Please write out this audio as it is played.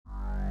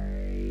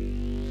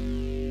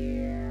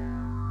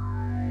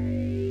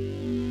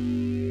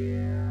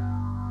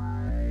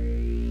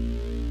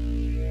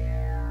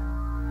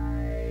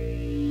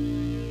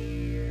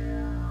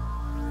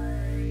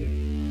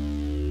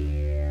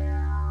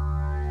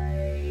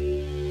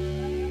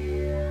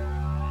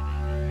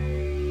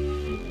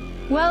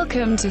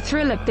Welcome to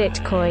Thriller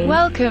Bitcoin.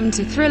 Welcome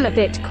to Thriller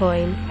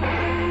Bitcoin.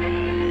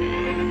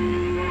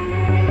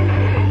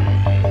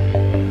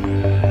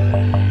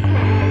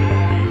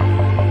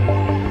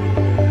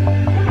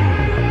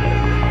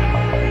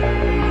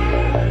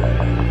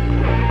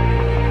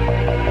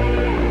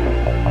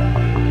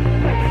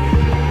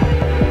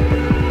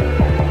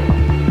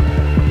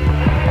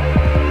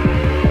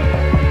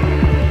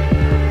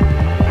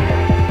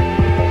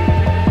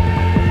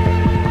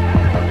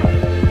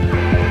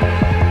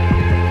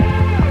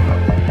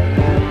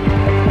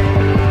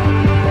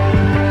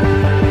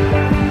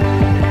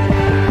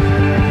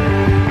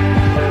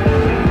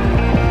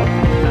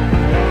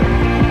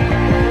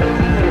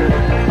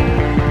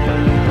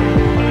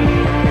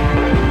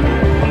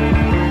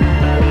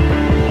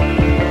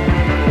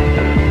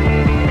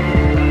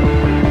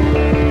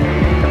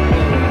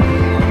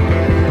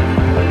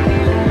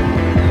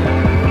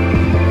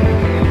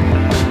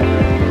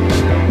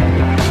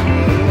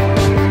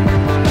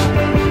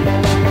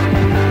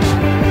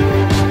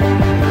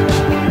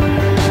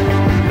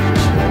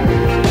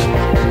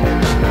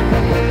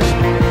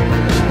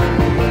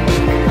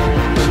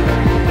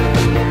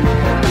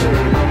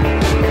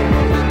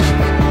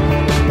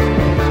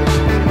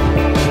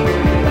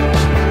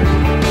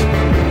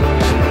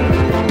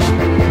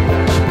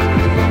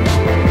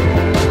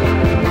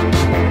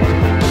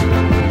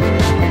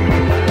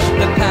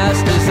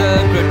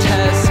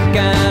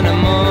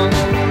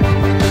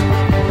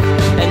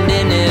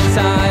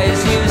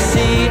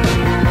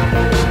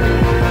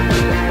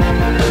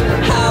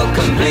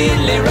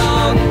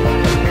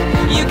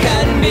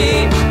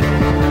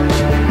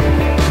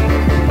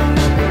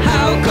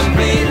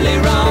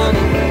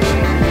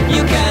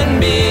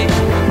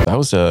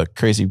 A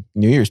crazy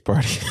New Year's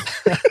party.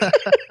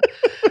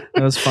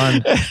 It was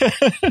fun.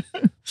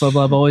 Club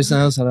Lab always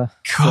knows how to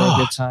have a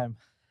good time.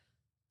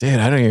 Dude,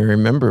 I don't even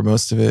remember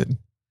most of it.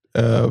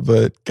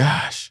 But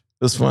gosh,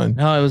 it was fun.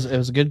 No, it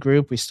was a good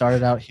group. We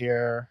started out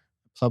here,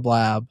 Club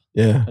Lab.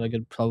 Yeah. Had a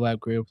good Club Lab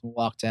group. We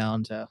walked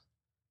down the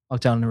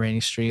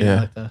rainy street.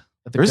 Yeah.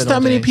 There's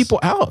that many people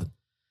out.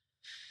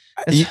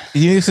 You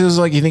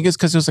think it's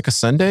because it was like a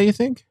Sunday, you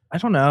think? I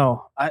don't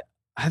know.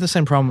 I had the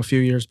same problem a few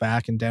years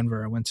back in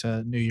Denver. I went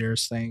to New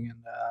Year's thing,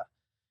 and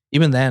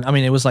even then, I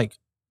mean, it was like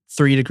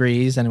 3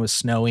 degrees and it was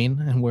snowing,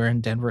 and we're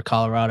in Denver,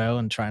 Colorado,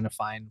 and trying to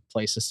find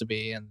places to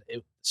be, and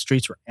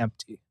streets were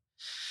empty.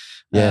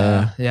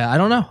 Yeah, I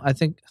don't know. I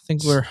think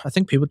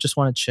people just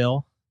want to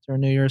chill during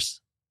New Year's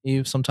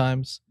Eve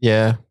sometimes.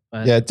 Yeah,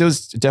 it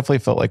definitely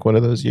felt like one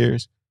of those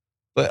years.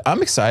 But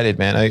I'm excited,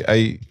 man.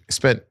 I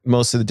spent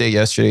most of the day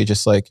yesterday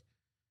just like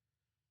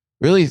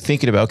really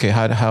thinking about, okay,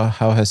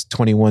 how has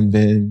 21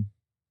 been?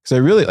 Because I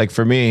really, like,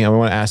 for me, I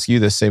want to ask you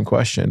the same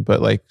question,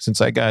 but like,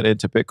 since I got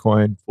into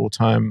Bitcoin full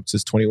time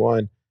since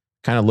 21,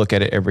 kind of look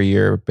at it every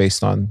year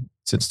based on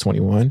since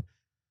 21.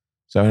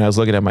 So when I was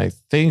looking at my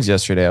things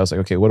yesterday, I was like,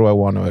 okay, what do I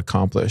want to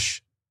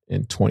accomplish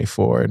in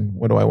 24? And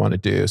what do I want to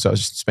do? So I was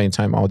just spending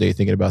time all day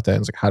thinking about that. And I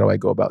was like, how do I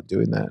go about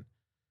doing that?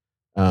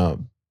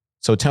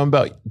 So tell me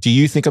about, do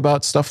you think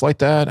about stuff like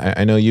that?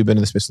 I know you've been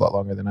in this space a lot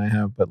longer than I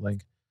have, but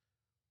like,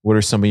 what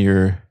are some of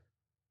your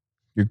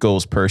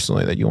goals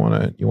personally that you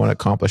want to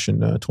accomplish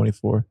in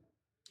 24?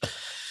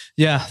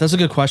 Yeah, that's a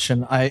good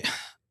question. I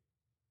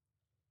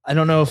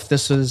don't know if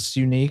this is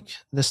unique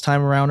this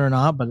time around or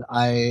not, but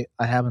I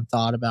haven't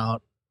thought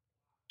about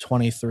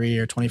 23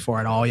 or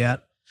 24 at all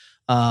yet.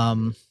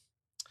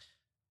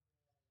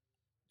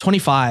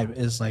 25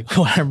 is like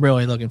what I'm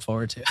really looking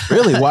forward to.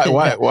 Really? Why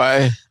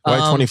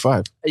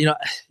 25?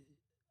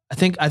 I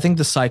think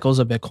the cycles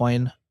of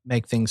Bitcoin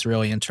make things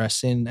really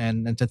interesting,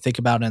 and to think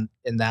about in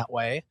that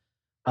way.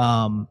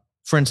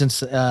 For instance,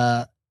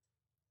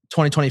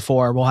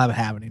 2024, we'll have a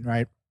halvening,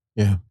 right?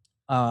 Yeah.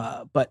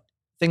 But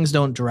things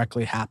don't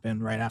directly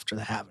happen right after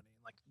the halvening.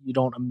 Like, you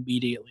don't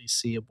immediately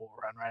see a bull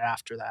run right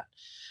after that.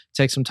 It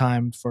takes some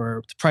time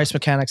for the price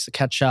mechanics to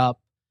catch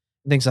up,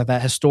 things like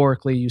that.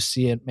 Historically, you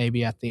see it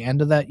maybe at the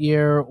end of that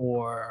year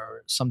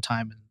or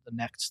sometime in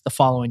the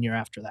following year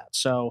after that.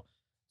 So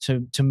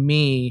to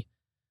me,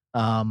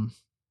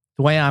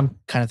 the way I'm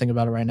kind of thinking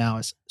about it right now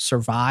is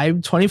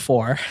survive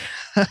 24.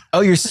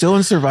 Oh, you're still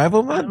in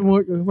survival mode?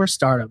 We're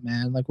startup,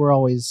 man. Like, we're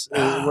always.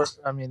 Am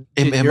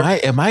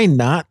I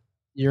not?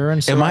 You're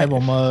in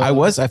survival mode. I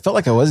felt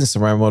like I was in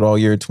survival mode all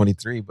year in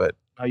 23, but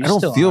I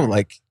don't feel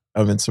like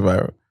I'm in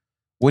survival.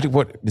 What is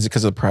it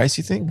because of the price,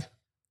 you think?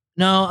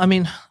 No, I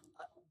mean,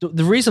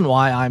 the reason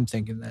why I'm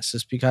thinking this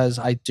is because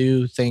I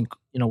do think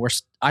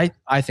I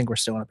think we're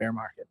still in a bear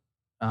market.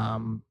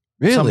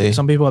 Really?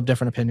 Some people have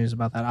different opinions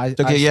about that.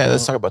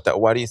 Let's talk about that.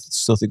 Why do you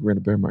still think we're in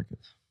a bear market?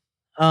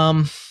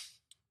 I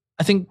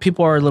think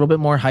people are a little bit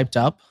more hyped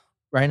up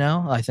right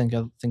now. I think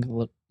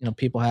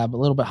people have a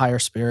little bit higher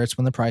spirits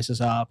when the price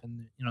is up,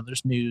 and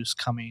there's news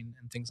coming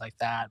and things like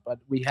that. But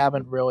we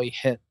haven't really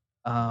hit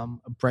a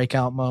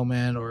breakout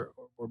moment or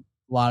a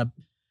lot of.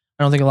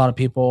 I don't think a lot of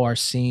people are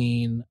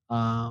seeing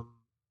a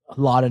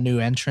lot of new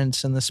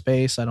entrants in the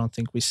space. I don't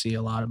think we see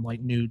a lot of like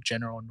new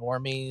general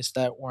normies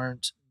that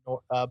weren't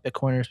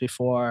Bitcoiners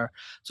before.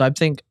 So I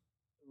think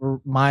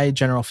my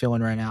general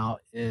feeling right now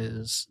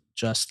is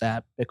just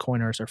that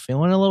Bitcoiners are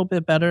feeling a little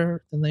bit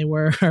better than they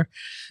were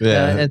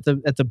Yeah. at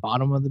the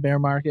bottom of the bear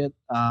market.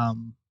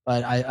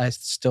 But I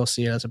still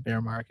see it as a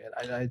bear market.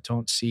 I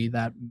don't see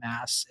that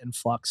mass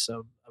influx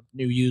of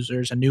new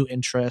users and new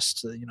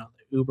interests. The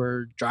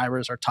Uber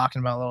drivers are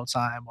talking about it all the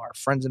time. Our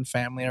friends and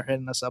family are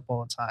hitting us up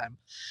all the time.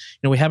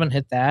 We haven't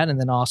hit that. And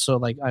then also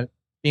like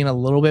being a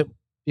little bit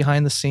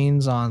behind the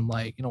scenes on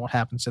like, what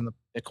happens in the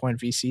Bitcoin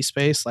VC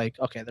space. Like,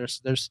 okay,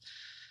 there's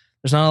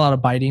not a lot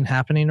of biting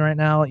happening right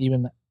now,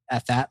 even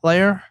at that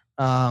layer.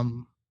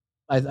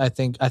 I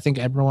think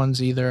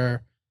everyone's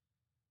either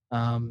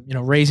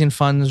raising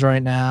funds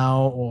right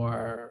now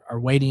or are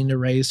waiting to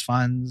raise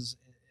funds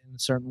in a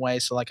certain way.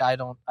 So like I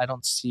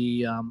don't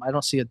see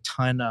a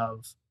ton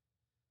of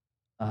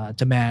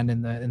demand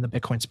in the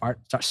Bitcoin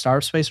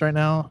startup space right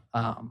now.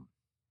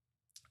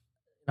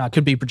 I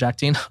could be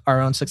projecting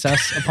our own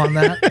success upon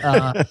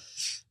that,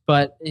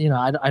 but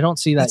I don't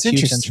see that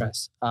huge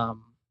interest.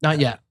 Not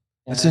yet.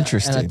 That's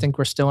interesting. And I think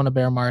we're still in a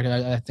bear market.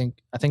 I think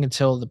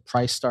until the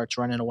price starts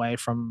running away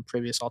from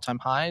previous all-time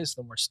highs,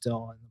 then we're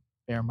still in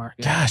the bear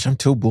market. Gosh, I'm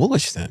too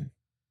bullish then.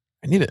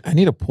 I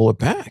need to pull it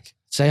back.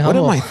 Stay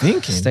humble. What am I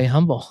thinking? Stay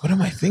humble. What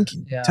am I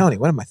thinking? Yeah. Tony,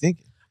 what am I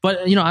thinking?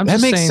 But that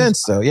makes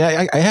sense though.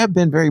 Yeah, I have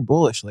been very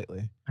bullish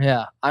lately.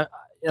 Yeah,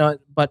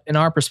 but in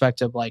our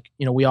perspective, like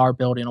we are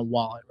building a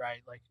wallet, right?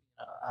 Like,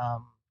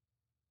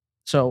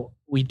 so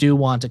we do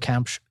want to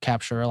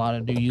capture a lot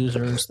of new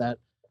users that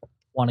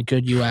want a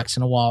good UX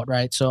and a wallet,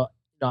 right? So,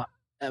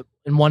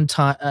 in one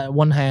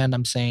hand,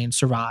 I'm saying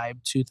survive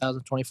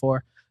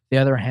 2024. The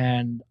other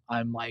hand,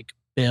 I'm like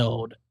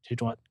build to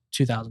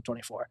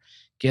 2024.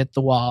 Get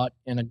the wallet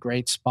in a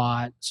great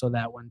spot so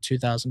that when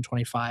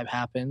 2025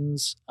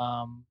 happens,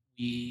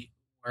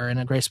 we're in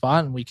a great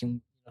spot and we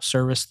can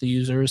service the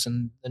users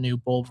and the new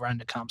bull run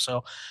to come.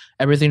 So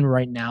everything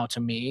right now to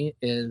me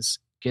is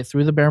get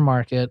through the bear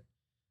market,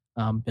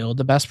 build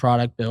the best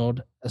product,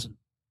 build as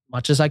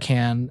much as I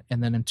can,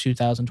 and then in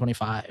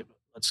 2025,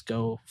 let's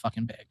go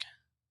fucking big.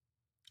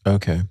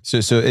 Okay,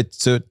 so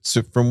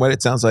from what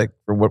it sounds like,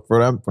 from what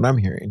I'm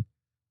hearing,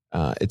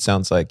 it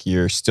sounds like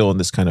you're still in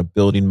this kind of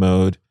building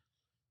mode,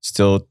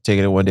 still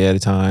taking it one day at a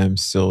time,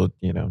 still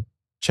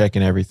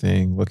checking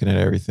everything, looking at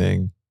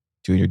everything,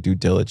 doing your due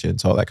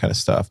diligence, all that kind of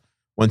stuff.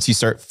 Once you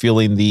start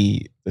feeling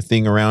the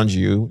thing around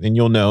you, and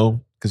you'll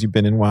know because you've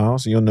been in a while,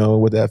 so you'll know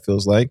what that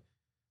feels like.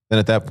 Then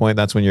at that point,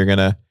 that's when you're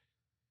gonna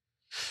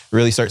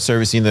really start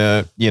servicing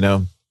the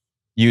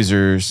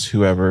users,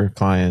 whoever,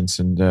 clients,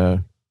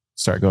 and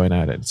start going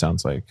at it. It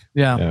sounds like.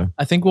 Yeah.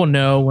 I think we'll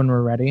know when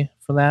we're ready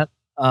for that.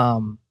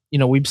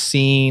 We've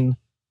seen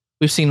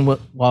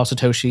while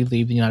Satoshi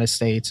leave the United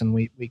States, and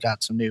we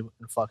got some new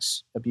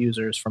influx of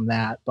users from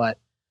that, but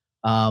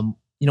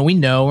we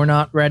know we're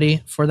not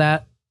ready for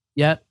that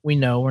yet. We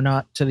know we're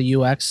not to the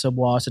UX of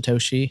Wall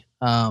Satoshi.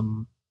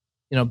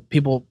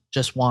 People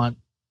just want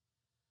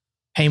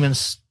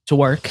payments to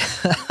work,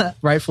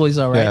 rightfully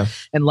so, right? Yeah.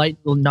 And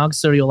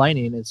non-custodial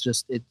Lightning is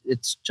just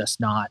it's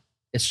just not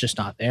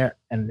there,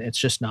 and it's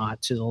just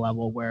not to the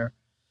level where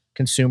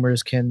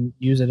consumers can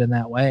use it in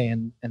that way,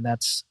 and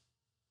that's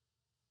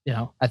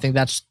I think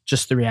that's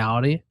just the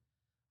reality.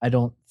 I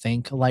don't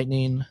think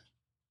Lightning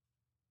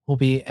will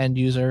be end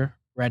user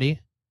ready.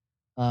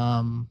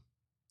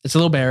 It's a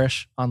little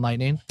bearish on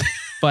Lightning,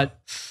 but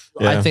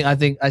yeah. I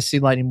think I see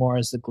Lightning more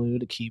as the glue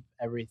to keep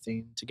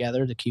everything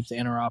together, to keep the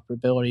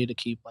interoperability, to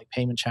keep like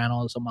payment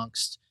channels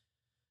amongst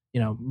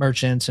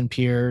merchants and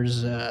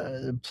peers,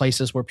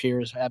 places where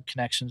peers have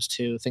connections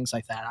to, things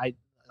like that. I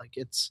like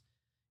it's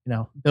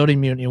building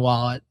Mutiny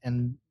Wallet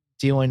and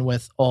dealing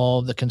with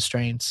all the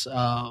constraints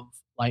of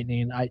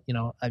Lightning. I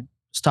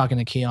was talking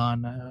to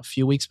Keon a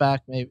few weeks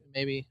back,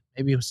 maybe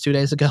it was 2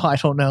 days ago. I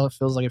don't know. It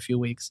feels like a few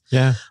weeks.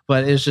 Yeah.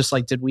 But it's just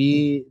like, did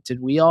we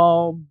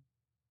all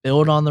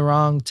build on the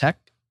wrong tech?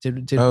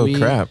 Did we? Oh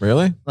crap!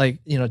 Really? Like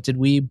did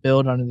we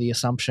build under the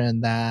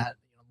assumption that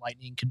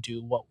Lightning could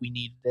do what we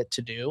needed it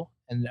to do,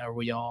 and do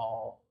we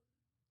all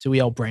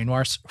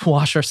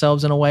brainwash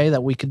ourselves in a way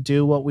that we could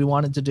do what we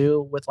wanted to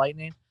do with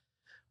Lightning?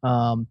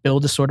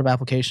 Build the sort of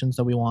applications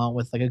that we want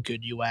with like a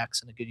good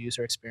UX and a good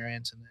user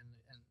experience, and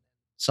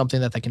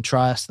something that they can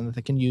trust and that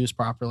they can use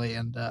properly.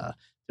 And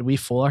did we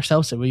fool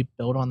ourselves? Did we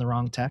build on the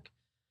wrong tech?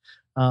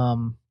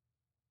 And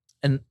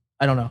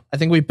I don't know. I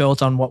think we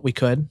built on what we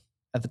could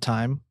at the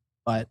time,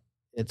 but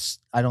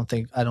I don't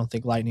think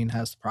Lightning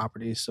has the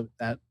properties so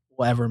that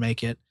will ever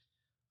make it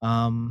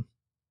end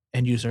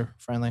user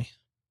friendly.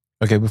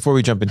 Okay, before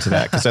we jump into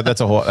that, because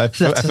that's a whole. I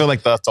feel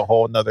like that's a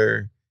whole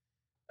nother.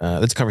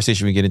 That's a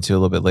conversation we get into a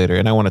little bit later,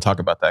 and I want to talk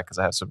about that because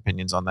I have some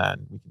opinions on that,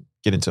 and we can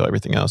get into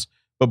everything else.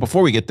 But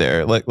before we get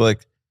there, like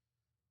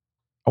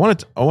I want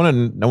to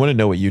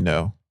know what you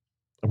know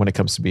when it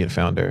comes to being a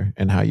founder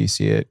and how you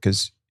see it,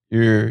 because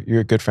you're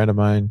a good friend of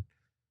mine,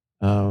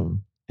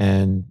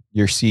 and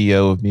you're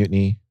CEO of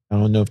Mutiny. I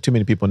don't know if too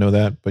many people know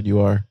that, but you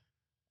are.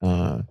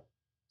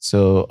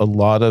 So a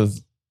lot of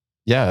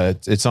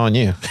it's on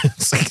you.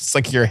 It's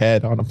like your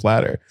head on a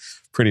platter,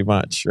 pretty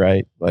much,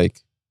 right?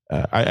 Like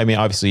I mean,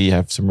 obviously you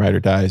have some ride or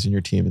dies in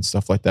your team and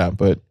stuff like that,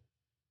 but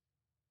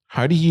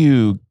how do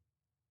you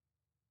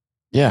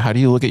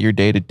look at your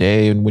day to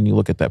day? And when you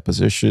look at that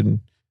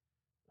position,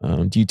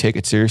 do you take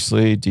it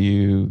seriously? Do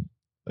you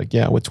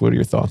what are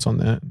your thoughts on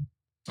that?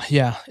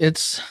 Yeah,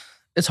 it's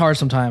hard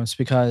sometimes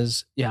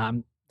because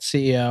I'm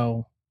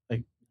CEO.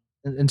 Like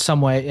in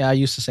some way, I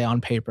used to say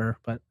on paper,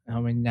 but I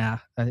mean, I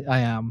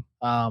am.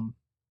 And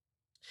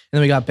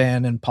then we got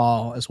Ben and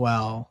Paul as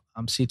well,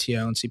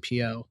 CTO and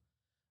CPO.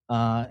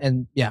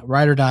 And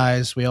ride or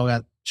dies. We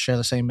all share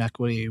the same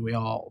equity. We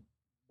all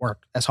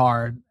work as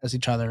hard as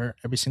each other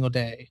every single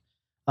day.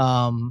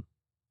 Um,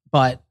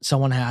 but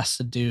someone has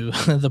to do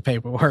the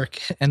paperwork,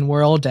 and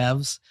we're all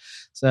devs.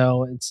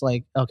 So it's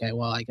like, okay,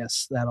 well, I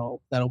guess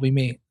that'll be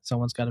me.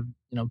 Someone's got to,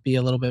 be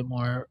a little bit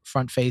more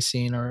front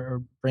facing,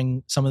 or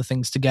bring some of the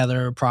things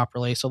together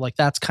properly. So like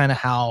that's kind of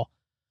how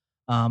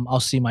I'll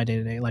see my day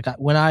to day. Like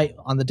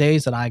on the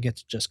days that I get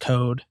to just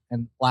code,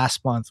 and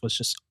last month was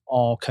just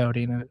all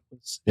coding, and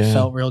it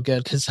felt real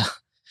good because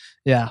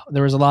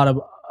there was a lot of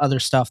other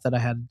stuff that I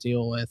had to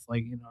deal with,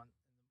 like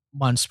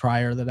months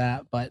prior to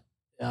that, but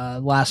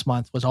last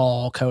month was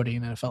all coding,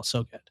 and it felt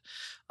so good.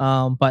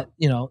 But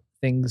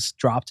things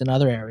dropped in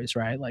other areas,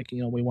 right? Like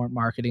we weren't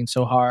marketing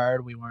so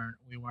hard. We weren't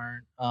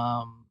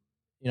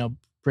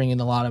bringing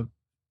a lot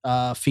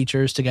of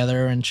features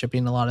together and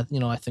shipping a lot of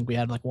I think we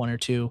had like one or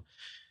two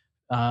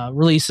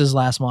releases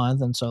last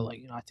month, and so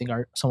like I think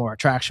some of our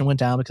traction went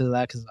down because of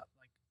that. Because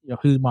like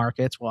who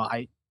markets? Well,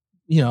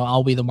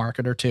 I'll be the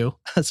marketer too,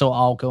 so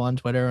I'll go on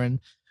Twitter and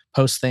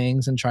post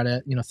things and try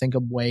to think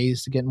of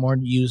ways to get more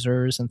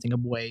users and think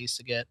of ways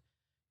to get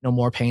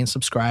more paying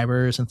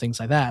subscribers and things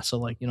like that. So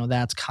like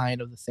that's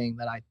kind of the thing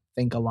that I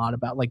think a lot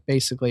about. Like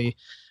basically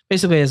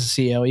as a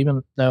CEO,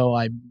 even though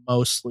I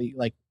mostly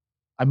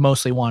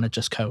want to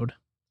just code.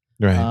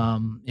 Right.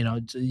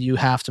 You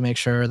have to make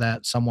sure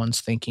that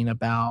someone's thinking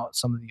about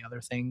some of the other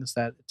things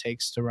that it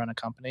takes to run a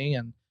company.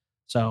 And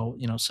so,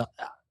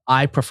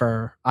 I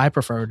prefer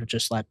to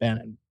just let Ben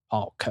and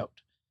Paul code.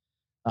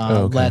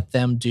 Okay. Let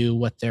them do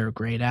what they're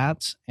great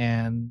at,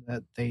 and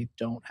that they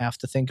don't have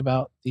to think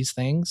about these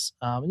things.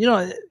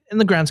 In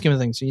the grand scheme of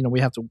things, we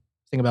have to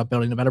think about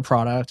building a better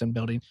product and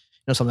building,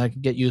 something that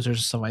can get users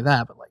and stuff like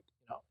that. But like,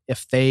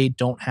 if they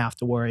don't have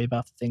to worry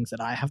about the things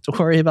that I have to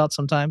worry about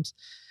sometimes,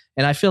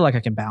 and I feel like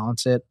I can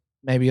balance it.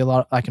 Maybe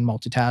I can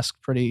multitask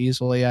pretty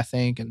easily, I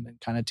think, and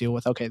kind of deal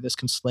with, okay, this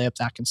can slip,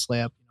 that can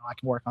slip. I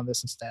can work on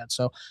this instead.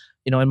 So,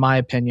 in my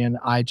opinion,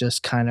 I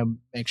just kind of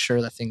make sure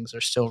that things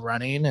are still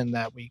running, and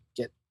that we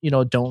get,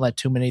 don't let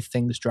too many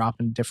things drop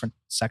in different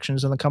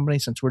sections of the company,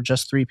 since we're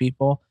just 3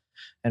 people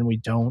and we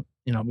don't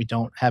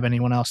have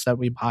anyone else that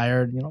we've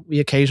hired. We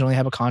occasionally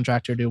have a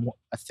contractor do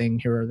a thing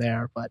here or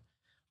there, but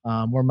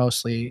we're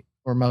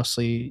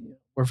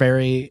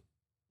very,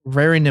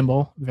 very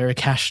nimble, very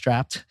cash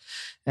strapped,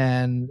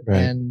 and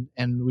Right.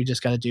 and we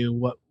just got to do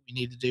what we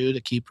need to do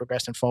to keep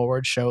progressing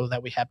forward, show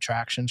that we have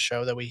traction,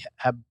 show that we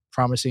have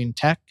promising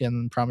tech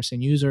and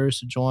promising users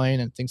to join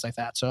and things like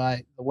that. So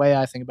the way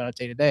I think about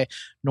it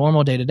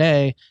normal day to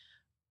day,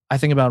 I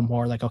think about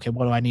more like, okay,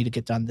 what do I need to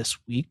get done this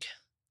week?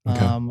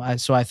 Okay.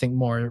 I think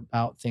more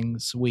about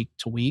things week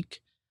to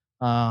week.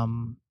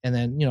 And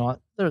then,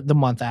 the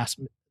month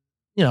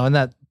and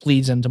that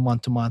bleeds into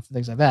month to month and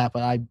things like that.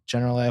 But I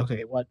generally,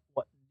 okay, what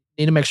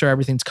need to make sure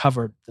everything's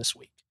covered this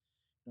week.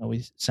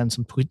 We send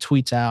some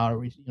tweets out, or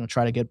we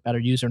try to get better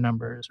user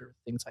numbers or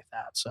things like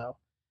that. So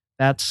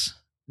that's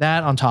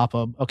that on top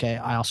of, okay,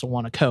 I also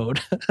want to code.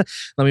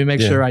 Let me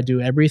make sure I do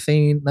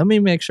everything. Let me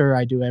make sure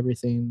I do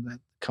everything that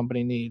the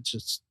company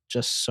needs,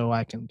 just so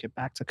I can get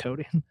back to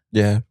coding.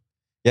 Yeah.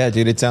 Yeah,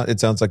 dude. It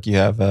sounds like you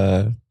have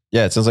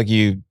it sounds like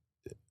you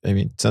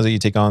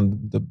take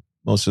on the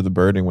most of the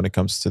burden when it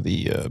comes to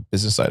the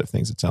business side of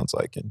things, it sounds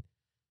like. And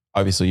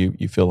obviously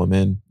you fill them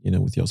in,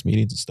 with y'all's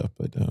meetings and stuff.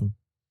 But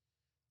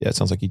it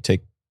sounds like you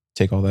take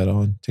all that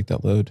on, take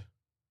that load.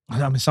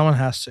 I mean, someone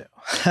has to.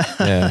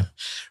 Yeah.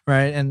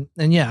 Right. And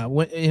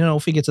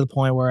if we get to the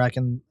point where I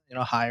can,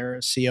 hire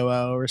a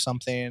COO or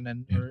something,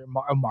 and or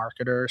a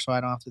marketer, so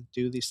I don't have to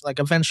do these, like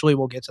eventually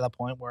we'll get to that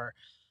point where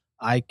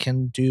I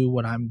can do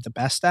what I'm the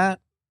best at,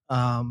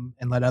 and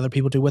let other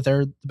people do what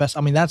they're the best.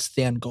 I mean, that's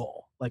the end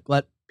goal. Like,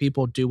 let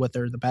people do what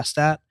they're the best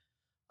at.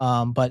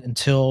 But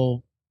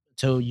until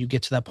you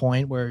get to that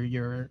point where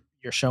you're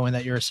showing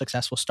that you're a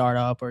successful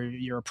startup, or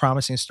you're a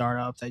promising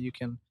startup, that you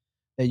can,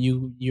 that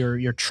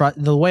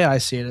the way I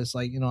see it is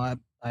like, I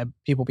have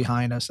people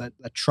behind us that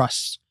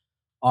trust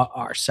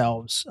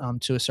ourselves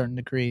to a certain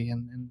degree,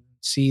 and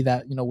see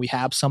that, we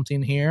have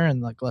something here,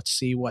 and like, let's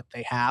see what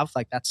they have.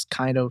 Like, that's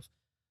kind of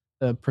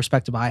the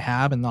perspective I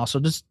have. And also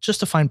just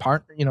to find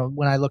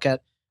when I look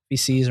at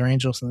VCs or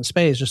angels in the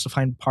space, just to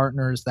find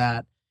partners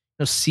that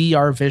see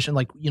our vision.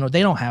 Like,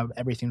 they don't have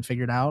everything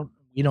figured out.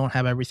 We don't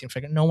have everything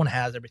figured. No one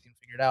has everything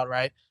figured out,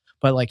 right?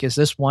 But like, is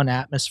this one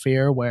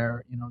atmosphere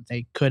where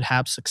they could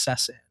have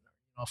success in?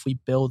 If we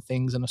build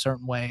things in a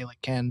certain way,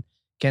 like can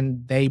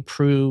they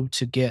prove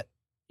to get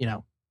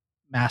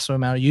massive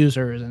amount of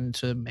users and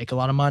to make a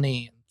lot of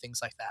money and things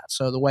like that.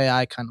 So the way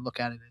I kind of look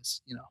at it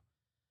is,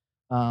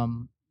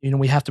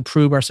 we have to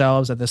prove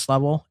ourselves at this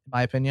level, in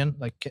my opinion.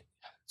 Like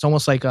it's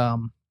almost like I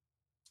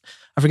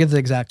forget the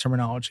exact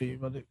terminology,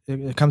 but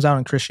it comes out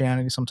in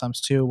Christianity sometimes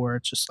too, where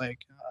it's just like,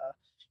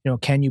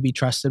 can you be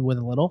trusted with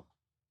a little,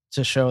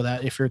 to show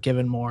that if you're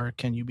given more,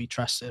 can you be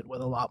trusted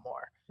with a lot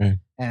more? Right.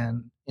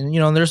 And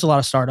there's a lot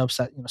of startups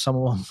that, some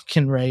of them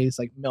can raise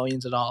like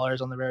millions of dollars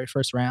on the very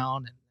first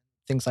round and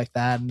things like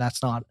that. And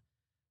that's not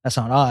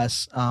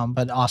us.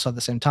 But also at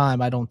the same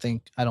time, I don't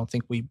think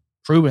we've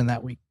proven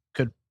that we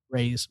could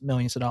raise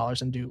millions of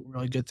dollars and do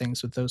really good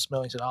things with those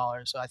millions of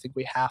dollars. So I think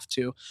we have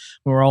to,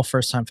 when we're all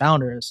first time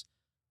founders,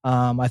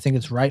 I think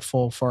it's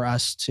rightful for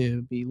us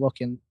to be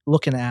looking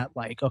at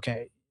like,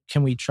 okay,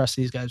 can we trust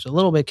these guys a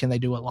little bit? Can they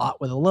do a lot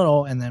with a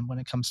little? And then when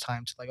it comes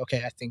time to like,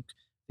 okay, I think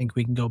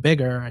we can go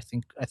bigger. I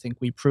think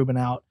we've proven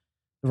out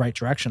the right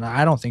direction.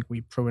 I don't think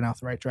we've proven out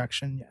the right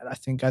direction yet. I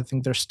think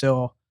there's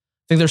still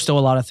a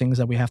lot of things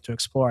that we have to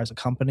explore as a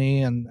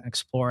company and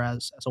explore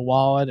as a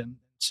wallet, and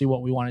see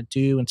what we want to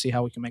do and see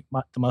how we can make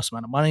the most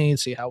amount of money,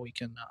 see how we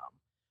can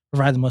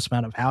provide the most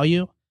amount of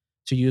value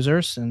to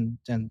users, and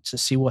to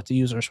see what the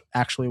users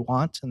actually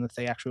want and that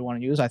they actually want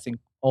to use. I think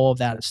all of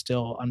that is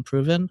still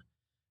unproven.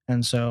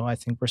 And so I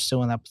think we're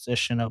still in that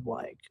position of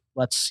like,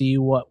 let's see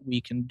what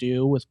we can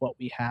do with what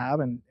we have.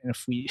 And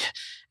if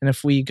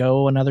we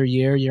go another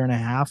year and a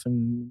half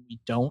and we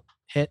don't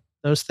hit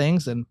those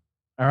things, then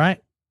all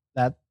right,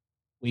 that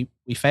we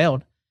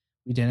failed.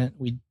 We didn't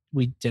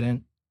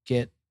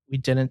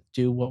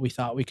do what we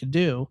thought we could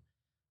do.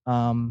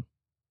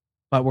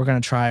 But we're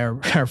going to try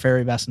our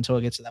very best until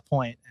it gets to that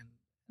point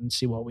and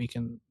see what we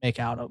can make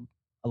out of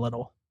a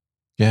little.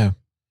 Yeah.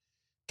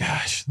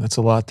 Gosh, that's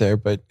a lot there,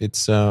 but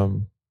it's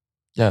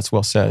it's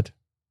well said.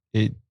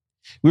 We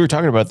were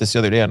talking about this the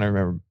other day. I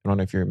don't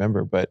know if you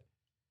remember, but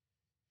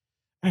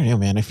I don't know,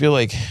 man. I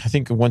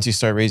think once you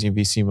start raising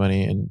VC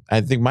money, and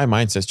I think my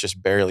mindset's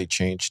just barely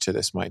changed to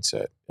this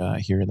mindset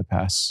here in the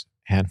past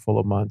handful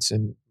of months.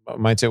 And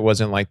my mindset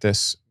wasn't like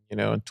this, in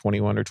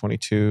 21 or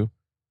 22,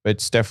 but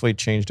it's definitely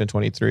changed in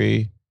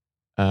 23.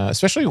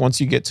 Especially once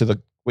you get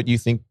to what you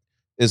think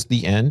is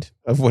the end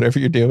of whatever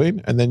you're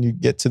doing, and then you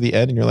get to the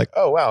end and you're like,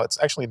 oh wow,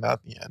 it's actually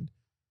not the end.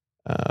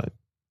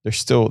 There's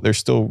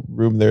still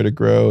room there to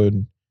grow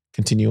and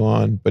continue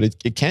on, but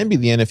it can be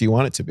the end if you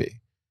want it to be.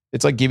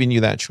 It's like giving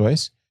you that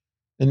choice.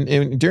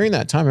 And during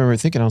that time, I remember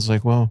thinking, I was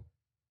like, well,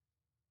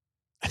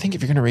 I think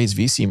if you're going to raise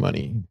VC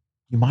money,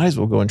 you might as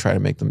well go and try to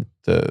make them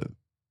the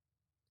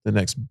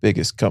next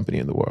biggest company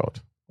in the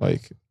world.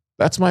 Like,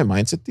 that's my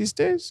mindset these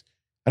days.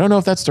 I don't know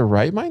if that's the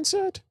right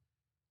mindset.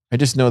 I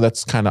just know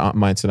that's kind of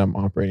mindset I'm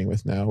operating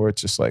with now, where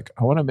it's just like,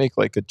 I want to make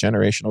like a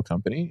generational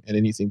company, and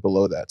anything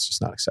below that's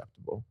just not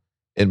acceptable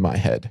in my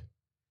head.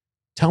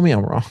 Tell me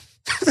I'm wrong.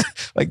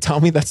 Like, tell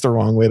me that's the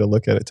wrong way to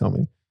look at it. Tell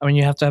me. I mean,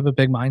 you have to have a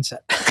big mindset.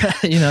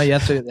 You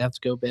have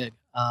to go big.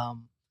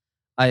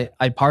 I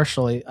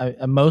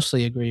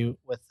mostly agree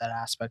with that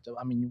aspect of,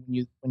 I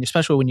mean,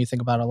 especially when you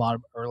think about a lot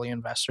of early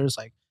investors,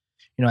 like,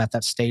 at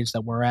that stage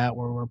that we're at,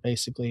 where we're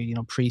basically,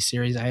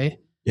 pre-Series A.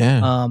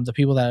 Yeah. The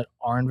people that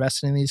are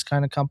investing in these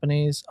kind of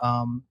companies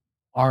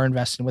are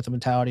investing with the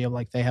mentality of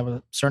like, they have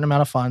a certain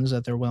amount of funds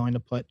that they're willing to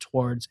put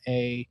towards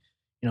a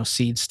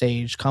seed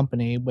stage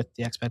company, with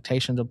the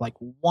expectations of like,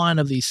 one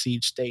of these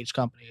seed stage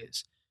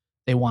companies,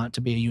 they want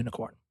to be a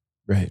unicorn.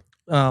 Right.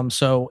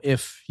 So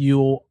if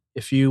you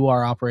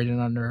are operating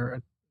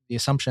under the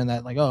assumption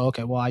that like, oh,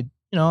 okay, well, I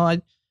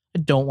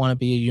don't want to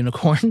be a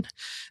unicorn,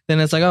 then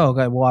it's like, oh,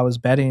 okay, well, I was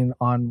betting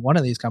on one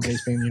of these companies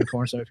being a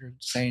unicorn. So if you're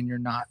saying you're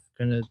not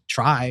going to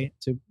try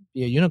to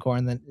be a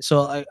unicorn, then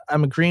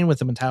I'm agreeing with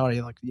the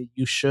mentality, like,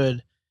 you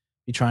should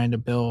be trying to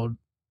build,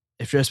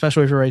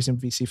 especially if you're raising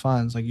VC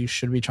funds, like, you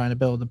should be trying to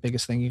build the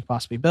biggest thing you can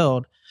possibly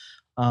build.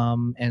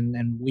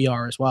 And we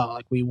are as well.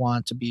 Like, we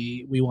want to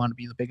be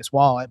the biggest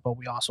wallet, but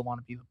we also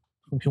want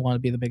to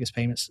be the biggest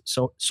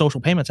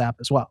social payments app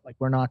as well. Like,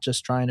 we're not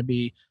just trying to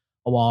be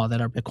a wallet that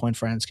our Bitcoin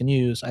friends can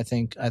use. I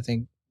think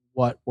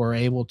what we're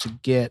able to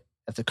get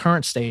at the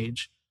current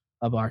stage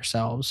of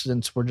ourselves,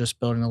 since we're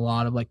just building a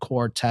lot of like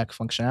core tech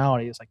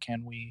functionality, is like,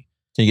 can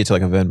you get to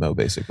like a Venmo,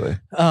 basically?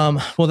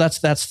 Well, that's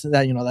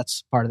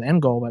part of the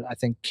end goal. But I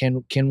think,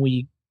 can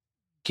we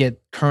get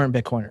current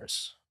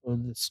Bitcoiners,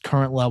 this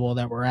current level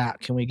that we're at,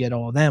 can we get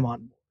all of them on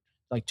board?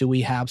 Like, do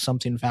we have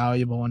something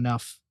valuable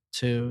enough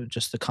to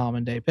just the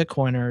common day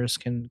Bitcoiners?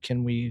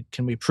 Can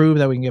we prove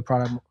that we can get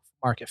product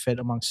market fit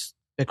amongst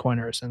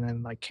Bitcoiners? And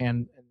then like,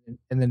 and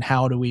then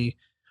how are we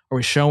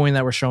showing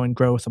that we're showing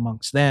growth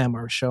amongst them,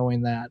 or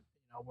showing that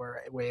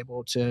we're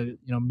able to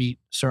meet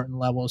certain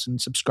levels in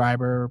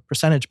subscriber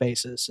percentage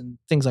basis and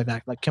things like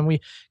that? Like, can we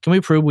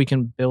prove we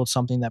can build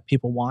something that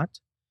people want?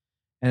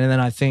 And then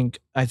I think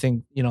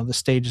the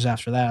stages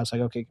after that, it's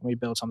like, okay, can we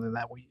build something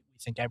that we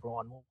think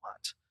everyone will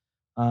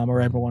want, or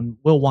everyone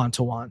will want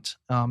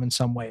in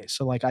some way?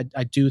 So like,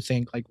 I do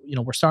think, like,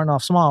 we're starting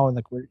off small, and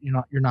like,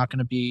 you're not going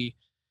to be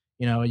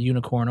a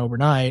unicorn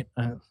overnight.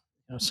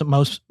 So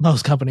most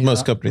companies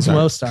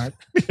aren't.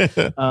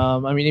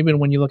 I mean, even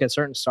when you look at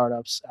certain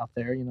startups out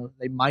there,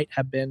 they might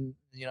have been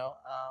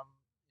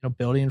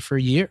building for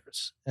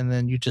years, and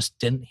then you just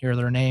didn't hear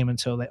their name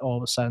until they all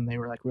of a sudden they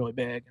were like really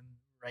big and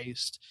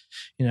raised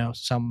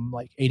some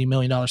like $80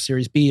 million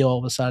Series B all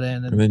of a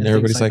sudden, and then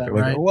everybody's like,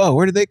 right? whoa,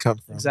 where did they come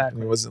from?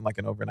 Exactly. It wasn't like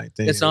an overnight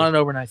thing. It's not an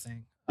overnight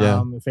thing.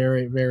 Yeah.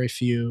 Very, very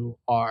few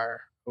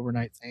are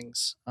overnight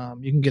things.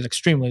 You can get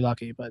extremely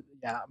lucky, but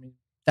yeah, I mean,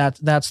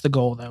 that's the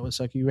goal though. It's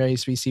like you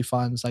raise VC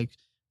funds, like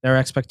their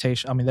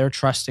expectation. I mean, they're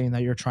trusting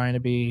that you're trying to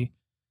be,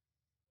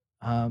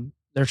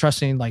 they're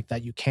trusting like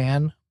that you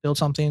can build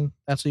something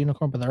that's a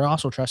unicorn, but they're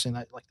also trusting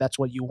that like that's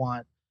what you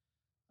want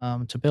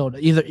to build.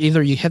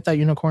 Either you hit that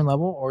unicorn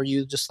level or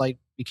you just like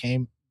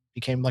became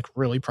like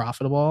really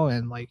profitable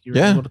and like you're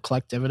able to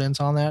collect dividends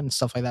on that and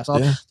stuff like that. So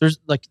there's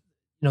like,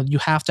 you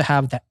have to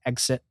have that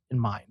exit in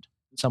mind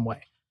in some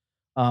way.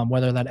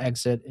 Whether that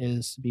exit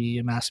is to be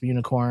a massive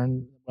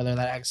unicorn, whether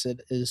that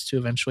exit is to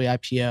eventually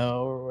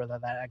IPO, or whether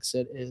that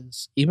exit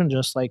is even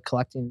just like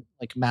collecting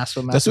like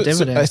massive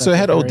dividends. So I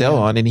had Odell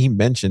on, and he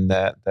mentioned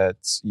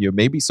that's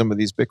maybe some of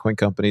these Bitcoin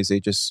companies,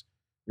 they just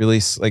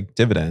release like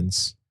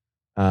dividends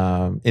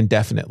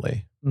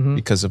indefinitely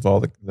because of all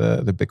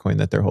the Bitcoin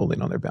that they're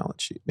holding on their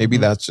balance sheet. Maybe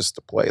that's just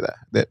the play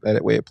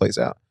that way it plays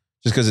out.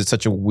 Just because it's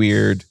such a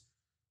we're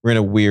in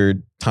a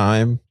weird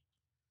time,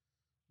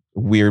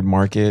 weird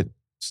market.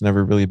 It's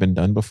never really been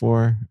done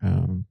before.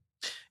 And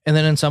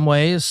then in some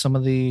ways, some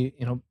of the,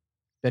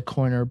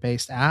 Bitcoiner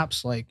based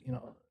apps, like,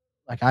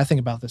 like I think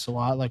about this a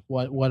lot, like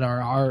what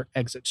are our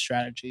exit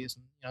strategies?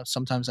 And,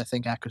 sometimes I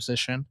think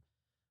acquisition.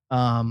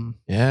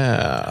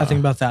 I think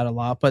about that a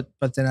lot, but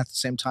then at the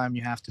same time,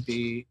 you have to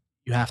be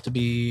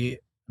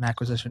an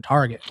acquisition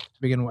target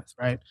to begin with.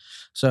 Right.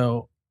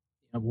 So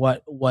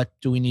what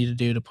do we need to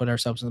do to put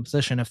ourselves in the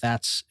position if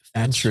that's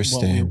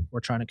interesting what we're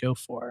trying to go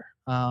for?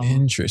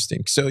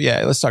 Interesting. So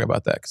yeah, let's talk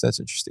about that because that's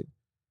interesting.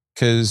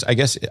 Because I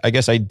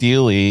guess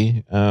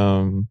ideally,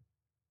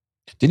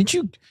 didn't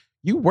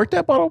you worked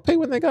at Bottle Pay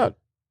when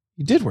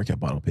you did work at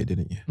Bottle Pay,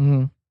 didn't you?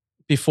 Mm-hmm.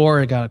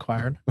 Before it got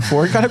acquired.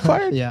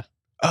 Yeah.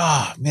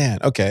 Oh man.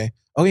 Okay.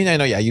 Oh yeah, I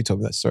know. Yeah, you told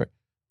me that story.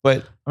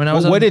 But I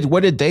mean,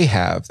 what did they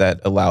have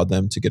that allowed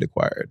them to get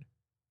acquired?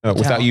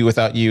 Without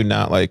you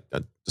not like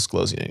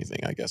disclosing anything,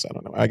 I guess. I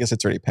don't know. I guess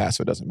it's already passed,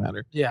 so it doesn't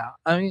matter. Yeah.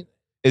 I mean,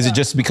 is it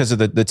just because of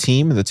the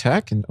team and the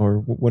tech, or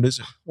what is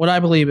it? What I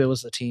believe it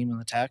was the team and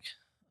the tech.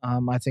 I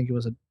would think it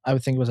was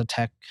a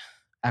tech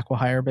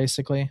acqui-hire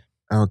basically.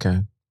 Okay.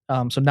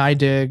 So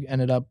NYDIG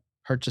ended up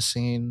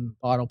purchasing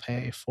Bottle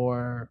Pay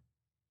for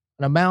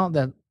an amount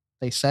that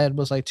they said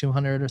was like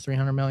 200 or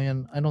 300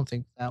 million. I don't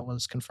think that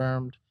was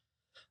confirmed.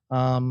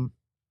 But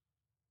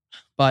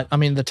I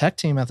mean, the tech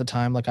team at the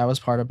time, like I was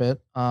part of it.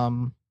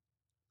 The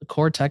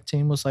core tech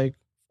team was like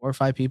 4 or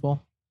 5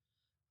 people.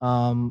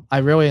 I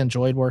really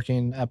enjoyed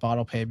working at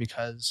Bottle Pay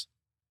because,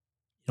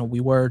 we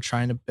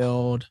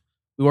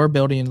were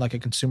building like a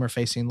consumer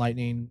facing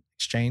Lightning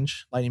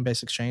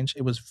based exchange.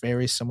 It was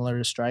very similar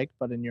to Strike,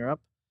 but in Europe.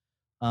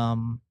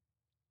 And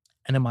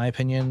in my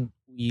opinion,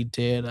 we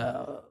did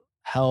a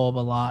hell of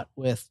a lot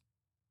with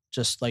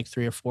just like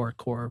 3 or 4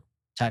 core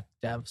tech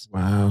devs.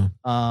 Wow.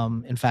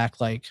 In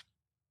fact, like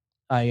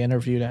I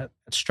interviewed at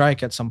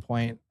Strike at some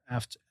point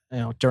after,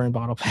 during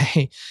Bottle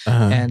Pay,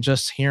 and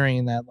just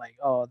hearing that like,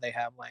 oh, they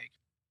have like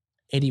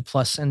 80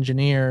 plus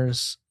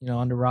engineers,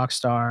 under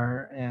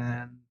Rockstar,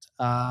 and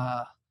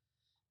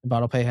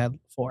Bottle Pay had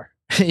 4.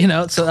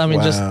 So I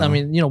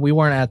mean, we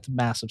weren't at the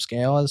massive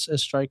scale as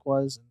Strike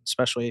was,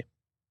 especially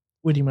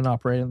we didn't even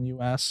operate in the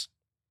US,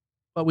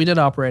 but we did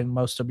operate in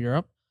most of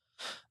Europe,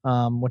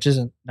 which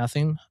isn't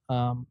nothing.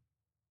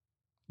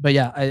 But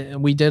yeah,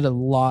 we did a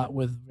lot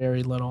with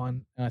very little,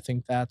 and I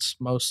think that's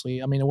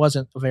mostly. I mean, it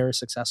wasn't a very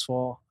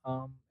successful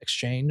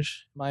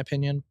exchange, in my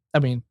opinion. I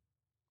mean,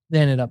 they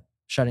ended up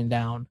shutting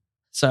down.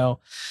 So,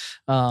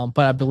 but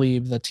I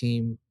believe the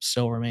team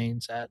still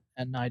remains at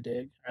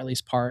NYDIG, or at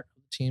least part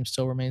of the team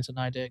still remains at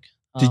NYDIG.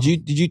 Did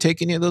you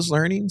take any of those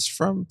learnings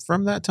from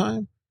that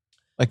time?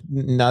 Like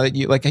now that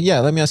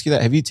let me ask you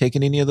that. Have you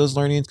taken any of those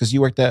learnings? Because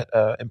you worked at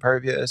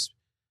Impervious,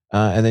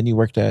 and then you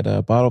worked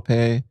at Bottle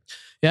Pay.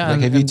 Yeah.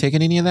 Have you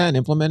taken any of that and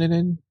implemented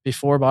it?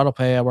 Before Bottle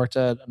Pay, I worked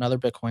at another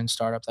Bitcoin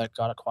startup that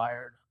got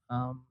acquired.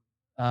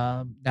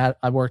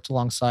 I worked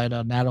alongside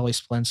Natalie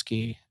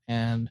Splinsky,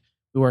 and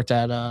we worked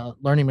at a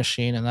learning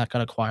machine, and that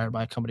got acquired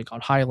by a company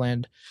called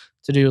Highland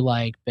to do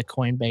like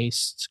Bitcoin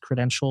based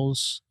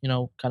credentials,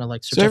 kind of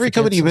like certificates. So every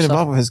company you've been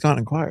involved with has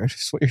gotten acquired.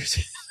 That's what you're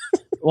saying.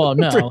 Well,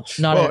 no,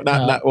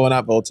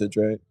 not Voltage,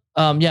 right?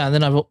 Yeah, and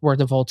then I've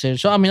worked at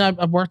Voltage. So I mean,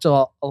 I've worked a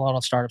lot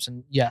of startups,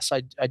 and yes,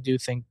 I do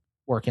think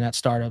working at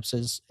startups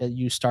is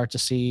you start to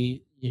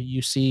see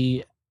you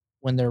see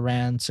when they're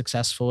ran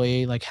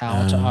successfully, like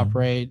how to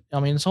operate. I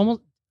mean, it's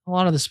almost a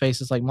lot of the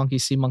space is like monkey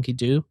see, monkey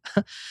do.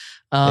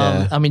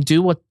 I mean,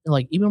 do what,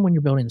 like, even when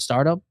you're building a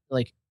startup,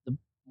 like the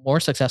more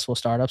successful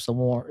startups, the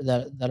more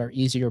that are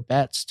easier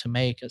bets to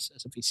make as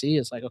a VC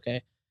is like,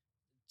 okay,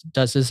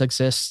 does this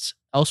exist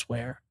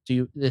elsewhere?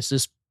 Is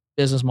this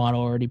business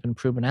model already been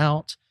proven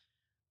out?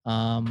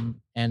 And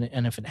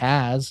if it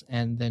has,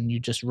 and then you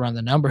just run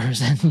the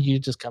numbers and you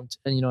just come to,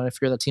 and if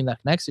you're the team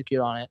that can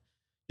execute on it,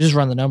 you just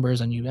run the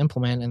numbers and you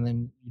implement, and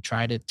then you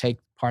try to take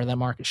part of that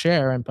market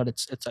share, but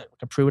it's like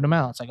a proven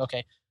amount. It's like,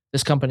 okay,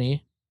 this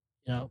company,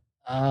 you know,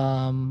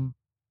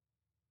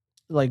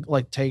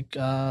 like take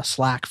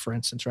Slack for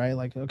instance, right?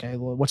 Like, okay,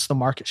 well, what's the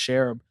market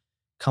share of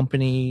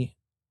company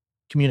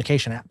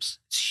communication apps?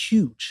 It's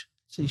huge.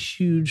 It's a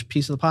huge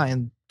piece of the pie,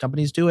 and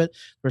companies do it.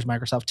 There's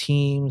Microsoft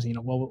Teams,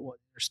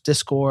 there's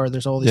Discord,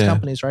 there's all these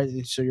companies, right?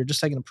 So you're just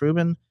taking a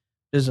proven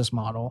business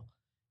model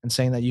and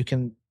saying that you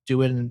can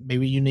do it in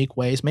maybe unique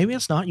ways. Maybe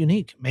it's not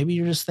unique. Maybe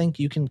you just think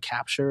you can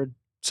capture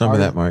some of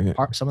that market.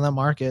 Some of that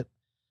market.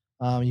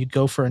 You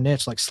go for a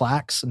niche, like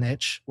Slack's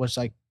niche was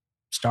like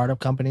startup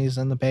companies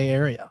in the Bay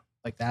Area.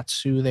 Like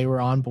that's who they were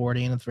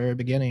onboarding at the very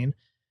beginning,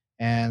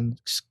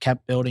 and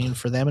kept building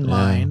for them in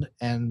mind,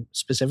 and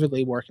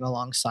specifically working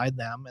alongside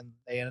them. And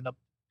they ended up,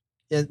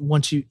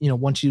 once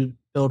you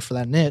build for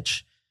that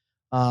niche,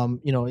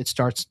 it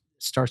starts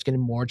getting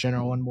more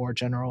general and more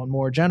general and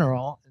more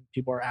general, and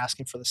people are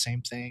asking for the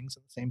same things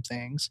and the same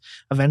things.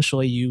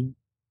 Eventually, you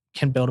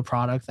can build a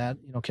product that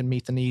can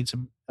meet the needs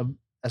of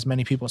as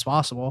many people as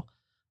possible.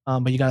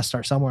 But you got to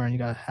start somewhere, and you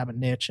got to have a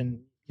niche,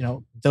 and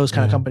those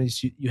kind of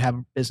companies, you have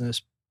a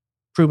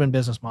proven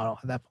business model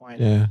at that point.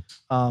 Yeah.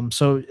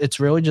 So it's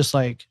really just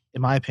like,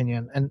 in my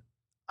opinion, and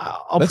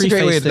that's a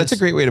great way. That's a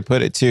great way to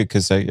put it too,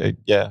 because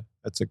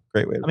that's a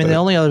great way. The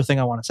only other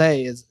thing I want to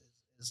say is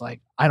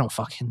like, I don't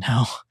fucking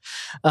know.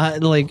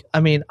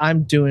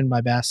 I'm doing my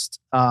best.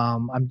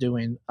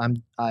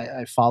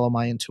 I follow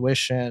my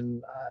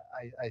intuition.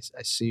 I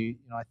see.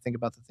 I think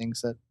about the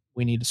things that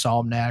we need to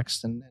solve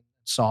next and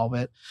solve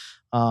it.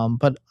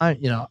 But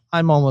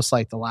I'm almost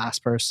like the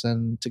last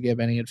person to give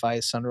any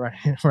advice on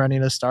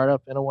running a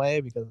startup in a way,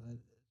 because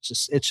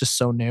it's just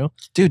so new,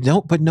 dude.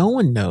 But no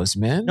one knows,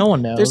 man. No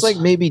one knows. There's like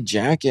maybe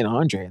Jack and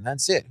Andre, and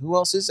that's it. Who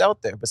else is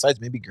out there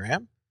besides maybe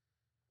Graham?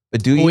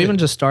 But even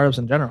just startups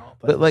in general.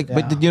 But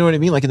you know what I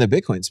mean? Like in the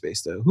Bitcoin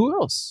space, though, who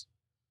else?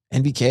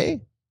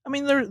 NVK.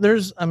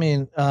 There's.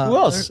 Who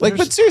else?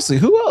 But seriously,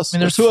 who else?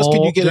 There's who else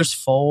can you get? There's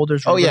Fold.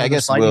 There's I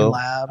guess Lightning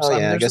Labs.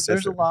 I guess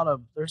there's a lot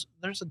of there's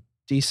a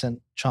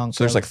decent chunk.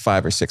 So there's like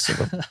 5 or 6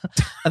 of them.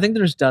 I think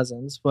there's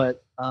dozens,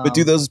 but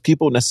do those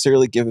people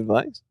necessarily give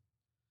advice?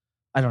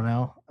 I don't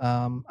know.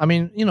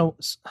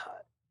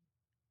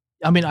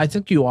 I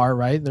think you are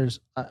right. There's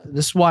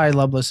this is why I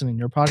love listening to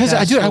your podcast.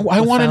 Because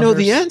I want to know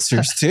the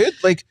answers, dude.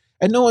 Like,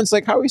 and no one's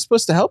like, how are we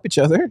supposed to help each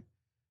other?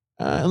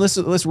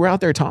 Unless we're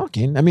out there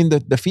talking.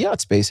 The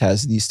fiat space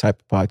has these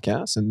type of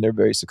podcasts, and they're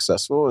very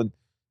successful, and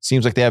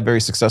seems like they have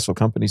very successful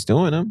companies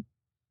doing them.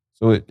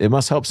 So it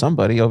must help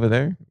somebody over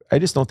there. I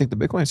just don't think the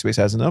Bitcoin space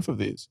has enough of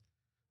these.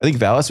 I think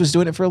Valis was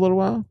doing it for a little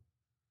while.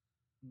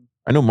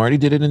 I know Marty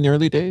did it in the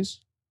early days.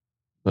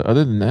 But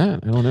other than that,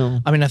 I don't know.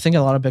 I think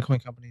a lot of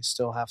Bitcoin companies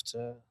still have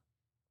to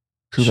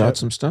prove out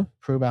some stuff.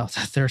 Prove out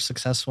that they're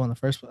successful in the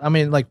first place.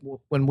 Like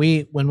when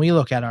we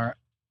look at our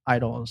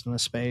idols in the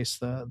space,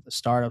 the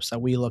startups that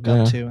we look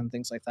up to and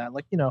things like that,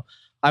 like,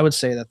 I would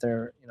say that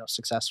they're,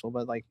 successful,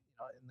 but like,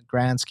 in the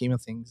grand scheme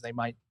of things, they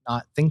might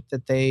not think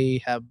that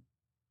they have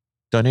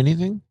done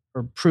anything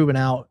or proven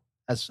out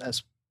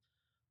as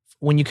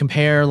when you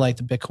compare like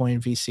the Bitcoin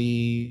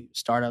VC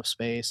startup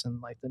space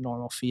and like the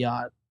normal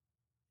fiat,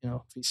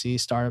 VC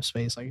startup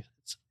space. Like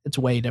it's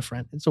way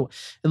different.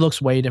 It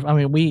looks way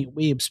different.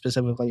 We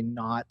specifically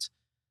not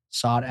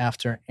sought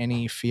after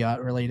any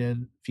fiat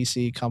related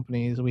VC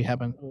companies. We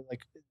haven't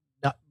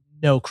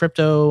no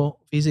crypto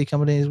VC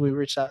companies. We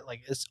reached out,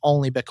 like it's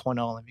only Bitcoin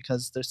only,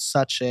 because there's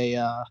such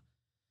a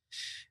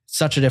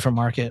different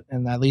market,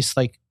 and at least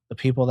like the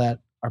people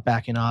that are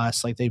backing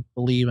us, like they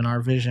believe in our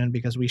vision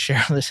because we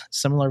share this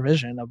similar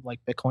vision of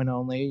like Bitcoin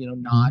only,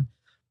 not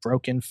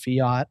broken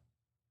fiat,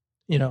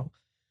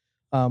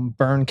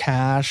 burn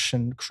cash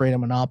and create a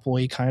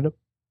monopoly kind of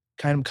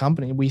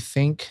company.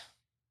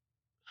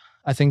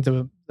 I think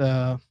the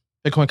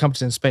Bitcoin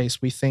companies in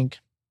space, we think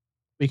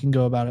we can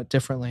go about it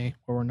differently,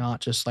 where we're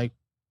not just like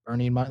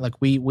burning money. Like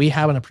we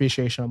have an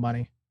appreciation of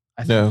money,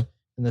 I think,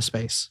 in this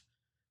space,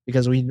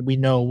 because we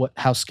know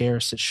how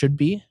scarce it should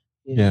be.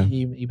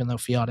 Even though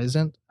fiat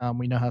isn't,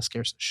 we know how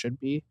scarce it should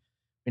be.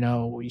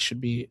 We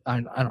should be. I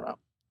don't know.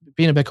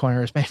 Being a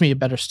Bitcoiner is maybe a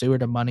better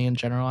steward of money in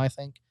general, I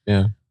think.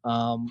 Yeah.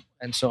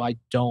 And so I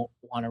don't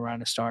want to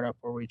run a startup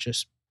where we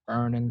just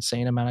burn an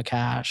insane amount of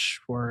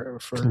cash for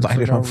light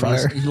it on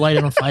fire. Light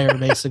it on fire,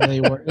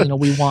 basically. Where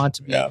we want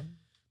to be.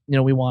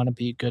 We want to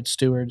be good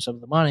stewards of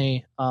the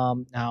money.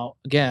 Now,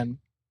 again,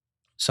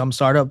 some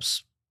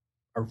startups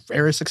are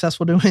very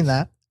successful doing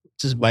that.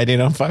 Just lighting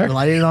it on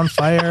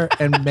fire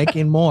and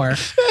making more.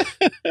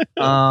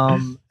 A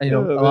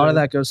lot of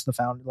that goes to the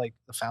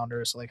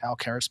founders, like how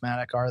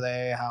charismatic are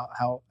they?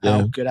 How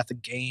good at the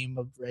game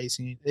of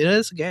raising? It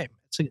is a game.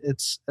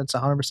 It's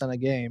 100% a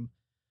game,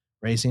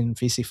 raising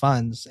VC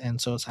funds,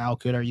 and so it's how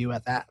good are you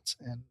at that?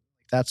 And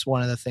that's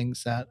one of the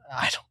things that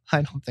I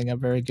don't think I'm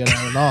very good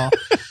at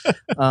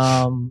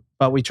all.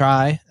 But we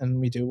try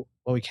and we do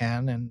what we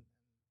can, and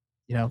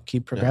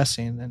keep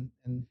progressing.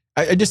 And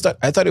I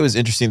thought it was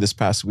interesting this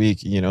past week.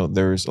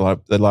 There was a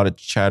lot of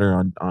chatter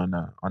on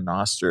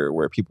Nostr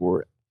where people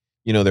were,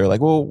 they're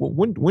like, well,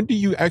 when do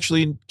you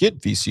actually get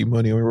VC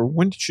money, or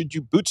when should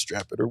you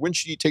bootstrap it, or when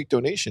should you take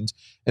donations?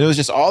 And it was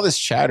just all this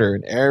chatter,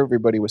 and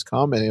everybody was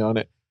commenting on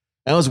it.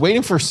 And I was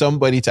waiting for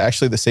somebody to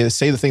actually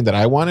say the thing that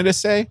I wanted to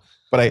say,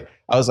 but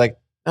I was like,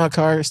 no,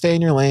 Car, stay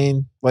in your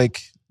lane.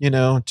 Like,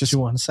 just you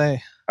want to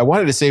say. I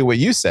wanted to say what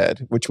you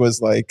said, which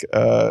was like,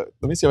 let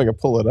me see if I can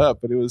pull it up,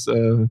 but it was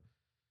let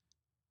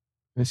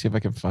me see if I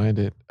can find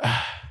it.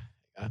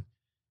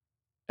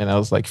 And I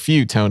was like,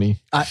 phew, Tony.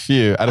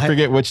 Phew. I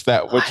forget which.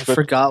 I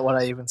forgot what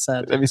I even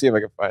said. Let me see if I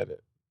can find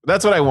it.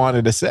 That's what I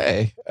wanted to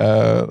say.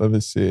 Let me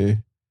see.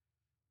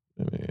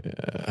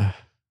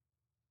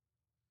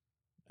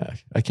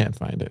 I can't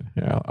find it.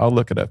 Here, I'll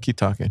look it up. Keep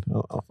talking.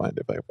 I'll find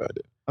it if I can find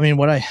it. I mean,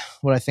 what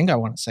I think I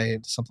want to say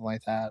to something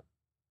like that.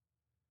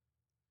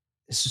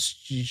 It's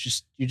just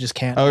you just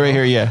can't. Oh, right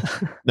here. Yeah.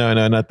 No,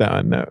 not that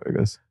one. No, it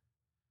goes.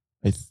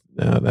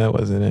 No, that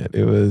wasn't it.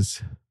 It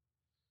was.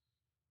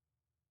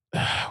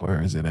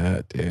 Where is it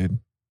at, dude?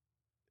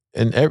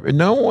 And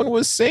no one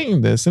was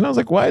saying this, and I was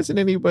like, why isn't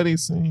anybody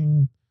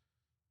saying?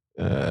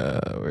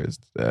 Where's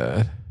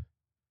that?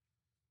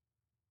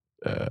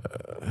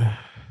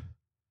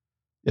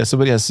 Yeah,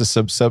 somebody has to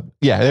sub.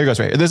 Yeah, there it goes.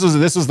 Right. This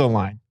was the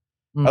line.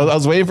 I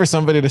was waiting for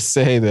somebody to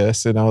say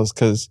this, and I was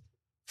because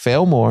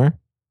fail more,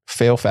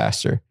 fail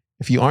faster.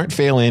 If you aren't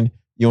failing,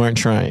 you aren't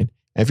trying.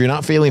 And if you're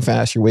not failing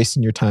fast, you're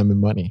wasting your time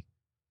and money.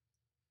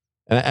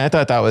 And I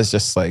thought that was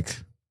just like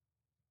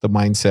the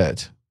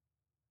mindset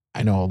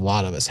I know a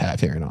lot of us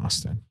have here in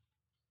Austin.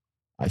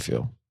 I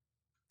feel.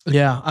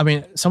 Yeah, I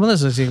mean, some of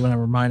this is even a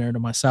reminder to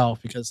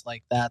myself because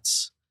like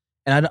that's.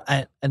 And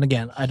and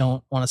again, I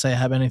don't want to say I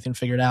have anything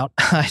figured out.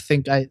 I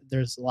think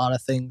there's a lot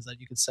of things that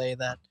you could say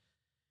that,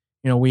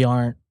 we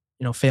aren't,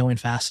 failing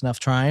fast enough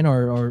trying,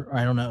 or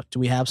I don't know. Do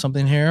we have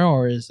something here,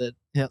 or is it?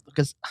 Yeah,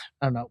 because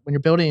I don't know. When you're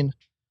building,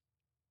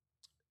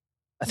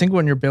 I think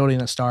when you're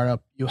building a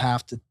startup, you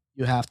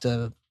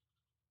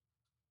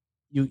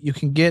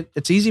can get.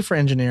 It's easy for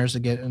engineers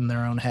to get in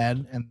their own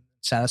head and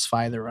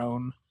satisfy their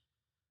own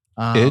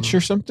itch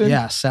or something.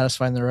 Yeah,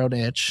 satisfying their own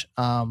itch.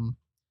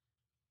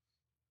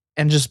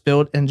 And just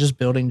building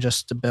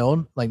just to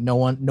build. Like no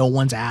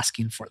one's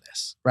asking for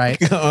this, right?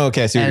 Oh,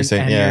 okay, I see what you're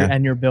saying.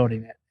 And you're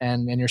building it,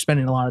 and you're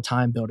spending a lot of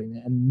time building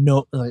it. And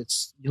you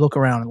look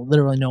around and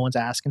literally no one's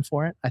asking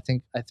for it. I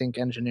think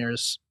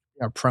engineers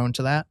are prone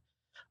to that.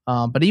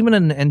 But even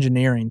in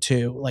engineering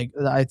too, like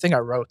I think I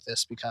wrote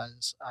this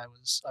because I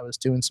was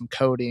doing some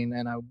coding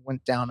and I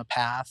went down a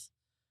path.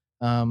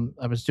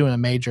 I was doing a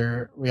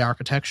major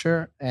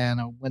re-architecture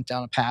and I went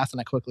down a path and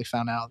I quickly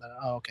found out that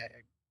I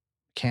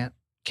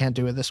can't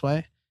do it this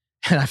way.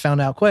 And I found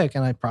out quick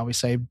and I probably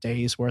saved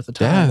days worth of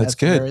time. Yeah, that's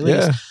good.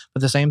 Yeah. But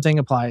the same thing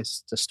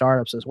applies to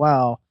startups as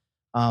well.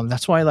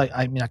 That's why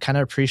I kind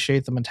of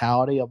appreciate the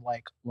mentality of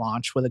like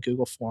launch with a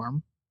Google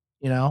form,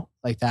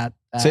 like that.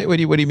 Say, what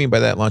do you mean by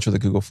that? Launch with a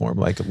Google form?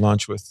 Like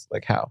launch with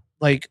like how?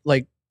 Like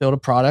build a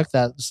product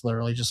that's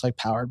literally just like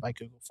powered by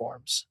Google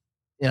Forms,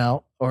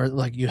 or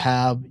like you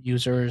have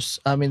users.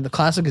 I mean, the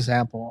classic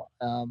example,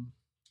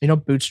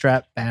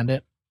 Bootstrap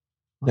Bandit.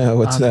 No,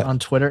 what's that? On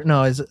Twitter?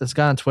 No, it's a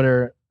guy on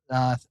Twitter.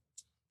 I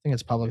think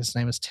it's public. His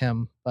name is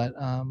Tim, but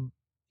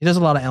he does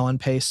a lot of Ellen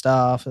Pay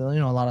stuff. A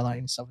lot of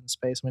Lightning stuff in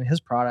space. I mean, his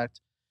product,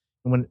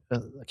 when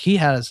he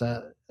had as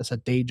a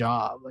day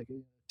job, like a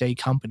day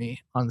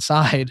company on the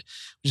side,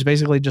 which is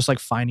basically just like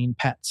finding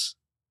pets,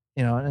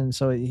 And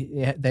so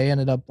they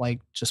ended up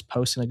like just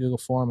posting a Google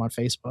form on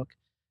Facebook,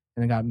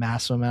 and it got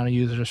massive amount of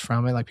users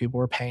from it. Like people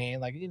were paying.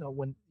 Like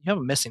when you have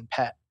a missing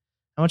pet.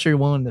 How much are you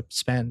willing to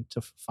spend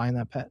to find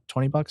that pet?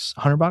 $20,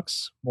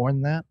 $100, more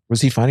than that?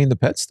 Was he finding the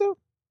pets though?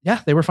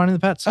 Yeah, they were finding the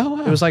pets. Oh,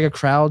 wow. It was like a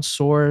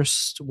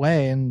crowdsourced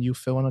way, and you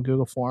fill in a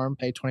Google form,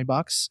 pay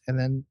 $20, and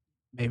then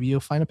maybe you'll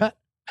find a pet,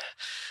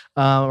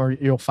 or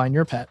you'll find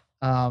your pet.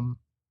 I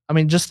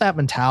mean, just that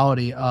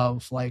mentality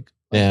of like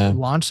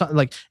launch something.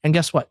 Like, and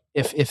guess what?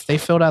 If they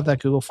filled out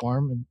that Google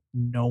form and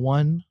no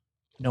one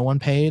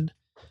paid,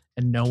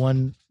 and no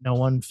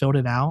one filled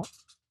it out,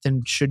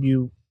 then should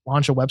you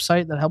launch a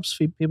website that helps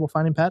people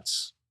finding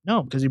pets?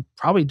 No, because you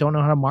probably don't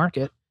know how to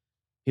market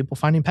people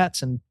finding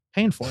pets and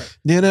paying for it.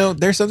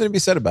 There's something to be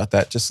said about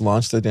that. Just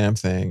launch the damn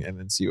thing and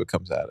then see what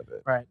comes out of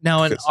it. Right.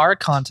 Now, in our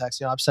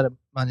context, I've said it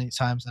many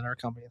times at our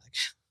company, like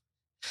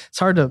it's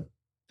hard to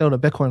build a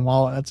Bitcoin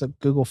wallet. That's a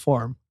Google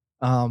form.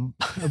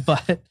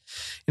 But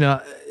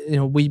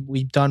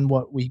we've done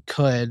what we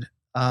could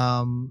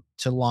to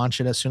launch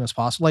it as soon as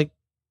possible. Like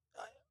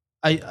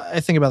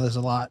I think about this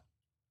a lot.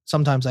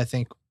 Sometimes I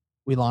think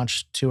we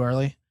launched too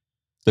early.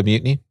 The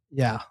mutiny?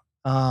 Yeah.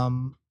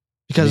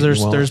 Because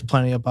there's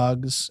plenty of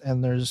bugs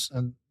and there's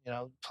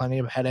plenty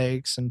of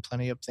headaches and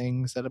plenty of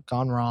things that have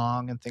gone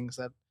wrong and things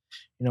that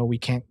we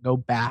can't go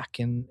back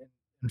and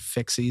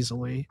fix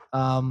easily.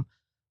 But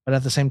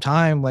at the same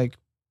time, like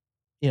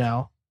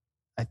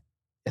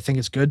I think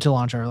it's good to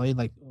launch early.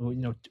 Like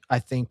I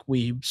think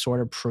we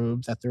sort of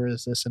proved that there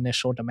is this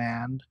initial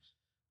demand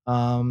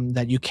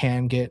that you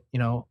can get,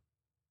 an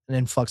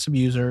influx of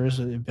users,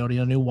 building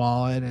a new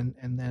wallet, and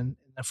then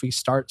if we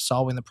start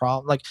solving the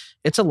problem, like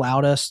it's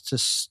allowed us to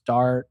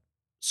start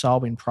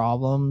solving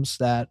problems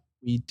that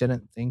we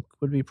didn't think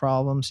would be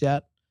problems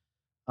yet.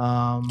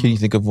 Can you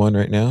think of one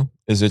right now?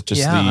 Is it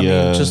just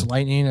just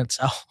Lightning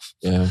itself.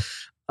 Yeah.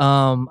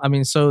 I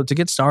mean, so to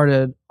get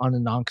started on a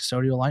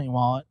non-custodial Lightning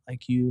wallet,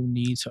 like you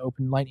need to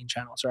open Lightning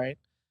channels, right?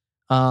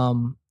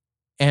 And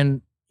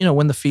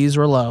when the fees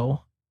were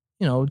low,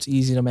 it's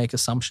easy to make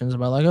assumptions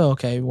about like, oh,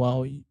 okay,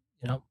 well,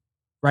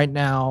 right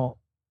now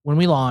when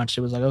we launched,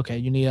 it was like, okay,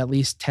 you need at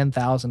least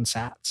 10,000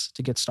 sats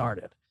to get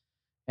started,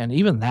 and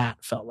even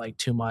that felt like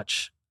too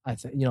much. I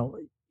think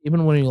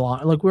even when we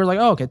launched, like we were like,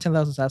 oh, okay,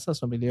 10,000 sats,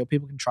 that's no big deal.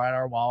 People can try out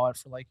our wallet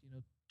for like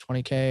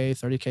 20K,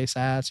 30K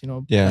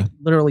sats, Yeah. like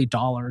literally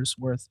dollars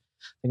worth.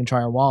 They can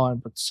try our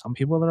wallet, but some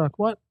people are like,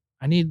 what?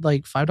 I need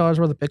like $5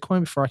 worth of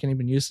Bitcoin before I can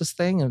even use this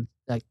thing. And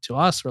like to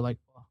us, we're like,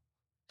 well,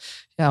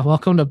 yeah,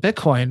 welcome to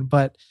Bitcoin.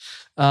 But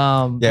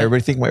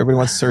everybody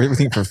wants to serve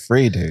everything for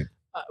free, dude.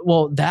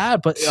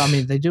 but I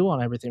mean, they do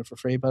want everything for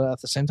free, but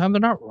at the same time, they're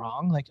not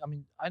wrong. Like, I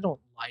mean, I don't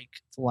like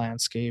the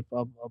landscape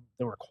of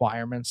the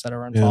requirements that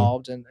are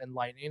involved in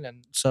Lightning.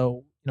 And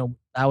so,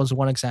 that was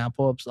one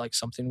example of like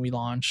something we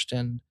launched,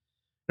 and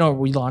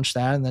we launched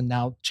that, and then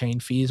now chain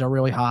fees are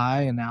really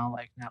high, and now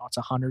it's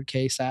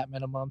 100K sat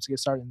minimum to get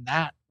started. And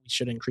that we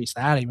should increase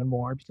that even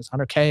more, because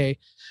 100K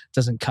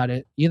doesn't cut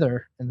it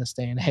either in this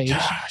day and age.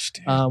 Gosh,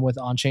 dude. With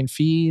on-chain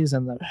fees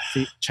and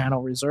the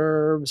channel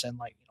reserves, and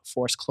like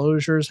forced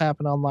closures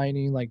happen on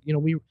Lightning. Like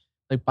we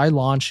like by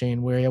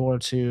launching, we're able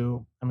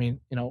to. I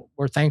mean,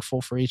 we're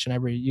thankful for each and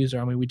every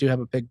user. I mean, we do have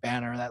a big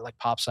banner that like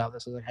pops out.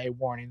 This is like, hey,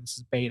 warning, this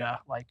is beta.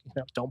 Like,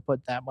 don't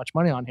put that much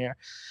money on here.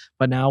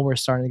 But now we're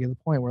starting to get to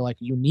the point where like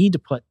you need to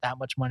put that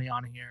much money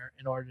on here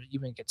in order to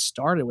even get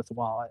started with the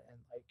wallet, and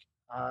like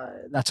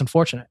that's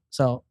unfortunate.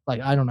 So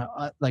like I don't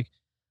know, like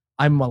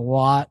I'm a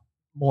lot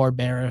more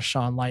bearish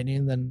on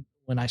Lightning than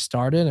when I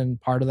started, and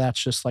part of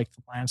that's just like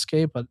the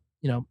landscape. But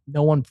no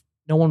one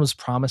was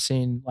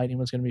promising Lightning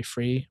was going to be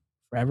free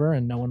forever,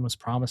 and no one was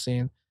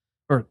promising,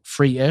 or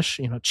free-ish,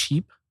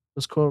 cheap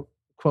was quote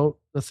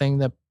the thing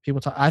that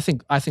people talk. I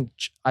think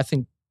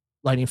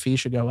Lightning fees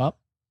should go up.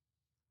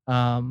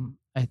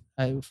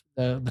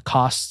 The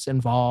costs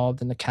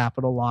involved and the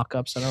capital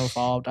lockups that are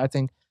involved, I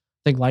think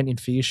Lightning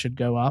fees should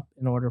go up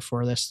in order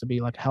for this to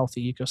be like a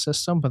healthy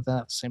ecosystem. But then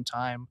at the same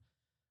time,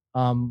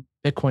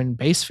 Bitcoin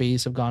base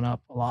fees have gone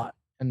up a lot,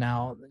 and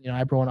now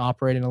everyone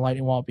operating a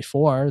Lightning wallet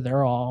before,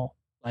 they're all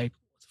like,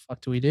 what the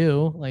fuck do we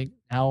do? Like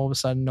now all of a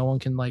sudden no one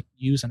can like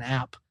use an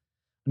app,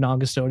 a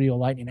non-custodial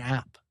Lightning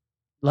app,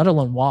 let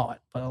alone wallet,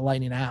 but a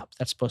Lightning app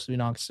that's supposed to be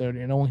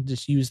non-custodial. No one can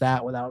just use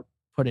that without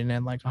putting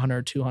in like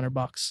 $100,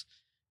 $200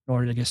 in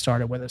order to get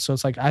started with it. So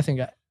it's like I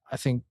think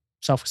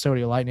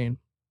self-custodial Lightning,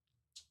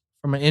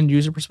 from an end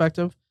user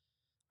perspective,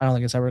 I don't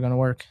think it's ever going to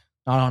work,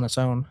 not on its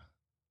own.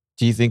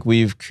 Do you think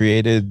we've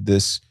created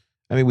this?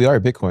 I mean, we are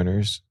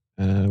Bitcoiners.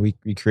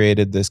 We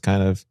created this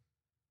kind of.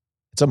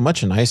 It's a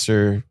much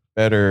nicer,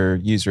 better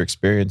user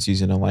experience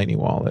using a Lightning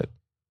wallet.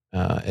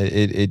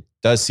 It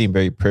does seem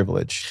very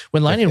privileged.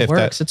 When Lightning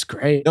works, it's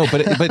great. No,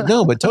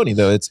 but Tony,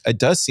 though, it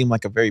does seem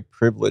like a very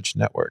privileged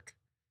network.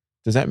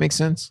 Does that make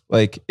sense?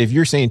 Like if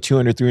you're saying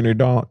 $200,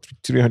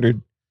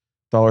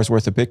 $300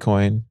 worth of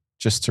Bitcoin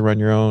just to run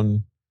your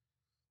own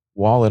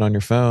wallet on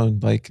your phone,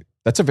 like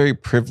that's a very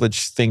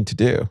privileged thing to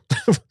do.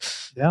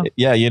 Yeah.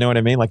 Yeah. You know what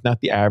I mean? Like not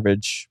the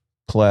average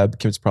pleb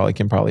can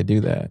probably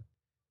do that.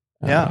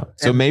 Yeah.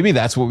 So maybe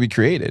that's what we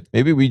created.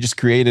 Maybe we just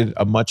created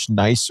a much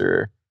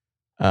nicer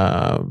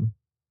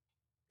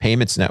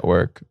payments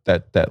network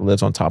that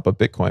lives on top of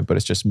Bitcoin, but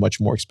it's just much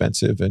more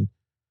expensive. And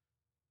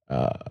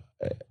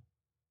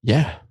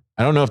yeah,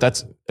 I don't know if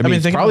that's, I mean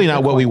it's probably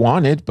not what we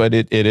wanted, but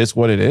it is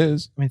what it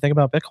is. I mean, think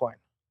about Bitcoin.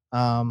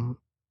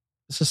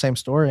 It's the same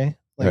story.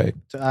 Like, Right.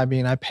 I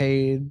mean, I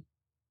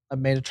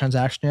made a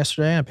transaction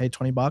yesterday. I paid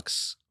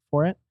 $20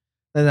 for it.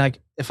 And like,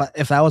 if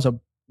that was a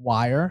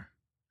wire,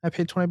 I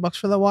paid $20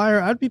 for the wire,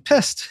 I'd be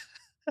pissed.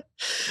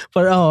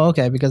 But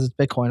okay, because it's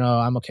Bitcoin,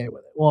 I'm okay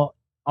with it. Well,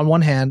 on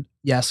one hand,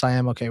 yes, I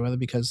am okay with it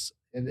because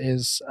it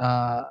is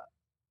a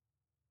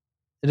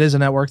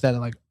network that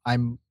like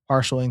I'm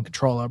partially in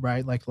control of,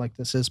 right? Like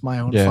this is my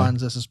own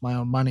funds, this is my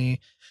own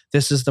money,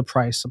 this is the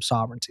price of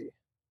sovereignty.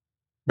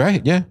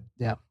 Right. Yeah.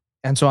 Yeah.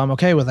 And so I'm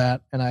okay with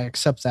that and I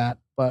accept that.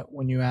 But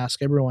when you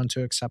ask everyone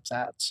to accept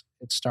that,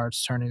 it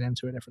starts turning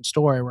into a different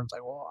story where it's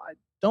like, well, I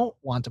don't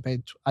want to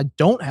pay. I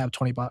don't have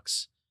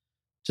 $20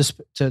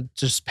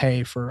 just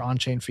pay for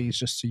on-chain fees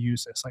just to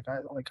use this. I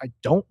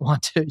don't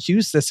want to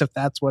use this if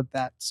that's what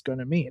that's going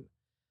to mean.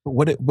 But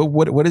what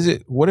is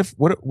it? What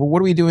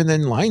are we doing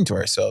then, lying to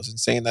ourselves and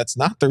saying that's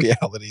not the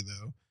reality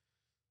though?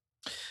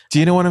 Do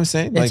you know what I'm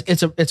saying? Like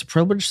it's a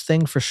privileged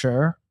thing for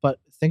sure, but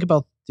think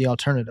about the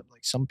alternative.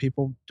 Like some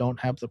people don't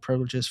have the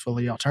privileges for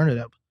the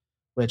alternative,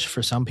 which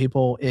for some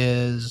people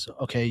is,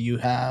 okay, you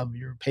have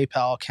your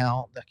PayPal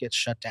account that gets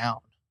shut down.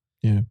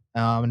 Yeah.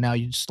 And now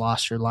you just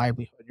lost your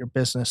livelihood. Your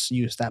business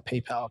used that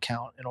PayPal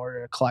account in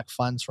order to collect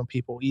funds from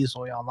people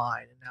easily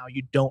online, and now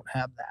you don't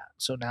have that.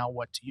 So now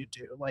what do you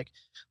do? Like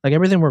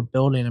everything we're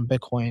building in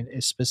Bitcoin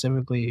is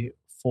specifically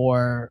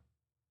for.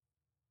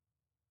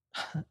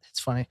 It's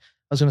funny. I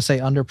was going to say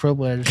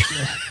underprivileged.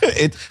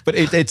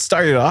 It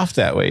started off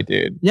that way,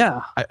 dude.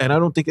 Yeah, And I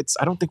don't think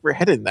we're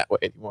headed that way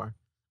anymore.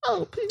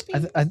 Oh, please.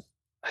 I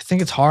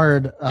think it's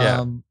hard.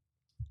 Yeah.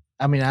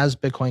 I mean, as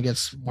Bitcoin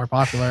gets more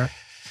popular,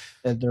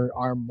 there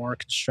are more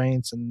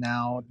constraints, and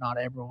now not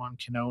everyone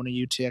can own a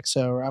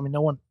UTXO. I mean,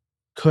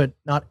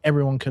 not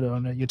everyone could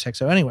own a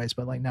UTXO anyways,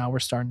 but like now we're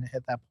starting to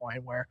hit that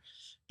point where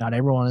not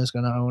everyone is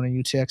going to own a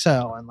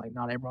UTXO, and like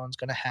not everyone's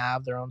going to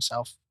have their own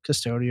self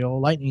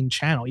custodial Lightning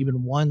channel,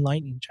 even one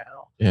Lightning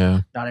channel.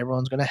 Yeah. Not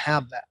everyone's going to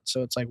have that.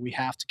 So it's like we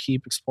have to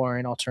keep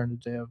exploring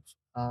alternative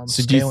So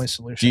scaling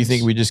solutions. Do you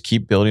think we just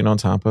keep building on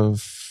top of,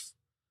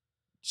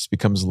 just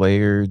becomes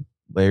layers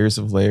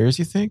of layers?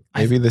 You think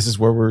maybe this is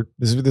where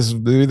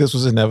maybe this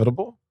was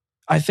inevitable?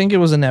 I think it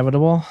was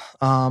inevitable.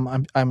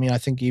 I mean, I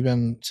think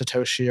even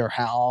Satoshi or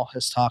Hal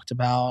has talked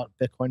about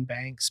Bitcoin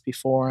banks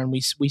before, and we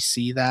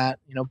see that,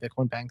 you know,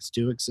 Bitcoin banks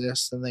do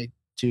exist, and they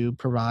do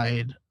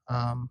provide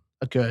a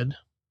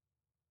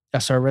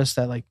service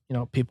that, like, you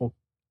know, people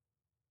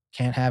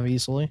can't have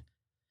easily.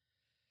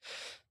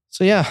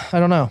 So yeah, I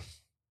don't know.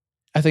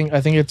 I think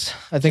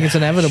it's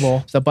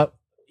inevitable. But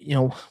you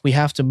know, we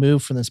have to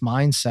move from this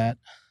mindset.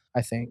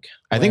 I think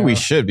we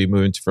should be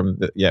moving from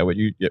go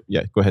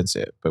ahead and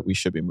say it, but we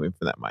should be moving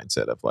from that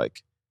mindset of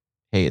like,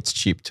 hey, it's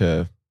cheap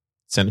to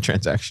send a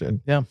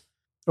transaction. Yeah.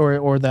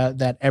 Or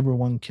that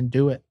everyone can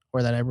do it,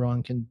 or that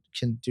everyone can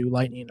do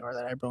Lightning, or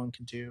that everyone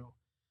can do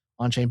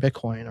on-chain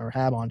Bitcoin or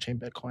have on-chain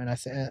Bitcoin. I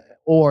think,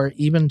 or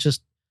even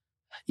just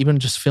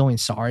feeling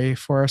sorry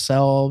for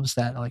ourselves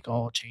that, like,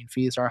 oh, chain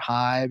fees are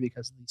high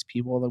because these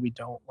people that we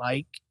don't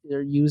like,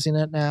 they're using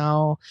it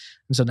now.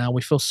 And so now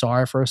we feel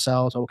sorry for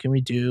ourselves. What can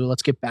we do?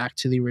 Let's get back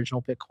to the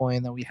original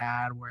Bitcoin that we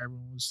had, where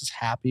everyone was just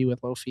happy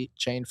with low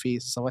chain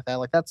fees and stuff like that.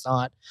 Like, it's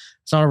not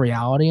a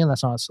reality, and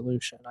that's not a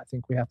solution. I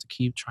think we have to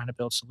keep trying to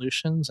build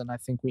solutions, and I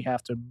think we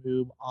have to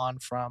move on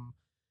from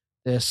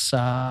this.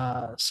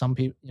 Some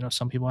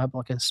people have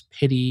like this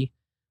pity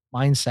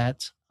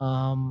mindset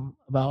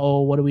about,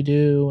 oh, what do we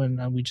do?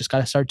 And we just got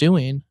to start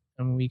doing,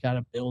 and we got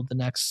to build the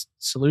next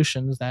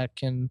solutions that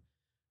can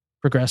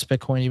progress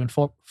Bitcoin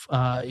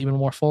even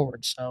more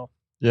forward. So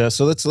yeah,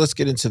 so let's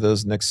get into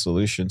those next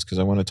solutions, because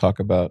I want to talk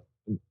about.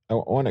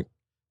 I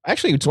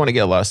actually just want to get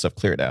a lot of stuff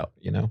cleared out,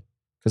 you know,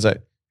 because I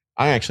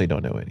actually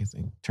don't know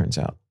anything. Turns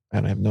out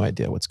I have no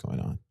idea what's going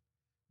on,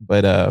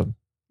 but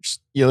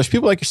you know, there's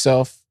people like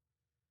yourself,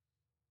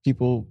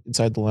 people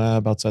inside the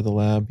lab, outside the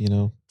lab, you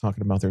know,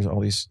 talking about there's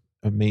all these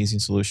amazing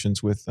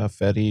solutions with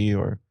Fetty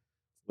or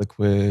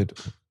Liquid,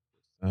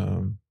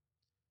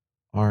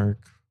 Arc,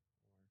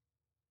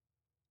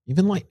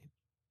 even Lightning.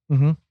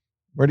 mm-hmm.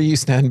 Where do you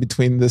stand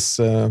between this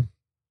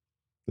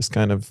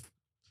kind of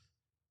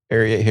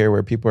area here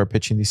where people are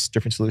pitching these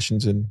different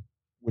solutions, and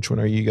which one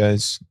are you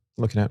guys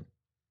looking at?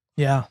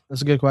 Yeah,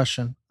 that's a good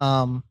question.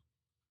 Or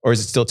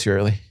is it still too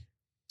early?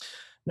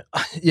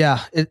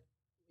 Yeah,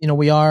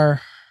 we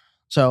are.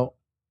 So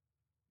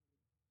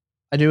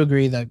I do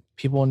agree that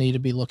people need to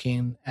be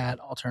looking at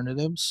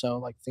alternatives. So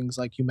like things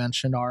like you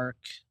mentioned, Arc,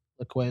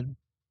 Liquid,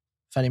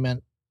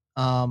 Fediment.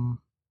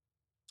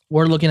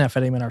 We're looking at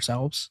Fediment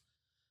ourselves.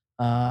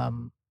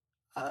 Um,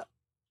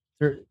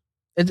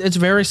 it's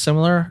very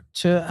similar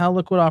to how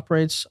Liquid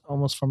operates,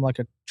 almost from like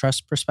a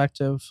trust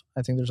perspective.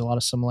 I think there's a lot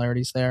of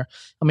similarities there.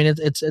 I mean,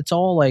 it's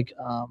all like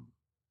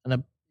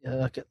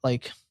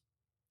like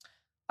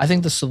I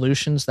think the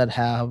solutions that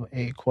have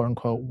a quote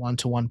unquote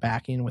one-to-one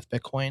backing with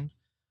Bitcoin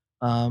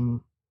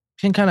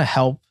can kind of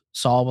help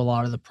solve a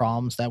lot of the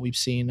problems that we've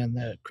seen in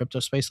the crypto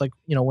space. Like,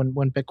 you know,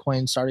 when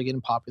Bitcoin started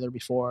getting popular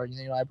before,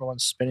 you know,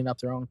 everyone's spinning up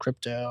their own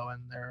crypto,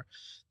 and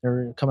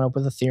they're coming up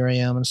with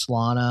Ethereum and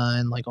Solana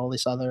and like all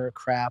this other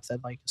crap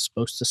that like is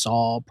supposed to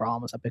solve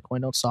problems that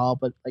Bitcoin don't solve.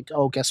 But like,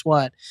 oh, guess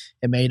what?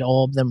 It made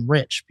all of them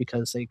rich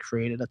because they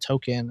created a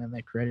token, and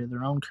they created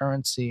their own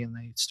currency, and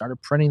they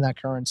started printing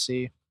that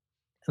currency,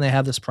 and they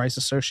have this price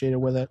associated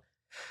with it.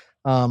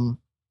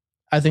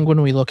 I think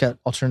when we look at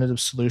alternative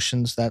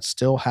solutions that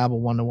still have a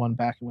one-to-one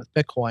backing with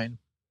Bitcoin,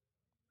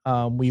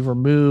 we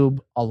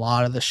remove a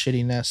lot of the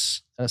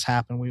shittiness that has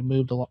happened. We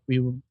remove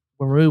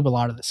a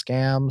lot of the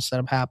scams that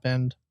have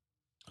happened.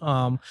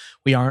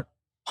 We aren't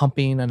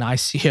pumping an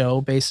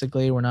ICO.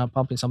 Basically, we're not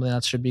pumping something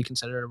that should be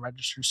considered a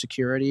registered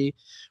security.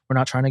 We're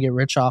not trying to get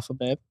rich off of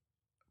it.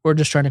 We're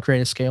just trying to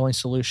create a scaling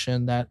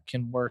solution that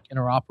can work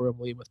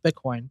interoperably with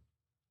Bitcoin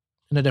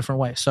in a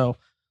different way. So,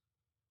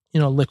 you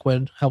know,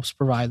 Liquid helps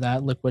provide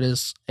that. Liquid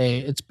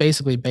it's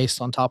basically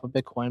based on top of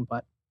Bitcoin,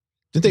 but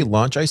did they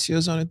launch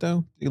ICOs on it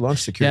though? They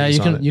launched securities.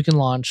 Yeah, on it. You can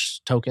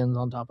launch tokens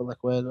on top of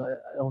Liquid.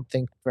 I don't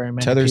think very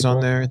many. Tether's people,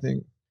 on there, I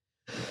think.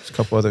 There's a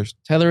couple others.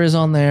 Tether is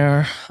on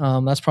there.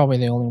 That's probably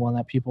the only one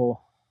that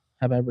people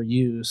have ever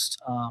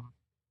used.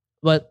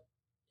 But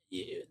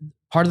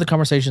part of the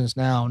conversations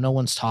now, no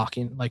one's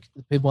talking, like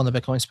the people in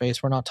the Bitcoin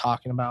space, we're not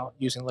talking about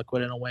using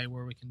Liquid in a way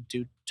where we can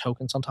do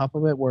tokens on top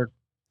of it. We're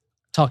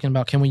talking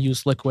about, can we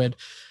use Liquid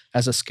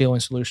as a scaling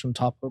solution on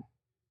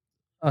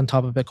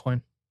top of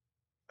Bitcoin?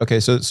 Okay,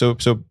 so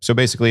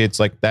basically, it's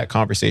like that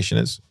conversation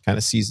is kind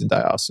of seasoned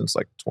die off since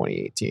like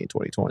 2018,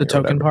 2020. The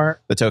token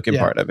part, the token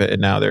Yeah. part of it,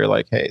 and now they're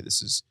like, hey,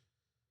 this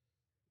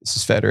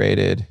is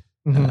federated.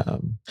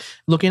 Mhm.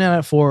 Looking at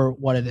it for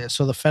what it is.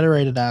 So the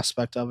federated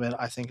aspect of it,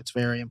 I think it's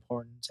very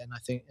important, and I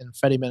think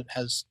Fediment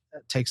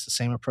takes the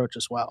same approach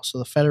as well. So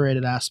the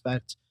federated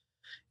aspect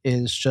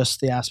is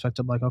just the aspect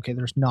of like, okay,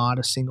 there's not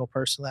a single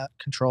person that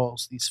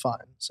controls these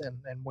funds,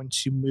 and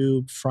once you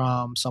move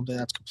from something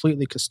that's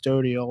completely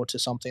custodial to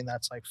something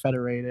that's like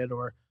federated,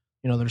 or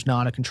there's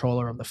not a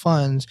controller of the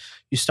funds,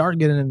 you start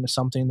getting into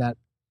something that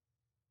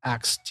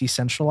acts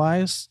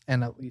decentralized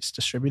and at least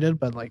distributed,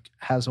 but like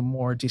has a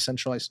more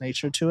decentralized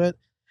nature to it.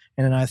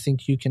 And then I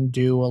think you can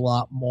do a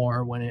lot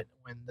more when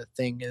the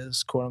thing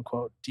is quote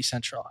unquote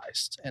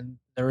decentralized and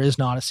there is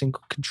not a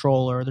single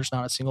controller, there's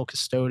not a single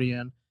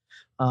custodian.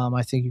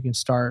 I think you can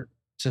start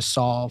to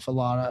solve a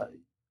lot of.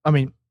 I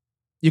mean,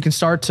 you can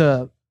start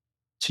to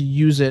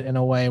use it in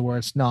a way where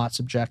it's not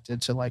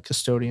subjected to like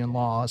custodian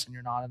laws, and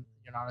you're not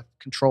a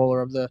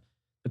controller of the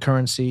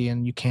currency,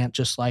 and you can't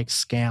just like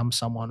scam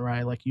someone,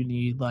 right? Like you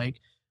need like,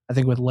 I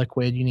think with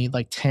Liquid you need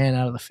like 10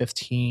 out of the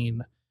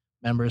 15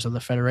 members of the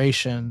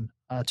federation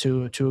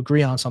to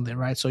agree on something,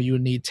 right? So you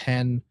would need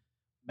 10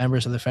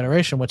 members of the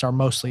federation, which are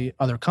mostly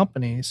other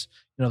companies.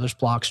 There's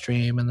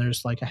Blockstream and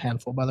there's like a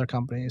handful of other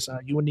companies.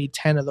 You would need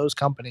 10 of those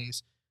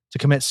companies to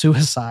commit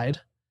suicide.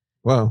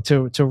 Wow.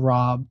 To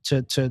rob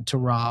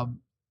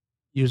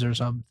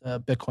users of the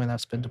Bitcoin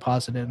that's been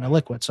deposited in a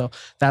Liquid. So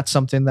that's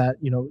something that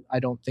I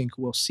don't think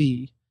we'll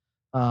see.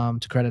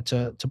 To credit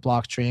to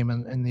Blockstream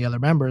and the other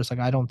members, like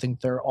I don't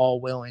think they're all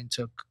willing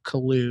to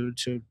collude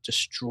to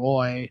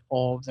destroy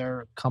all of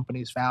their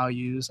company's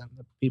values and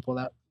the people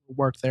that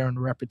work there and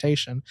the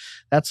reputation.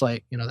 That's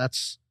like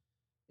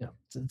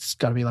it's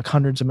got to be like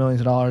hundreds of millions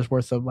of dollars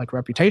worth of like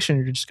reputation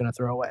you're just going to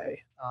throw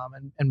away.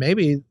 And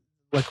maybe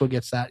Liquid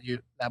gets that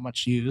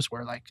much use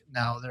where like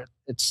now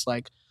it's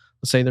like,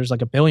 let's say there's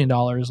like $1 billion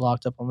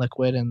locked up on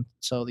Liquid, and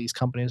so these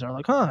companies are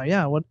like, oh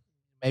yeah, what,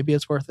 maybe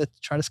it's worth it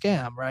to try to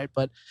scam, right?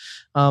 But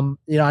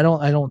I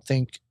don't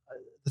think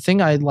the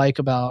thing I like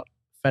about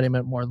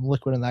Fediment more than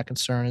Liquid in that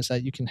concern is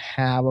that you can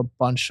have a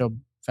bunch of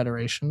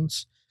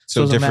federations.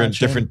 So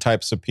different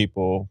types of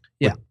people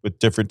with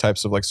different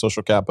types of like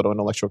social capital,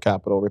 intellectual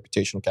capital,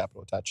 reputational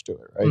capital attached to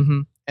it, right?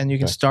 Mm-hmm. And you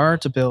can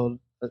start to build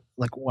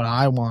like what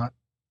I want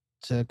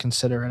to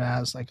consider it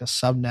as like a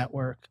sub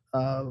network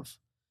of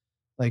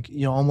like,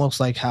 almost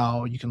like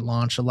how you can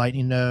launch a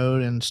Lightning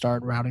node and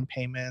start routing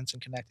payments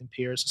and connecting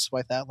peers and stuff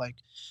like that. Like,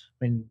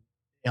 I mean,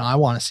 I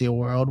want to see a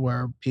world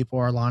where people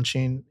are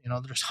launching,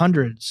 there's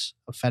hundreds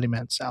of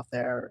Fedimints out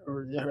there,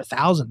 or there are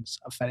thousands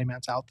of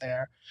Fedimints out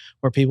there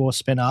where people will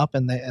spin up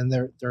and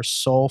their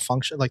sole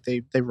function, like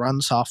they run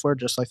software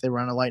just like they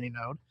run a Lightning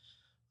node.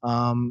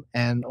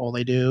 And all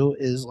they do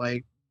is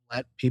like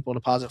let people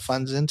deposit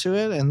funds into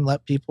it and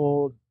let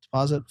people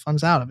deposit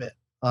funds out of it.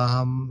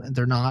 And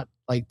they're not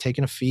like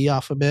taking a fee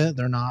off of it.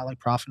 They're not like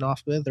profiting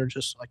off of it. They're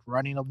just like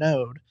running a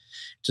node.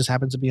 It just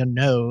happens to be a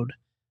node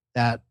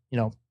that,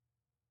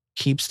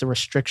 keeps the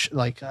restriction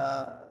like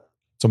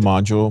it's a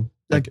module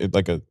like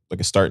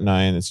a start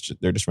 9.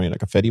 They're just running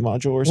like a Fedi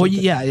module or something.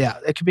 Well, yeah,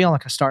 it could be on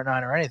like a start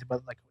 9 or anything,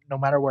 but like no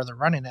matter where they're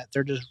running it,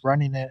 they're just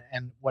running it,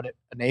 and what it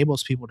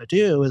enables people to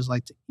do is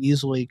like to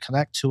easily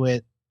connect to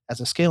it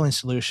as a scaling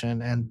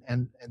solution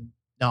and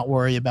not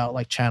worry about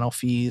like channel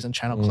fees and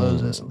channel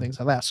closes and things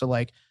like that. So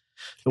like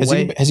has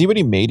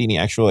anybody made any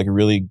actual like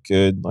really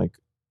good, like,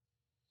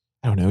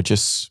 I don't know,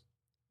 just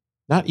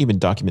not even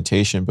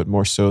documentation, but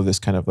more so this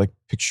kind of like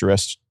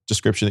picturesque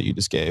description that you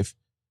just gave,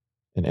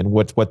 and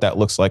what that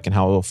looks like and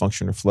how it will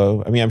function or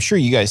flow? I mean, I'm sure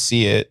you guys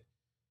see it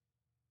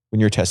when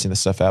you're testing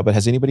this stuff out, but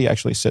has anybody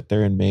actually sit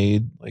there and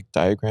made like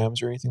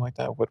diagrams or anything like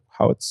that?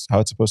 How it's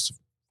supposed to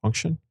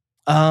function?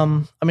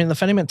 I mean, the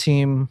Fediment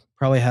team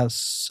probably has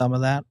some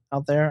of that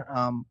out there.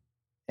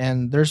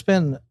 And there's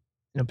been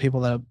people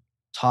that have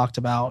talked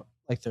about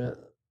like the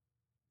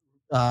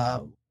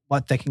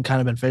what they can kind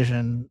of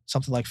envision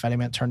something like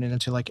Fediment turned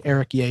into. Like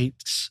Eric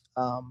Yates,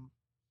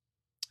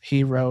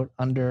 he wrote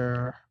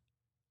under,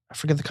 I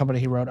forget the company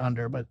he wrote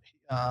under, but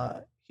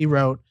he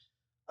wrote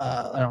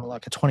I don't know,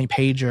 like a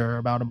 20-pager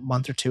about a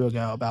month or two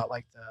ago about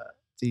like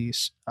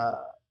these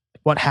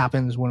what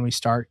happens when we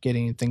start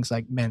getting things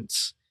like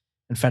mints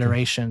and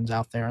federations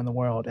out there in the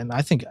world. And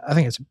I think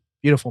it's a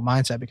beautiful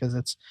mindset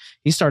because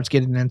he starts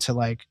getting into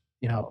like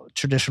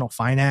traditional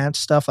finance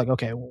stuff. Like,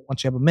 okay, well,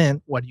 once you have a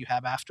mint, what do you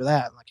have after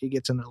that? Like he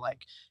gets into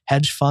like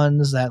hedge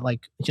funds that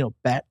like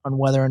bet on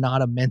whether or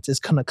not a mint is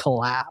going to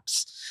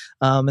collapse,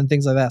 and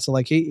things like that. So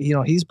like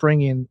he's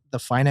bringing the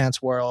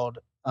finance world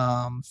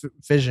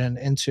vision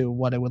into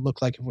what it would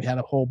look like if we had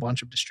a whole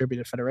bunch of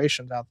distributed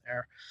federations out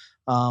there.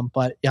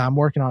 But yeah, I'm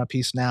working on a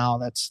piece now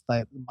that's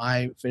like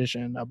my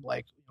vision of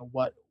like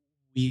what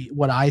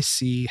what I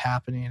see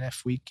happening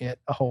if we get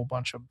a whole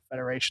bunch of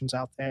federations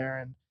out there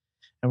and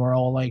we're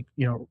all like,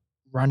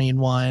 running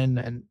one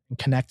and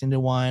connecting to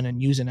one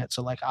and using it.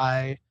 So like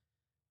I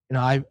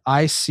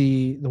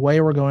see the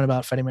way we're going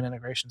about Fediman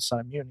integration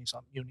side of Uni's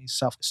on Uni's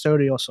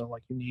self-custodial. So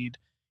like you need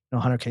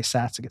 100K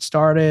sats to get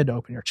started, to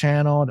open your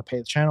channel, to pay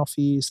the channel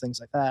fees,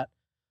 things like that.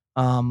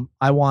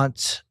 I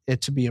want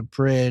it to be a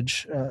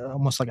bridge,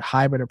 almost like a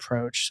hybrid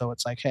approach. So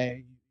it's like,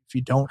 hey, if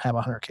you don't have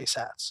 100K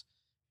sats,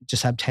 you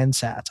just have 10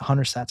 sats,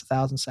 100 sats,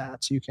 1,000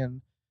 sats, you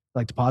can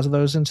like deposit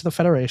those into the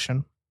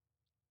federation.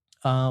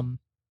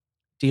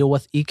 Deal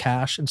with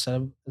eCash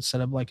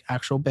instead of like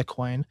actual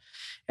Bitcoin.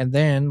 And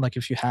then like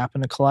if you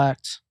happen to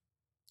collect,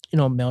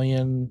 1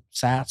 million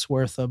sats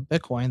worth of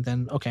Bitcoin,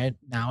 then okay,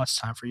 now it's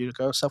time for you to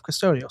go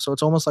self-custodial. So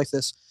it's almost like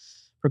this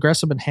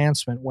progressive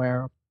enhancement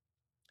where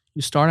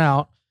you start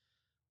out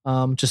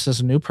just as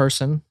a new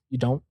person.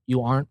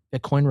 You aren't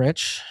Bitcoin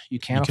rich. You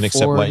can't afford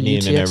accept Lightning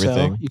UTXO. and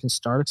everything. You can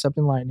start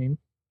accepting Lightning.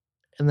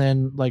 And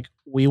then like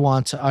we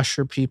want to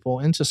usher people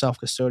into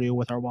self-custodial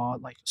with our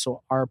wallet. Like,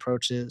 so our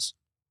approach is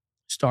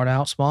start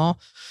out small.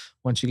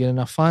 Once you get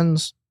enough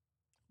funds,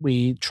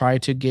 we try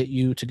to get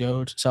you to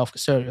go to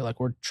self-custodial.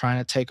 Like we're trying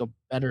to take a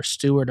better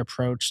steward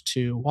approach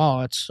to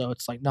wallets. So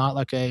it's like not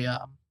like you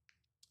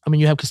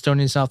have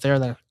custodians out there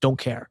that don't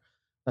care.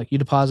 Like you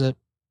deposit,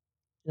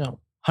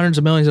 hundreds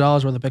of millions of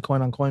dollars worth of Bitcoin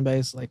on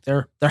Coinbase. Like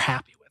they're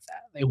happy with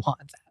that. They want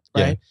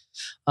that, right?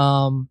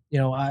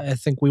 Yeah. I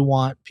think we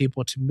want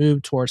people to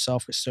move towards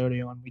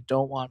self-custodial, and we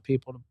don't want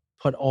people to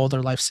put all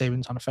their life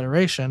savings on a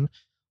federation,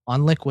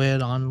 on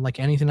Liquid, on like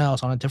anything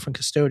else, on a different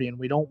custodian.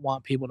 We don't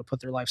want people to put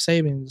their life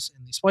savings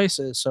in these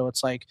places. So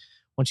it's like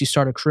once you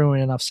start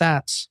accruing enough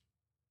sats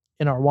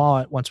in our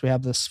wallet, once we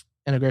have this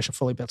integration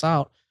fully built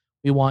out,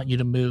 we want you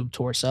to move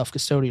towards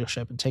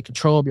self-custodialship and take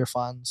control of your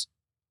funds.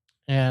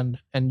 And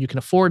you can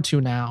afford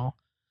to now.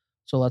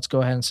 So let's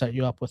go ahead and set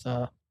you up with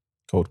a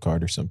cold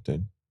card or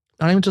something.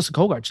 Not even just a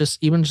cold card,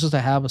 just to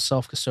have a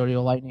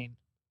self-custodial Lightning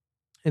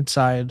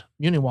inside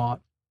Uni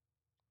Wallet.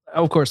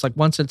 Of course, like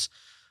once it's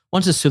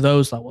to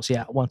those levels,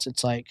 yeah. Once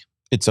it's like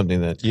it's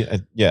something that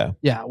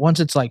yeah. Once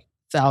it's like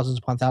thousands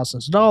upon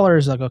thousands of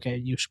dollars, like okay,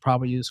 you should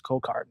probably use a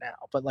cold card now.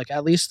 But like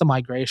at least the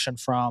migration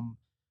from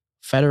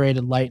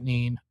federated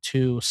Lightning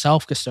to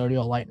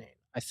self-custodial Lightning,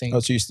 I think. Oh,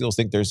 so you still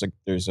think there's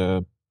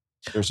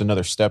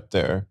another step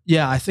there?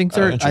 Yeah, I think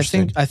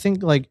I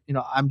think like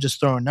I'm just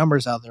throwing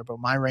numbers out there, but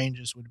my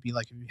ranges would be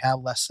like if you have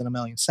less than 1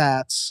 million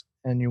sats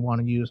and you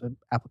want to use an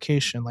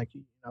application, like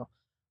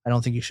I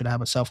don't think you should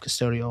have a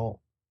self-custodial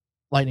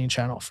Lightning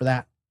channel for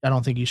that. I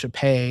don't think you should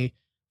pay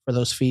for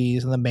those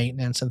fees and the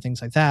maintenance and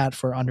things like that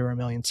for under 1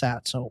 million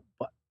sats. So,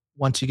 but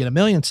once you get 1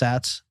 million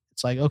sats,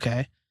 it's like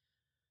okay,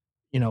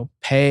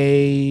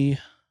 pay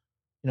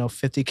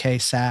 50K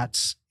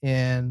sats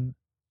in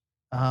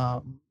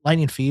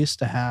Lightning fees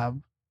to have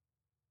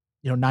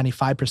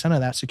 95% of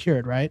that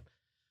secured, right?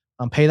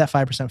 Pay that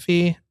 5%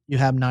 fee, you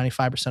have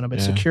 95% of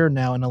it secured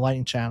now in the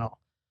Lightning channel.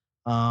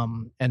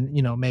 And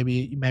maybe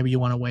you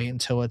want to wait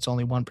until it's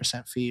only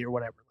 1% fee or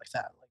whatever like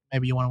that. Like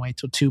maybe you want to wait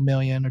till 2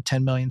 million or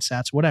 10 million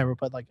sats, whatever.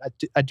 But like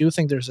I do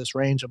think there's this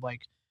range of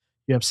like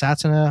you have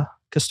sats in a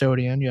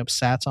custodian, you have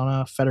sats on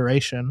a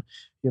federation,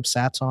 you have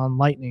sats on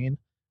Lightning,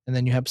 and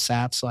then you have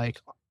sats like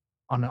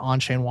on an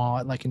on-chain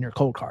wallet, like in your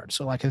cold card.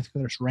 So like I think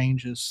there's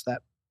ranges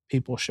that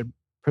people should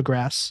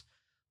progress.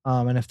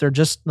 And if they're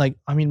just like,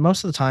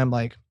 most of the time,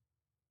 like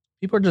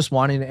people are just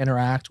wanting to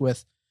interact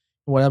with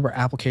whatever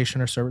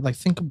application or server. Like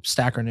think of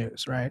Stacker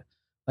News, right?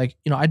 Like,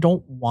 I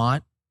don't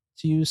want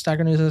to use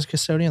Stacker News as a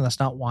custodian. That's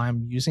not why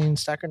I'm using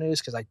Stacker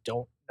News, because I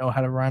don't know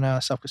how to run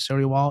a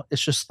self-custodial wallet.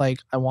 It's just like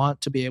I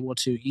want to be able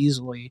to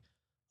easily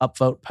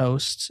upvote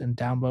posts and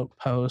downvote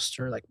posts,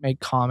 or like make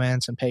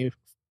comments and pay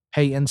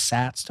in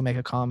sats to make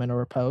a comment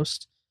or a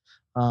post,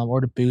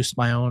 or to boost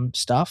my own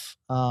stuff.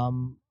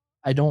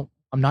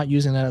 I'm not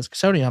using that as a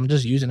custodian. I'm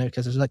just using it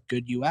because it's like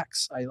good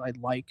UX. I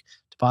like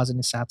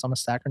depositing sats on a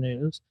Stacker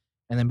News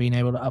and then being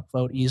able to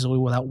upvote easily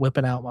without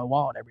whipping out my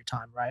wallet every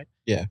time, right?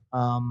 Yeah.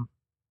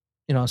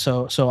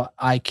 So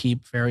I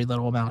keep very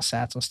little amount of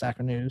sats on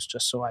Stacker News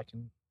just so I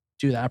can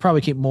do that. I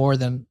probably keep more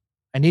than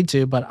I need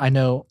to, but I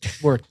know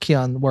where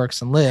Keon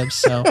works and lives.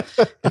 So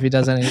if he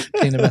does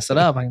anything to mess it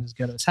up, I can just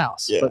go to his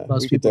house. Yeah, but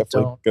most people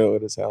don't go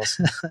at his house.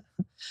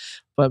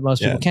 But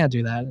most people can't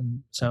do that.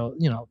 And so,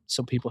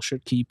 so people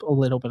should keep a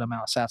little bit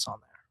amount of sats on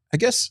there. I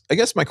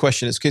guess my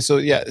question is, okay,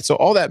 so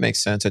all that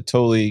makes sense. I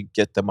totally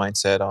get the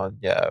mindset on,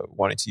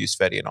 wanting to use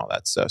Fedi and all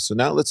that stuff. So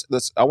now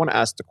I want to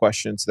ask the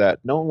questions that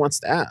no one wants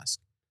to ask.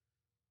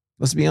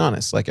 Let's be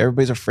honest. Like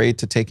everybody's afraid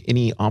to take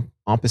any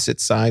opposite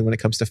side when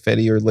it comes to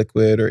Fedi or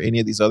Liquid or any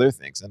of these other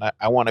things. And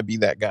I want to be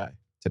that guy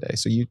today.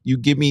 So you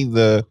give me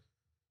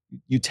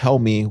you tell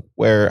me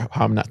how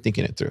I'm not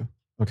thinking it through.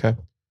 Okay.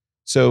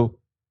 So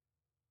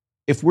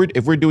if you're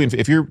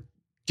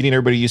getting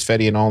everybody to use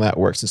Fedi and all that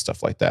works and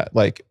stuff like that,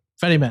 like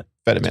Fediman,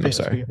 I'm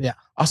sorry. Yeah.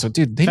 Also,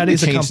 dude, they need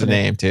to change the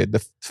name, dude.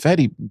 The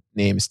Fedi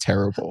name is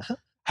terrible.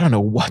 I don't know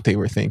what they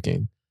were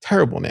thinking.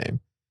 Terrible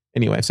name.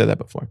 Anyway, I've said that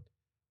before.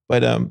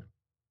 But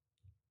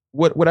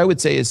what I would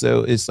say is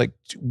though is like,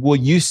 will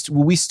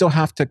we still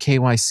have to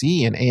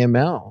KYC and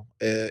AML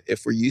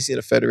if we're using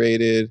a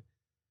federated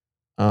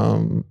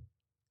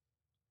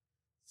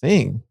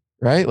thing,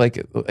 right?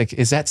 Like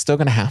is that still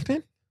going to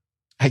happen?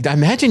 I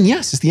imagine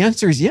yes. The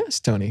answer is yes,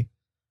 Tony.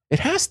 It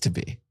has to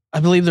be. I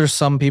believe there's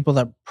some people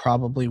that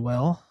probably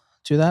will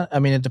do that. I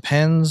mean, it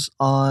depends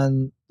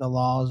on the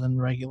laws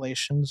and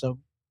regulations of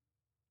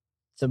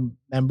the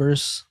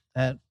members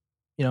that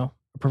are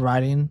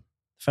providing the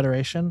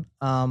federation.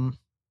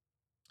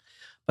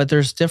 But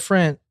there's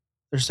different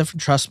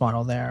trust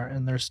model there,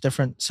 and there's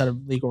different set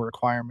of legal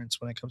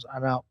requirements when it comes.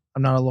 I'm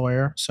not a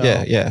lawyer, so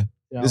yeah.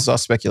 This is all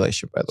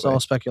speculation, by the way. It's all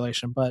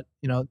speculation, but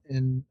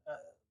in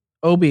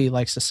Obi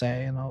likes to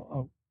say, and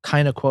I'll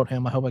kind of quote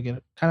him. I hope I get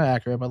it kind of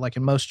accurate, but like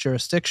in most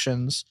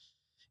jurisdictions,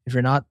 if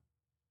you're not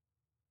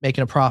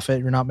making a profit,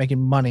 you're not making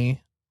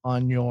money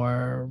on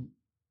your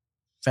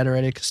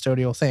federated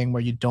custodial thing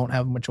where you don't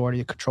have a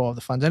majority of control of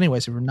the funds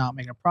anyways. If you're not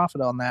making a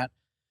profit on that,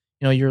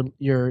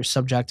 you're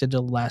subjected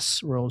to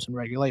less rules and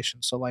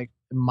regulations. So like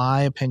in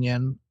my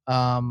opinion,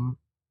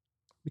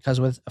 because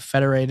with a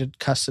federated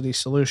custody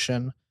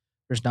solution,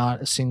 there's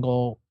not a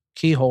single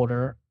key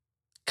holder,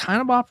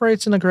 kind of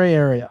operates in a gray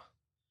area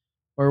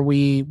where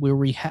we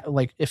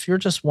like if you're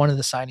just one of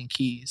the signing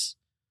keys,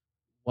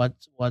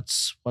 what's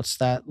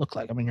that look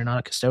like? I mean, you're not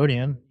a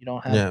custodian. You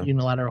don't have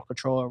unilateral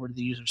control over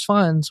the user's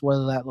funds. What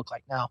does that look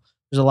like? Now,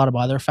 there's a lot of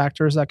other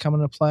factors that come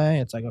into play.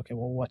 It's like, okay,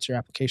 well, what's your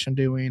application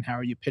doing? How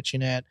are you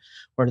pitching it?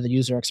 What are the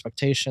user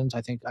expectations?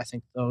 I think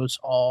those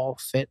all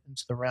fit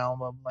into the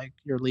realm of like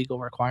your legal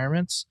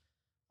requirements.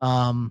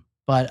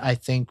 But I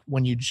think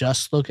when you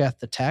just look at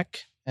the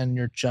tech and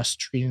you're just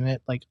treating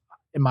it like,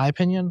 in my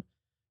opinion,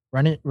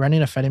 running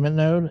a Fedimint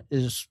node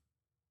is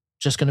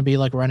just going to be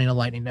like running a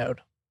Lightning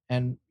node.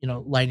 And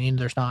Lightning,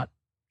 there's not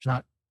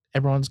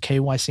everyone's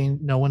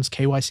KYCing, no one's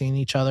KYCing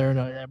each other.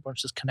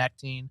 Everyone's just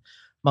connecting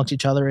amongst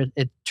each other.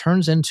 It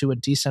turns into a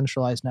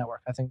decentralized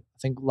network. I think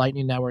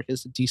Lightning Network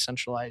is a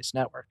decentralized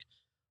network.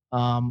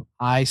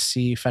 I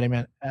see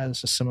Fedimint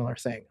as a similar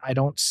thing. I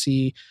don't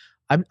see.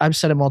 I've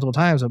said it multiple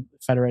times of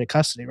federated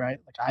custody, right?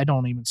 Like I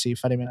don't even see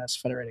Fedimint as a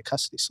federated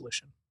custody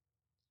solution.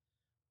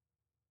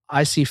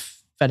 I see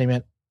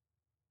Fedimint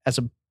as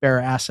a bearer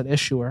asset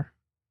issuer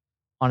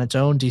on its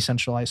own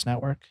decentralized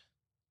network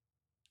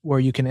where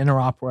you can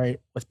interoperate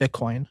with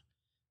Bitcoin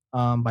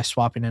by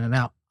swapping in and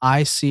out.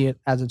 I see it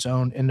as its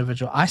own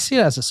individual. I see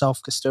it as a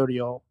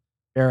self-custodial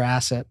bearer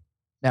asset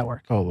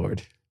network. Oh,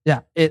 Lord.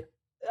 Yeah,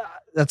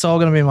 that's all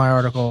going to be my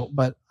article,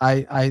 but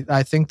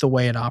I think the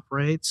way it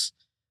operates,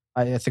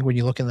 I think when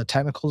you look in the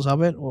technicals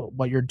of it,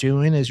 what you're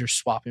doing is you're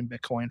swapping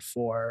Bitcoin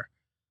for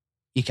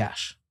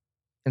eCash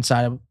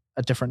inside of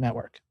a different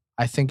network.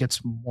 I think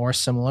it's more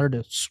similar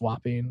to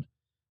swapping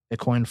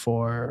Bitcoin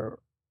for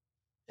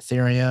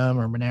Ethereum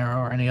or Monero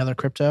or any other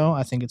crypto.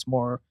 I think it's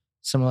more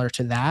similar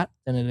to that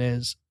than it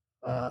is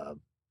a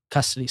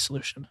custody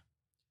solution.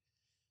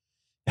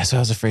 That's what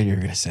I was afraid you were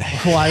going to say.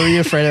 Why were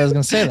you afraid I was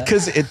going to say that?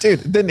 Because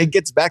then it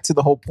gets back to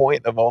the whole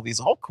point of all these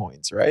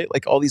altcoins, right?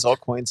 Like all these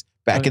altcoins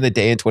back in the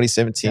day in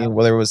 2017,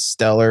 whether it was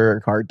Stellar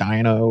or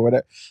Cardano or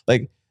whatever.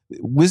 Like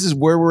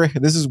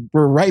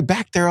we're right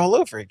back there all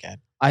over again.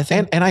 I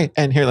think,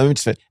 and here, let me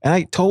just say, and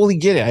I totally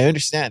get it. I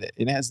understand it.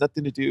 It has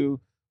nothing to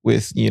do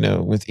with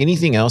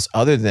anything else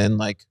other than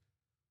like,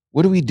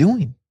 what are we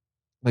doing?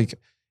 Like,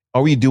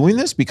 are we doing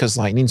this because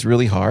Lightning's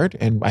really hard?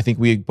 And I think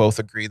we both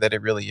agree that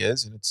it really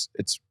is. And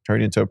it's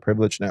turned into a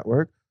privileged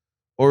network.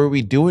 Or are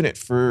we doing it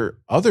for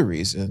other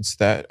reasons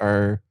that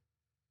are,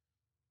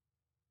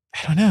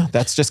 I don't know.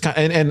 That's just kind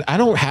of, and I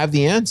don't have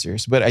the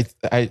answers, but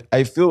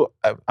I feel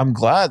I'm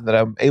glad that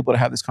I'm able to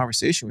have this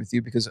conversation with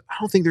you because I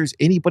don't think there's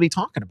anybody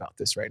talking about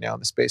this right now in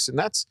the space. And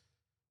that's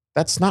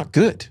not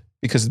good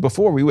because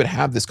before we would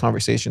have this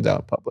conversations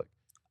out in public.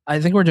 I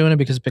think we're doing it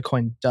because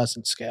Bitcoin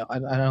doesn't scale. I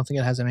don't think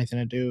it has anything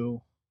to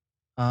do.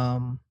 I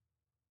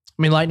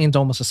mean, Lightning's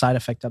almost a side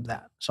effect of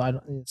that.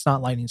 So it's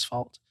not Lightning's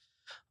fault.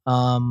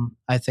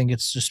 I think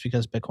it's just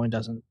because Bitcoin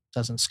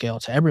doesn't scale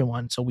to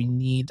everyone. So we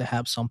need to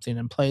have something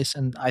in place.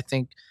 And I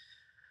think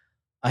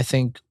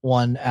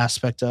one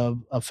aspect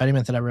of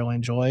Fedimint that I really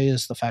enjoy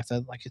is the fact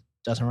that like it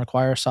doesn't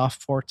require a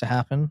soft fork to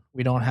happen.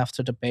 We don't have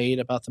to debate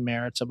about the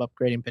merits of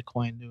upgrading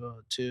Bitcoin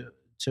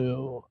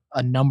to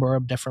a number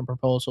of different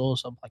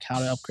proposals of like how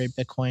to upgrade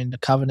Bitcoin to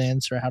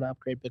covenants or how to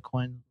upgrade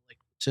Bitcoin like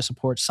to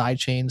support side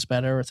chains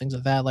better or things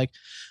like that. Like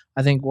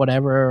I think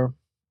whatever.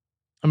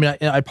 I mean,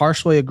 I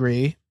partially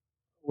agree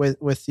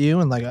with you,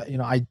 and like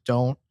I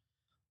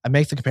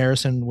make the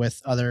comparison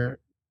with Fedimint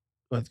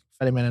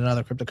and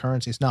other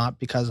cryptocurrencies not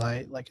because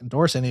I like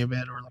endorse any of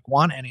it or like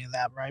want any of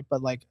that, right?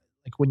 But like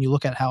when you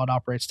look at how it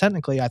operates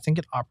technically, I think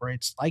it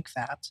operates like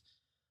that.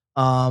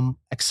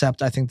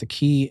 Except I think the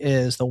key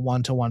is the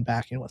one-to-one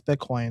backing with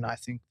Bitcoin. I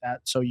think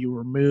that so you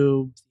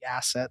remove the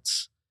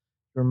assets,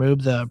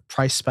 remove the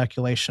price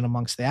speculation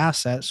amongst the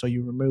assets, so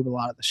you remove a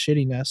lot of the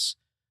shittiness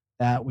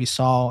that we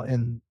saw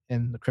in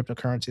the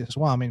cryptocurrencies as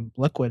well. I mean,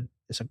 Liquid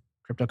is a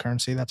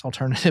cryptocurrency that's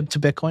alternative to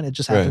Bitcoin. It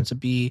just happens to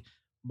be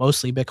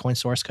mostly Bitcoin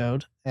source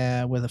code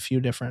with a few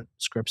different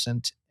scripts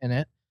in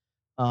it.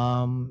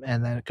 And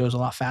then it goes a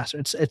lot faster.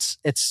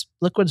 It's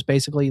Liquid's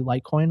basically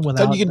Litecoin I thought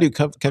without you can do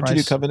can't you do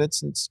price.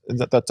 covenants, and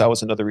that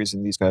was another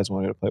reason these guys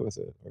wanted to play with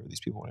it, or these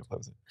people wanted to play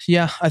with it.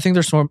 Yeah, I think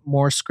there's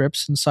more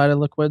scripts inside of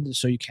Liquid,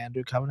 so you can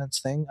do covenants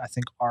thing. I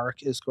think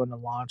Arc is going to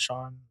launch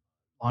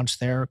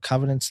their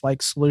covenants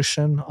like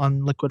solution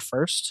on Liquid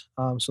first.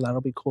 So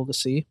that'll be cool to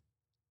see.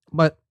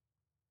 But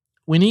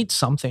we need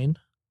something,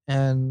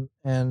 and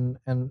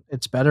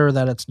it's better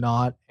that it's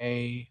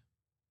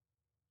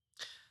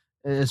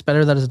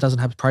better that it doesn't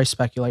have price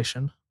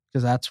speculation,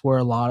 because that's where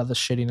a lot of the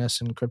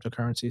shittiness in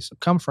cryptocurrencies have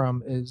come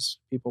from, is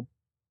people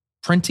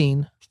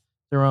printing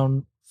their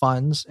own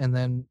funds and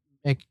then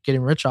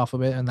getting rich off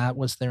of it, and that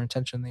was their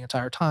intention the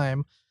entire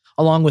time,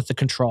 along with the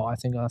control. I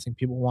think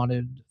people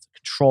wanted to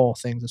control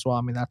things as well.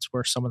 I mean, that's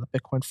where some of the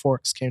Bitcoin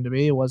forks came to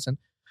be. It wasn't,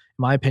 in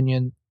my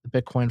opinion, the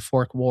Bitcoin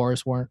fork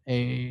wars weren't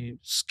a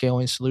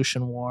scaling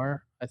solution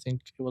war. I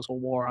think it was a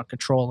war on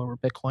control over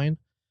Bitcoin.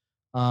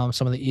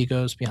 Some of the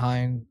egos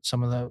behind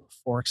some of the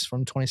forks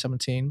from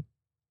 2017,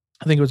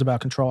 I think it was about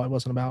control. It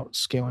wasn't about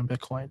scaling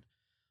Bitcoin.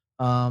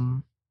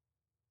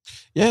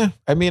 Yeah,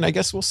 I mean, I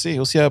guess we'll see.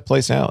 We'll see how it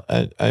plays out.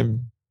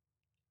 I'm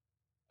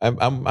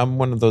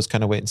one of those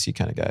kind of wait and see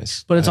kind of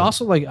guys. But it's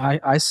also like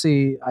I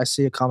see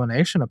a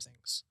combination of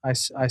things. I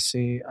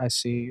see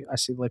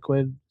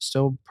Liquid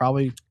still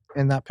probably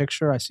in that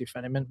picture. I see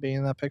Fediment being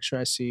in that picture.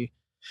 I see,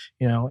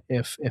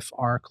 if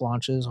Arc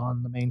launches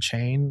on the main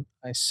chain,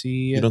 I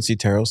see. You don't see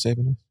Taro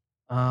saving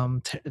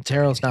it.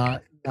 Taro's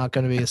not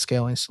going to be a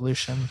scaling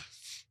solution.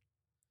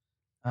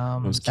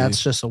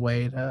 That's just a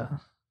way to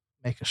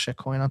make a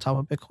shitcoin on top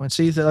of Bitcoin.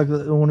 See, like,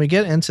 when we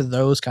get into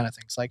those kind of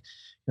things, like,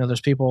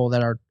 there's people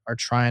that are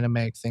trying to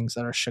make things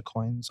that are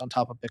shitcoins on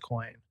top of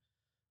Bitcoin,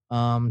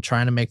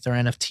 trying to make their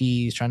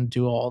NFTs, trying to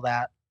do all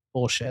that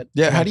bullshit.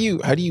 Yeah, how do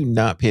you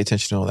not pay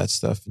attention to all that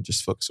stuff and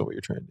just focus on what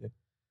you're trying to do?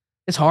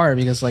 It's hard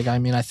because, like, I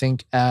mean, I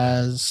think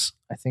as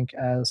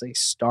a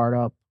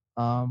startup,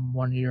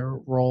 one of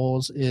your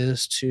roles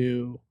is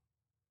to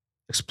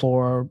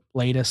explore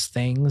latest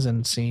things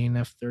and seeing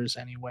if there's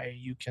any way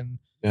you can.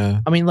 Yeah.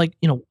 I mean, like,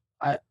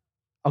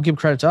 I'll give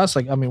credit to us.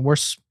 Like, I mean, we're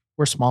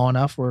small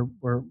enough.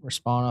 We're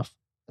small enough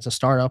as a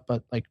startup,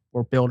 but like,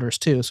 we're builders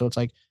too. So it's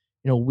like,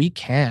 we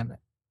can,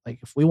 like,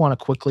 if we want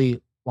to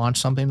quickly launch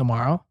something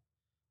tomorrow,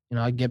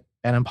 I get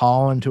Ben and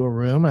Paul into a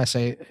room and I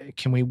say, hey,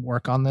 can we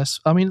work on this?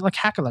 I mean, like,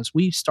 hackathons.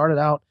 We started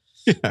out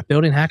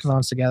building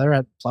hackathons together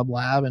at Pleb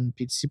Lab and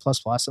PTC++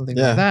 and things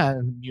like that.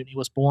 And Mutiny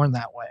was born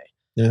that way.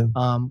 Yeah.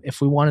 If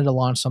we wanted to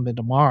launch something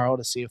tomorrow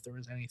to see if there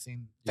was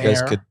anything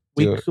there,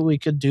 we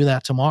could do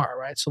that tomorrow,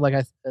 right? So,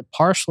 like,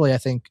 partially, I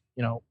think,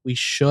 we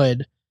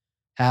should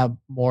have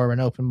more of an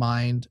open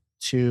mind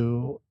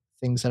to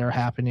things that are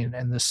happening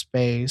in this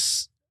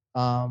space.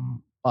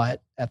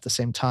 But at the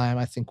same time,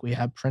 I think we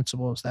have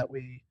principles that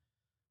we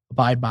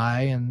abide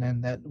by,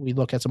 and that we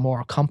look as a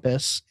moral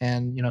compass.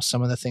 And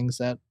some of the things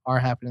that are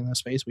happening in this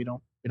space, we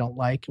don't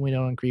like, and we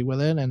don't agree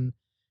with it. And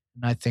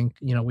I think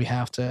we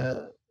have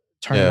to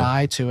turn an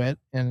eye to it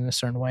in a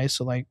certain way.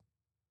 So, like,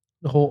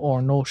 the whole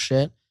or no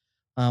shit.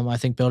 I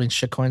think building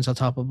shitcoins on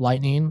top of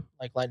Lightning,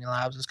 like Lightning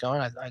Labs is going,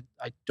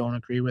 I don't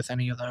agree with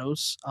any of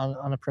those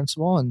on a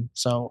principle. And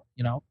so,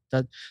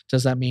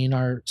 does that mean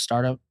our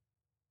startup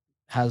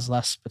has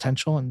less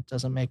potential and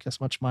doesn't make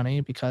as much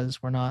money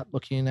because we're not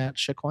looking at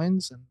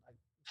shitcoins? And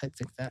I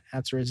think that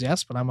answer is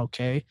yes, but I'm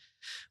okay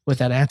with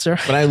that answer.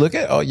 When I look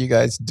at all you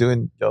guys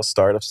doing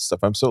startups and stuff,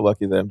 I'm so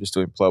lucky that I'm just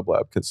doing Pleb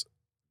Lab, because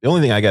the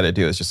only thing I got to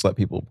do is just let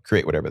people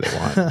create whatever they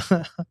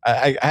want.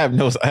 I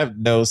have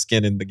no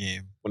skin in the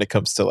game when it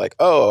comes to, like,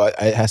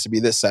 it has to be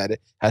this side,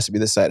 it has to be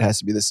this side, it has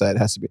to be this side, it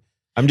has to be.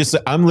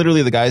 I'm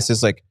literally the guy that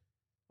says, like,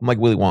 I'm like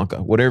Willy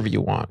Wonka, whatever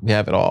you want, we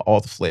have it all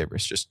the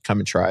flavors. Just come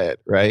and try it,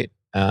 right?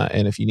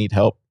 And if you need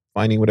help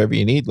finding whatever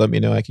you need, let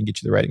me know. I can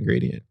get you the right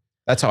ingredient.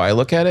 That's how I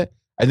look at it.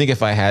 I think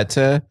if I had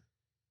to,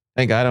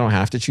 thank God I don't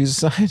have to choose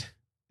a side,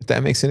 if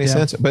that makes any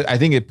sense. But I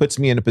think it puts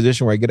me in a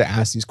position where I get to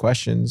ask these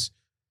questions,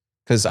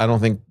 because I don't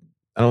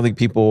think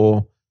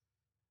people,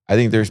 I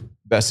think there's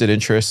vested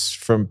interests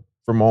from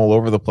all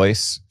over the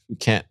place who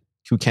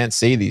can't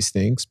say these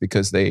things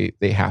because they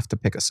have to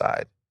pick a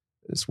side.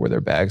 It's where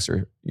their bags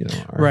are,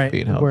 are right,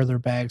 being held. where their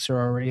bags are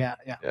already at.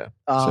 Yeah.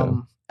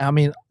 I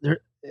mean,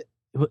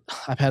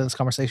 I've had this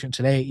conversation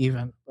today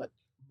even, but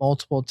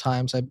multiple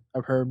times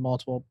I've heard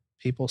multiple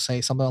people say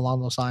something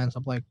along those lines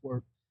of, like,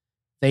 where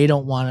they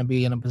don't want to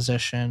be in a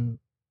position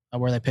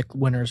where they pick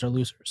winners or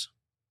losers.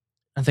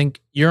 I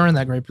think you're in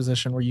that great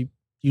position where you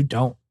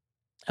don't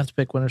have to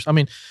pick winners. I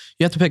mean,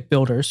 you have to pick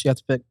builders, you have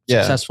to pick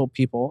successful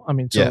people. I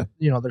mean, so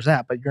there's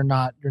that, but you're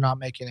not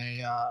making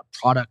a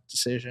product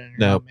decision.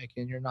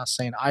 You're not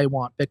saying, I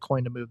want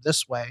Bitcoin to move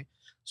this way,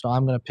 so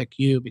I'm going to pick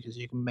you because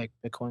you can make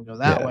Bitcoin go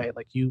that way.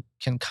 Like, you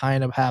can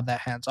kind of have that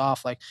hands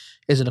off. Like,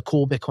 is it a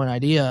cool Bitcoin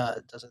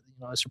idea? Does it,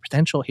 is there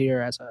potential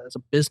here as a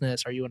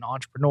business? Are you an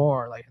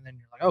entrepreneur? Like, and then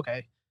you're like,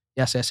 okay,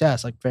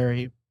 yes. Like,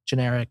 very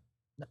generic,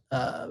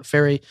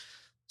 very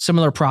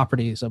similar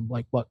properties of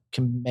like what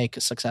can make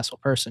a successful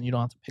person. You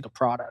don't have to pick a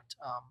product.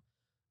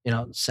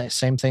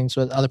 Same things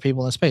with other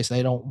people in the space.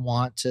 They don't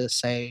want to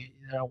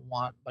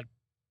like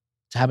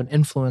to have an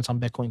influence on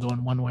Bitcoin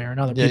going one way or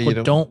another. Yeah,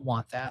 People don't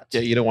want that.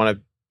 Yeah, you don't want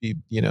to be,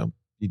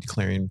 be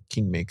declaring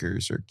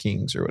kingmakers or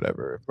kings or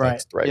whatever. If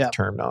that's the right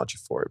terminology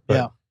for it.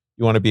 But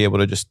you want to be able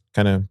to just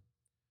kind of.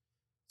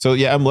 So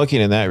yeah, I'm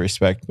looking in that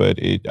respect, but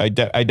I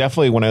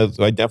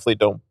definitely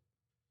don't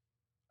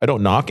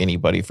knock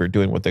anybody for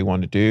doing what they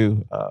want to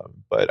do.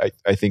 But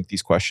I think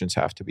these questions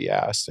have to be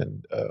asked,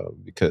 and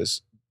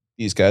because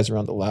these guys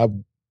around the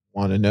lab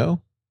want to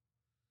know.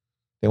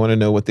 They want to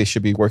know what they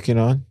should be working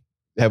on.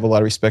 They have a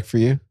lot of respect for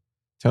you,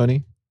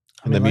 Tony,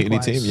 and the Mutiny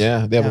team.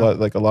 Yeah, they have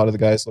a lot of the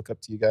guys look up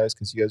to you guys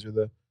because you guys are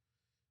the,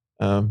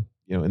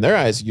 in their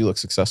eyes, you look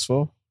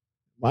successful.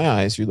 My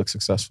eyes, you look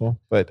successful.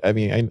 But I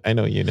mean, I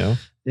know you know.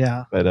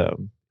 Yeah. But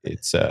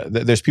it's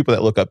there's people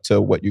that look up to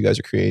what you guys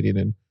are creating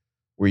and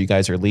where you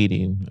guys are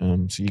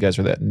leading. So you guys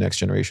are that next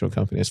generational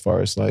company as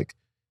far as like,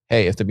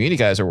 hey, if the Mutiny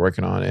guys are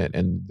working on it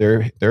and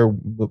they're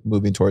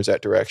moving towards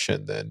that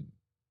direction, then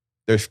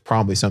there's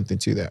probably something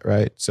to that,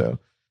 right? So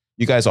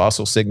you guys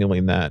also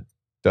signaling that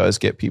does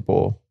get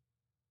people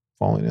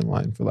falling in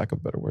line, for lack of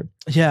a better word.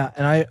 Yeah,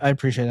 and I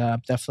appreciate that.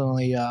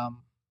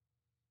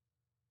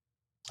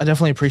 I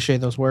definitely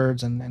appreciate those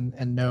words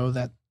and know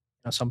that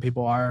some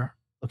people are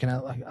looking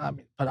at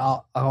but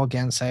I'll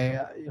again say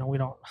we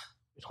don't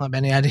have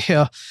any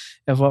idea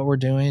if what we're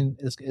doing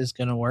is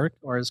going to work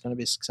or is going to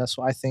be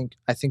successful. I think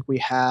we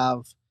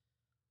have.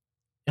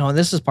 And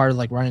this is part of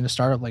like running a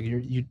startup. Like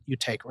you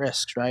take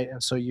risks, right?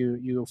 And so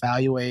you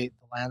evaluate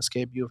the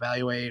landscape, you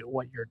evaluate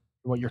what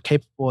you're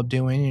capable of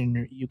doing,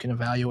 and you can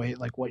evaluate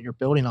like what you're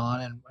building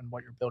on and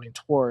what you're building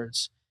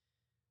towards.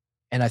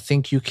 And I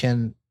think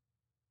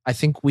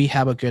we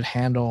have a good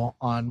handle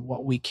on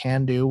what we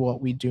can do, what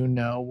we do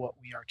know, what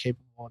we are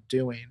capable of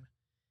doing,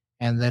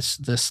 and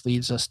this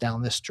leads us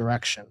down this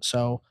direction.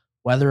 So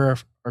whether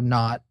or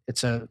not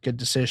it's a good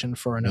decision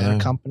for another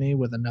company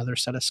with another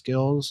set of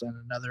skills and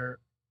another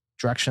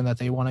direction that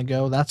they want to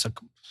go, that's a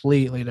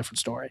completely different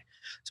story.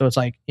 So it's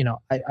like,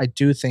 I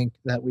do think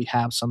that we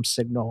have some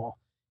signal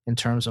in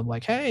terms of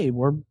like, hey,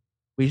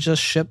 we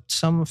just shipped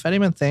some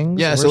Fedimint things.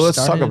 Yeah, so let's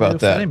talk about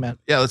that. Fedimint.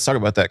 Yeah, let's talk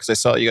about that because I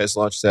saw you guys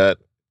launch that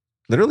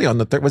literally on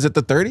was it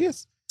the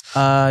 30th?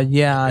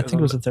 Yeah, I think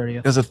it was the 30th.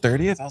 It was the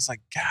 30th? I was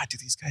like, God, do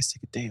these guys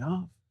take a day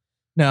off?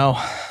 No.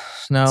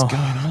 What's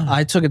going on?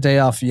 I took a day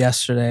off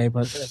yesterday,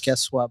 but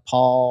guess what?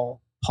 Paul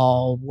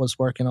was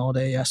working all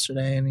day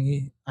yesterday,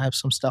 and I have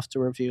some stuff to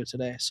review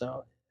today.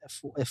 So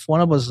if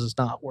one of us is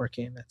not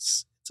working,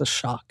 it's a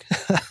shock.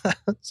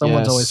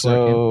 Someone's always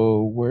working.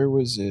 So where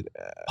was it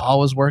at? Paul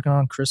was working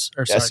on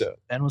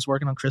Ben was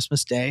working on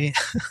Christmas Day.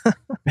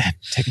 Ben,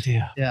 take a day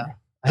off.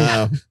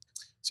 Yeah.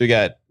 So we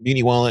got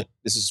Muni Wallet.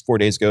 This is 4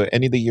 days ago.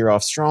 Ending the year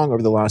off strong.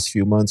 Over the last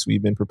few months,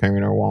 we've been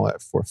preparing our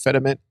wallet for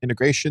Fedimint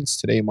integrations.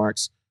 Today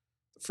marks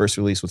the first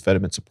release with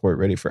Fedimint support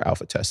ready for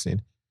alpha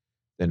testing.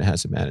 Then it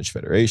has to manage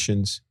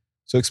federations.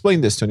 So explain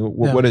this, Tony.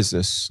 What is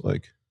this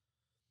like?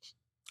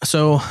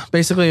 So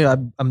basically,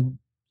 I'm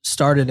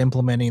started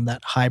implementing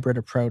that hybrid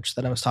approach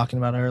that I was talking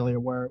about earlier,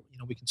 where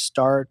we can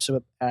start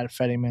to add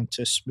Fedimint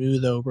to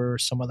smooth over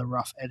some of the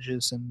rough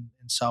edges and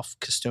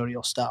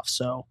self-custodial stuff.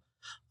 So,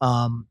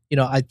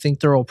 I think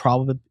there will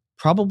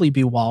probably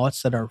be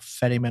wallets that are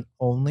Fedimint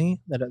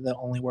only, that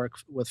only work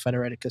with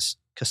federated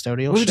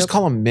custodial. We just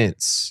call them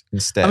mints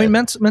instead. I mean,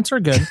 mints are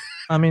good.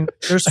 I mean,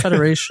 there's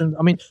federation.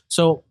 I mean,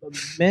 so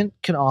mint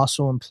can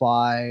also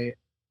imply,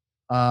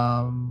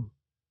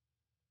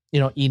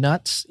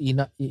 enuts.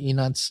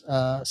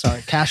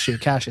 Sorry, cashew.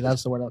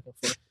 That's the word I'm looking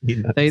for.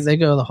 They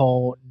go the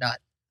whole nut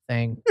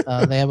thing.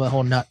 They have a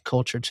whole nut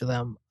culture to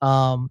them.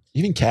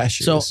 Even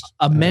cashews. So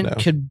a mint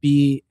could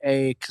be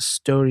a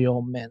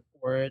custodial mint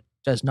where it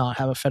does not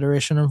have a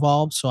federation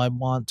involved. So I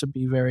want to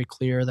be very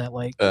clear that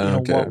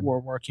what we're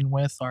working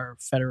with are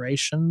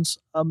federations,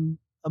 a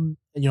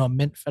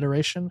mint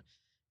federation,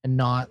 and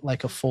not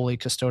like a fully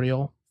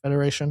custodial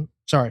federation.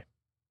 Sorry,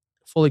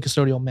 fully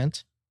custodial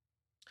mint.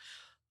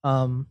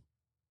 But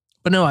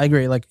no, I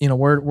agree. Like,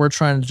 we're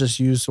trying to just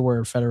use the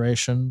word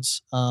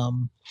federations.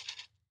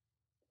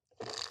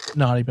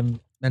 Not even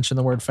mention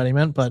the word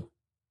Fedimint, but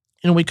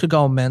we could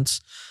go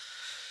mints.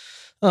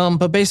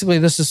 But basically,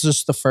 this is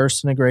just the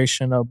first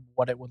integration of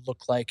what it would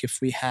look like if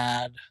we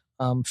had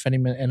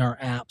Fedimint in our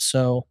app.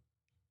 So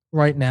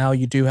right now,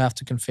 you do have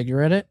to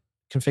configure it,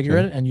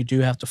 and you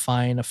do have to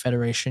find a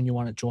federation you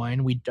want to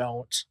join. We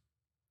don't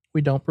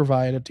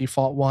provide a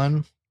default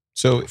one.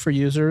 So for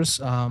users,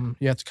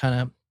 you have to kind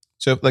of.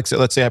 So let's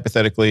say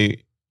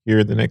hypothetically, here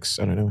in the next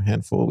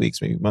handful of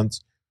weeks, maybe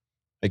months,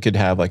 I could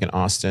have like an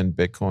Austin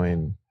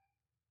Bitcoin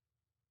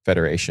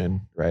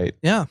federation, right?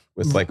 Yeah,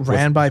 with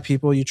ran by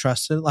people you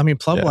trusted. I mean,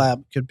 Plug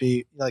Lab could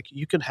be like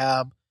you could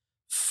have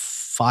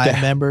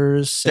 5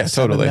 members, 6,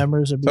 7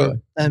 members,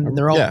 and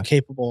they're all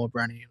capable of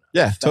running.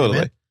 Yeah,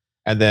 totally.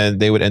 And then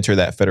they would enter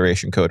that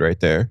federation code right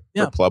there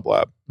for Plug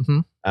Lab. Mm-hmm.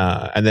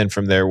 And then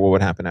from there, what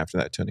would happen after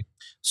that, Tony?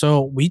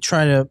 So we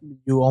try to.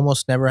 You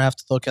almost never have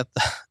to look at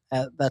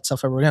that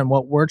stuff ever again.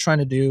 What we're trying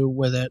to do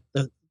with it,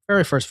 the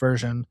very first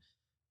version,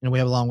 we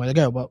have a long way to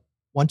go. But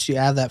once you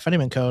add that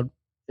Fedimint code,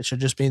 it should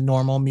just be a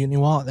normal Mutiny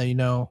wallet that you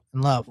know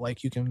and love.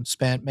 Like you can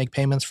make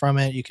payments from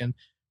it. You can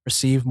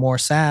receive more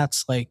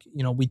sats. Like,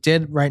 we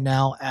did right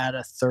now add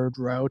a third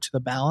row to the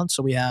balance.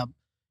 So we have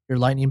your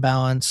Lightning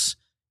balance,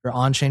 your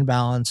on-chain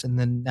balance, and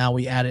then now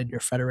we added your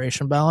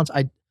Federation balance.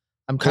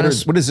 I'm kind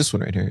of what is this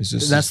one right here?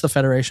 That's the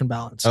Federation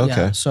balance. Okay.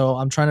 Yeah. So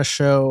I'm trying to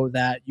show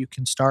that you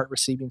can start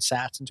receiving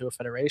sats into a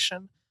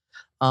Federation.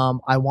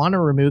 I want to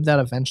remove that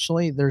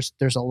eventually. There's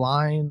a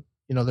line,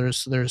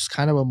 there's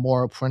kind of a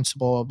moral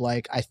principle of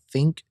like, I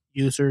think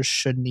users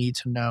should need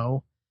to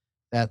know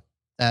that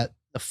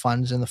the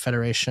funds in the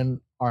Federation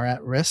are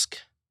at risk,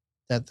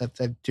 that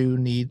they do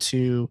need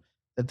to,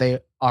 that they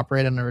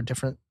operate under a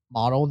different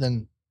model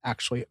than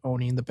actually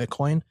owning the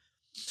Bitcoin.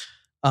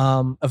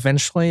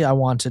 Eventually I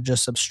want to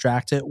just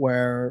abstract it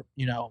where,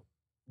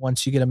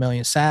 once you get 1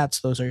 million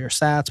sats, those are your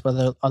sats,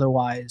 but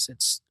otherwise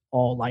it's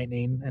all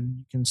Lightning and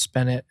you can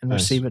spend it and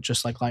receive it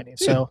just like Lightning.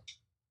 Yeah. So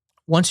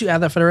once you add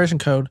that Federation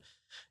code,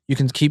 you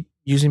can keep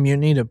using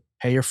Mutiny to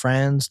pay your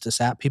friends, to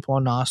sat people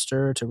on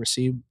Nostr, to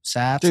receive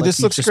sats. Dude, like,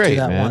 this looks great,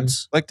 man.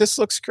 Once. Like this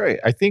looks great.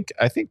 I think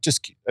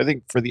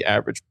for the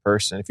average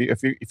person,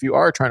 if you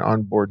are trying to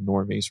onboard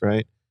normies,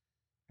 right?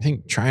 I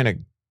think trying to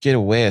get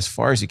away as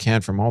far as you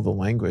can from all the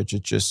language,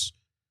 it just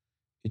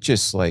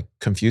like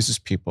confuses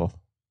people.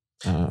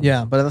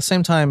 Yeah, but at the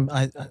same time,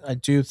 I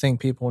do think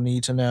people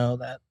need to know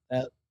that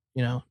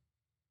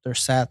their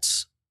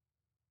sats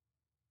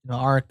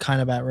are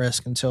kind of at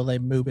risk until they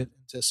move it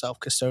into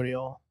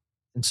self-custodial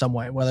in some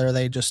way, whether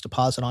they just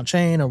deposit on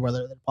chain or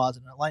whether they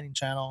deposit in a Lightning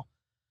channel.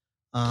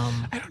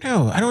 I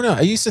don't know.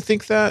 I used to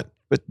think that,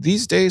 but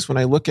these days when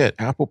I look at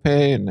Apple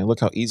Pay and I look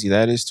how easy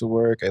that is to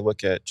work, I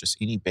look at just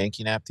any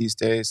banking app these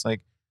days, like,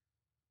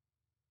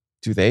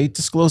 do they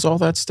disclose all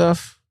that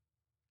stuff?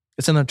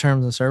 It's in the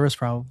terms of service,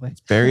 probably.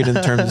 It's buried in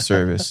the terms of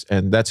service,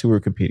 and that's who we're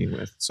competing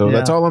with. So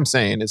that's all I'm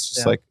saying. It's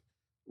just like,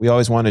 we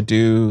always want to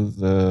do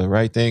the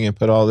right thing and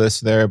put all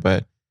this there,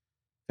 but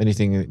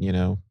anything,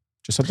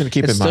 just something to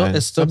keep in mind.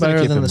 It's still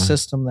better than the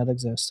system that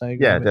exists. I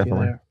agree with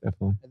definitely, you there.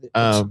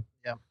 definitely.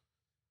 Yeah.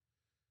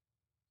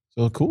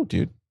 So cool,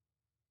 dude.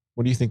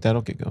 What do you think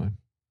that'll get going?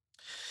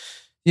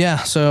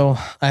 Yeah, so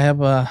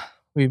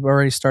we've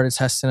already started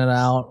testing it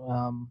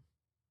out.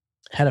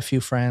 Had a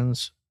few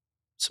friends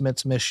submit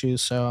some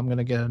issues, so I'm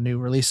gonna get a new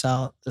release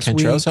out this week.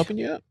 Kentro's helping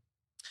you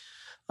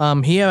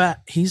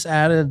out? He's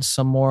added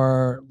some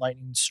more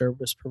Lightning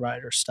service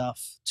provider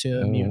stuff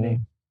to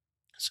Mutiny.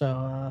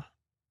 So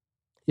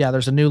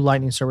there's a new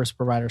Lightning service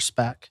provider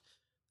spec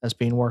that's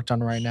being worked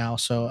on right now.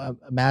 So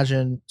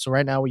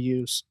right now we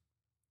use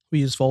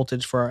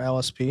Voltage for our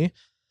LSP.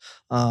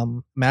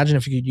 Imagine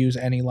if you could use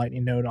any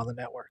Lightning node on the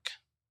network.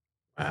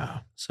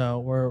 Wow. So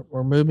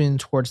we're moving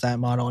towards that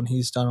model, and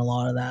he's done a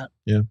lot of that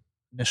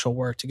initial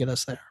work to get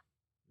us there.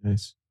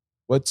 Nice.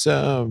 What's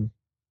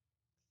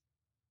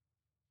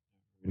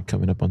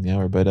coming up on the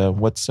hour, but let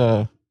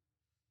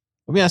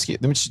me ask you,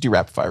 let me just do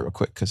rapid fire real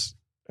quick, because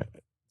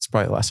it's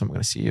probably the last time I'm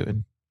going to see you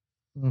in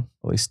at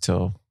least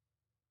till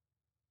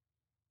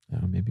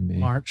maybe May.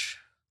 March.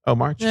 Oh,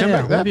 March.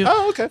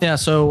 Oh, okay. Yeah,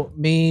 so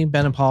me,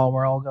 Ben, and Paul,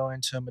 we're all going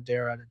to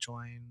Madeira to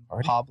join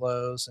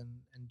Pablo's and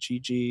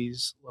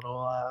Gigi's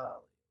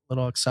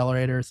little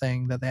accelerator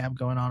thing that they have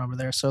going on over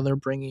there. So they're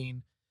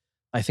bringing,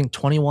 I think,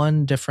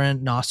 21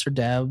 different Nostr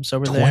devs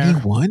over 21?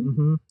 there. 21?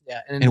 Mm-hmm.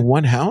 Yeah. In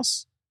one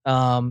house?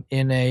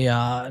 In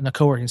a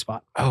co-working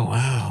spot. Oh,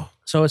 wow.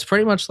 So it's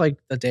pretty much like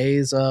the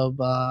days of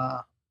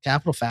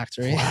Capital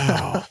Factory.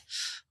 Wow.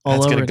 All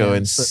That's over going to go again.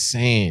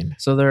 insane.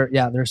 So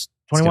there's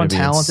 21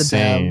 talented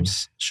insane.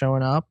 devs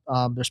showing up.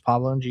 There's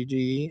Pablo and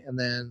Gigi, and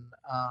then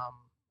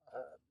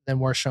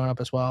we're showing up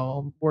as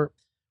well. We're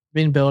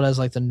being billed as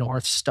like the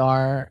North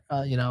Star,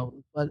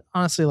 but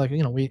honestly, like,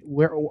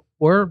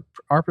 we're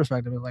our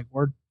perspective is like,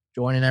 we're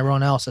joining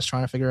everyone else that's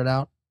trying to figure it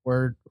out.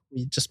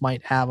 We just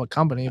might have a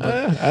company, but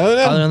I don't know.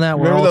 other than that,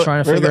 we're all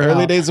trying to figure it out. The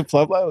early days of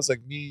Puebla, it was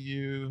like me,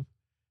 you,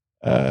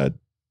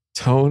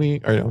 Tony,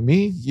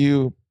 me,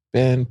 you,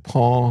 Ben,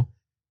 Paul,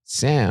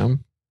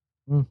 Sam,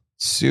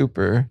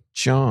 Super,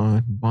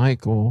 John,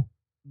 Michael,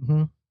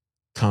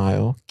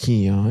 Kyle,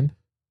 Keon.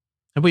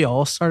 Have we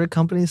all started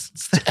companies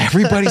since then?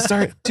 Everybody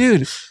started,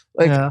 dude.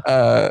 Like,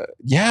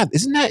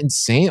 isn't that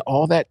insane?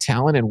 All that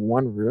talent in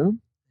one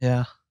room.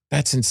 Yeah,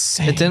 that's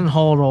insane. It didn't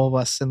hold all of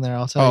us in there.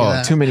 I'll tell you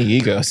that. Too many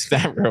egos in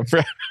that room,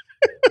 bro.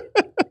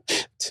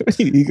 Too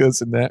many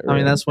egos in that room. I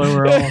mean, that's why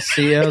we're all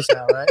CEOs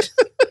now, right?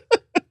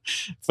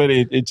 But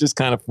it's just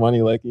kind of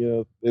funny. Like,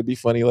 it'd be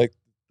funny. Like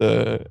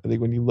I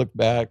think when you look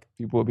back,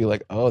 people would be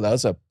like, "Oh, it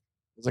was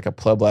like a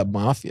Pleb Lab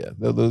mafia."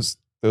 Those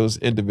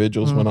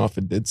individuals went off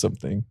and did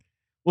something.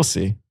 We'll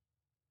see.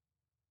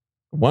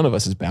 One of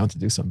us is bound to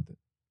do something.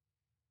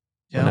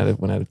 Yeah.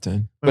 1 out of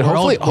 10. But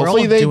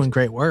hopefully they're doing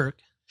great work.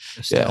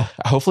 Still. Yeah.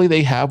 Hopefully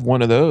they have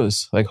one of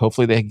those. Like,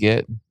 hopefully they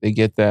get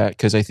that,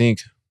 because I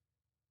think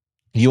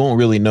you won't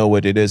really know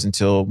what it is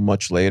until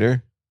much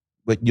later.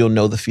 but you'll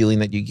know the feeling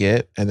that you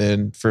get. And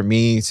then for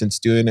me, since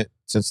doing it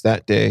since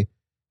that day,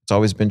 it's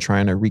always been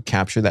trying to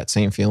recapture that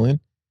same feeling.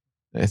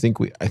 And I think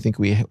we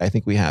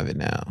have it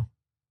now,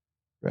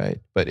 right?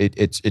 But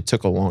it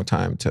took a long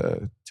time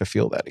to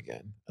feel that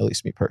again, at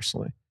least me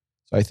personally.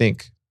 So I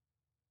think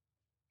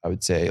I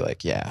would say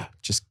like, yeah,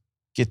 just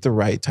get the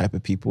right type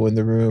of people in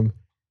the room.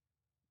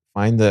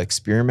 Find the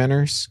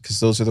experimenters, because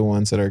those are the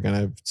ones that are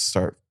gonna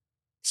start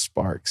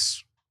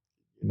sparks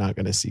you're not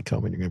gonna see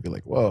coming. You're gonna be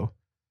like, whoa.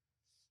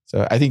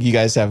 So I think you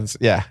guys have,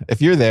 yeah.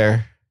 If you're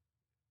there,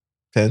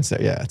 Pence,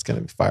 yeah, it's gonna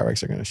be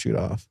fireworks are gonna shoot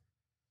off.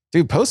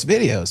 Dude, post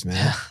videos,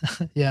 man.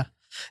 Yeah.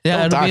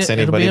 Don't dox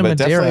anybody, in but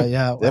Madeira,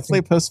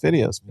 definitely post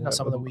videos. You know,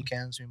 some of the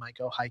weekends we might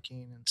go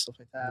hiking and stuff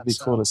like that. It'd be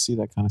cool to see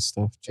that kind of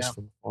stuff just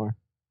from afar.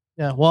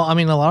 Yeah. Well, I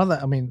mean, a lot of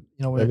that. I mean,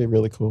 you know, that'd be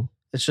really cool.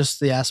 It's just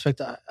the aspect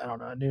that, I don't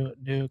know,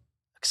 new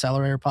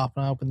accelerator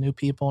popping up with new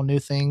people, new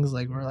things.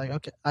 Like we're like,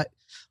 okay, I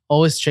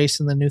always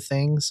chasing the new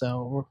things.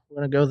 So we're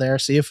gonna go there,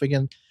 see if we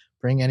can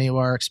bring any of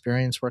our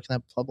experience working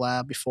at Club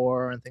Lab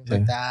before and things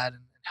like that,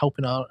 and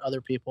helping out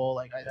other people.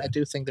 Like I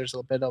do think there's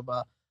a bit of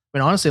a. I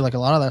mean, honestly, like a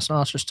lot of that's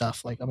not just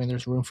stuff. Like, I mean,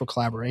 there's room for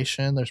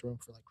collaboration. There's room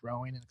for like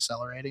growing and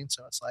accelerating.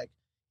 So it's like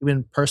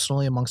even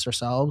personally amongst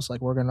ourselves,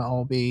 like we're gonna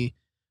all be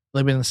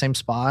living in the same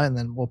spot, and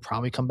then we'll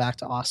probably come back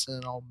to Austin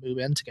and all move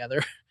in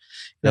together.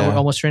 You know, we're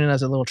almost treating it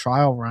as a little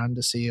trial run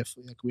to see if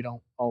like we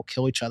don't all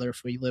kill each other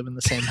if we live in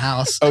the same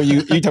house. Oh,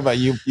 you talking about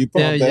you?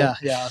 Yeah,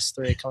 us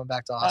three coming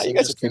back to Austin. You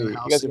guys are pretty.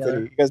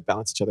 You guys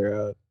balance each other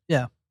out.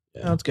 Yeah,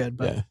 that's good.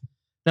 But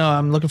no,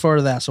 I'm looking forward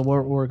to that. So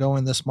we're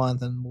going this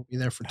month, and we'll be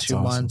there for 2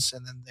 months,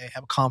 and then they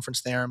have a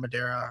conference there in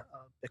Madeira,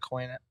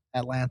 Bitcoin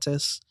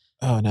Atlantis.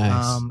 Oh,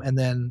 nice. And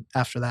then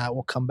after that,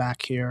 we'll come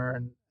back here,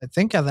 and I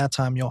think at that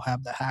time you'll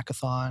have the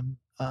hackathon.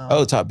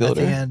 Top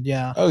builder. At the end,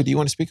 yeah. Oh, do you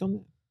want to speak on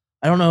that?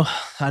 I don't know.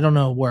 I don't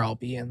know where I'll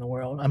be in the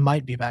world. I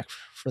might be back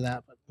for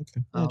that. But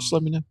okay, just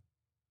let me know.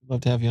 I'd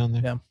love to have you on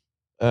there.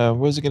 Yeah. What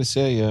was I going to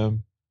say?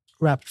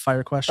 Rapid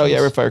fire questions. Oh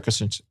yeah, rapid fire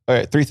questions. All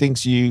right, 3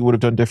 things you would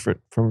have done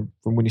different from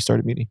when you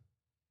started meeting.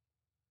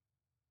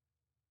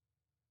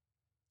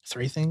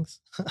 3 things.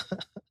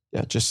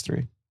 Yeah, just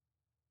 3.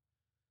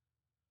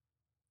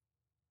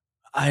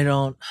 I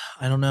don't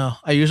know.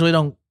 I usually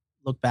don't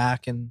look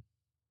back and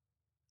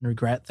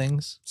regret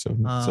things. So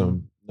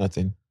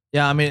nothing.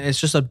 Yeah, I mean, it's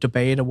just a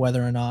debate of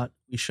whether or not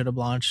we should have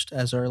launched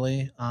as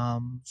early.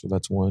 So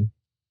that's 1.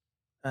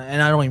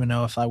 And I don't even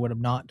know if I would have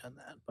not done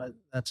that, but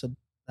that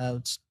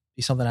would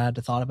be something I had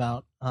to thought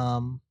about.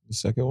 The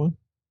second one?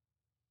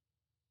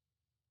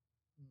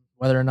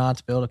 Whether or not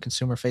to build a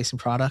consumer-facing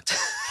product.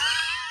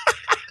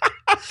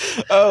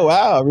 Oh,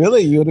 wow.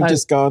 Really? You would have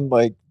just gone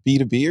like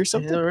B2B or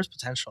something? Yeah, there is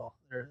potential.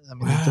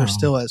 There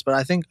still is. But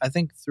I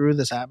think through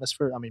this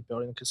atmosphere, I mean,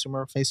 building a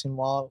consumer-facing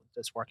wall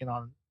that's working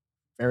on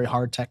very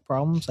hard tech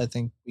problems, I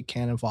think we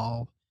can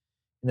evolve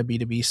into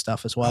B2B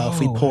stuff as well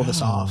if we pull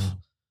this off.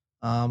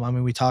 I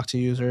mean, we talk to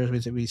users,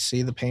 we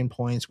see the pain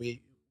points,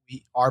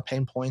 our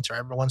pain points or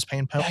everyone's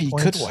pain points. Yeah, you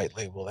could white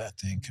label that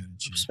thing,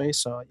 couldn't you? Space.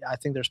 So yeah, I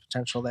think there's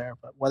potential there,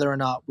 but whether or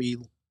not we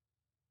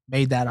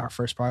made that our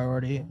first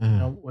priority, you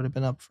know, would have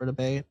been up for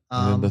debate.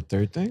 And then the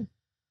third thing?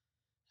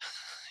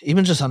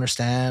 Even just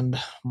understand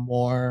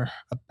more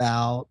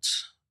about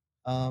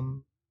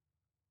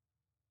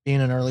being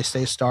an early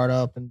stage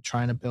startup and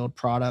trying to build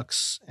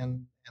products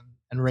and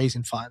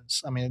raising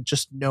funds. I mean,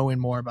 just knowing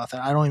more about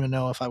that. I don't even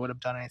know if I would have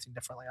done anything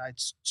differently. I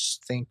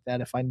just think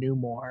that if I knew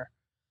more,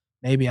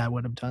 maybe I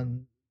would have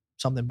done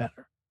something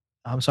better.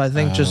 So I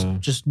think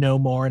just know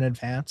more in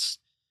advance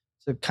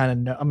to kind of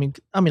know. I mean,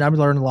 I've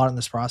learned a lot in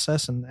this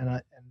process, and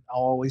I'll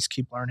always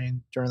keep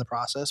learning during the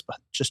process. But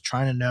just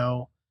trying to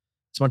know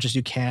as much as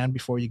you can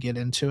before you get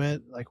into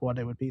it, like what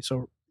it would be.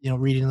 So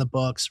reading the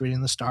books,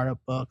 reading the startup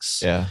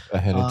books. Yeah,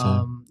 ahead of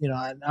time.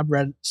 I've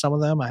read some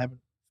of them. I haven't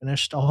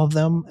finished all of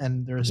them,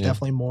 and there's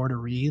definitely more to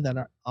read that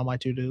are on my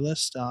to-do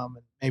list.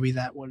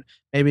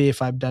 Maybe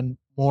if I've done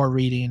more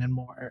reading and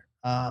more,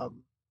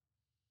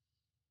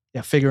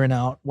 figuring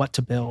out what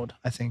to build.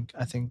 I think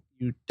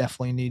you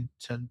definitely need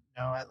to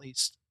know at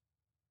least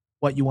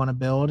what you want to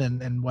build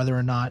and whether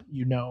or not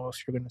if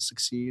you're going to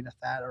succeed at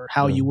that, or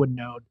how you would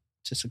know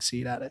to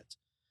succeed at it.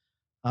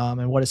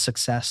 And what is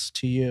success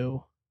to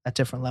you at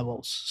different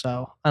levels.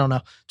 So I don't know,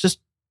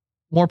 just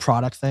more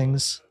product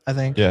things, I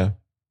think. Yeah.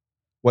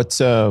 What's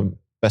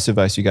best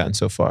advice you gotten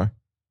so far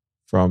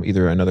from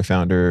either another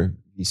founder,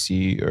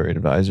 VC, or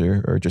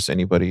advisor, or just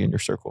anybody in your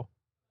circle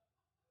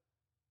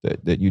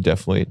that you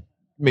definitely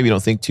maybe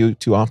don't think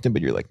too often,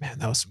 but you're like, man,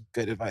 that was some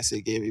good advice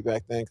they gave me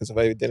back then, because if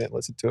I didn't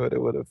listen to it,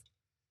 it would have.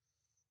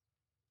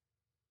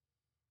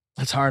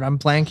 It's hard. I'm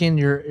blanking.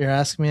 You're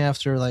asking me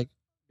after like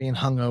being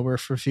hungover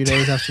for a few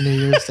days after New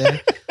Year's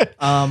Day.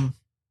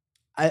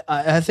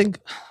 I think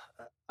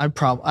I've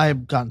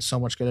gotten so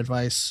much good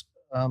advice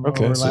over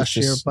last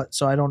year, but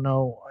so I don't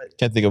know.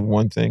 Can't think of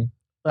one thing.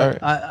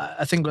 But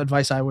I think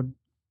advice that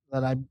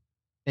I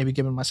maybe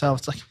given myself,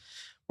 it's like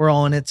we're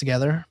all in it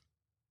together.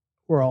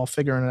 We're all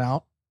figuring it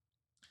out.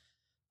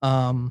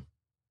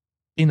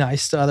 Being be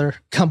nice to other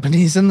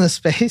companies in this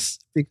space,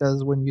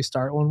 because when you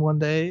start one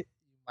day, you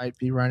might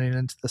be running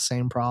into the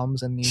same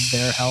problems and need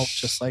their help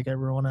just like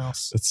everyone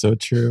else. That's so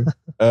true.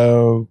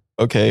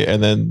 Okay.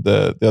 And then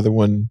the other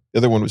one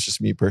was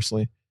just me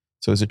personally.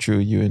 So is it true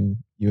you and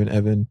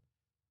Evan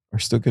are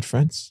still good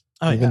friends?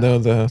 Oh, even yeah.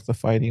 though the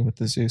fighting with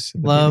the Zeus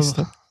and the Love, beauty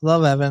stuff?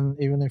 love Evan,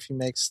 even if he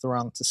makes the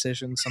wrong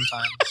decision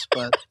sometimes,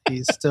 but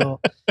he's still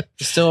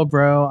a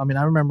bro. I mean,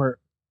 I remember.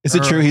 Is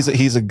it true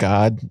he's a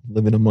god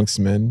living amongst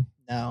men?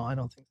 No, I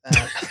don't think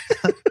that.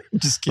 I'm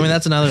just I kidding. mean,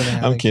 that's another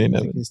thing I'm kidding, I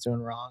Evan. think he's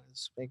doing wrong,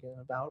 is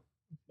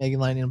making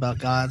lightning about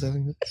gods. I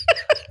think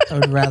I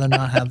would rather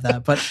not have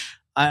that. But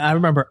I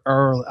remember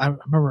I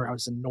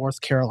was in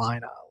North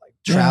Carolina, like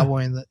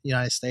traveling the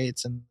United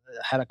States, and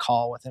had a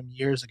call with him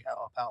years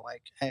ago about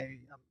like,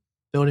 hey, I'm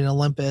building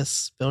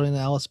Olympus, building an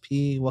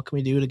LSP. What can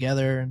we do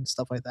together and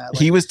stuff like that?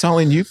 Like, He was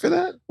telling you for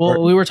that?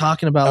 well, we were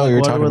talking about Oh, like you were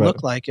what it talking would about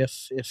look like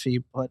if he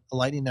put a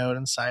lightning node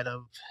inside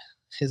of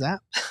his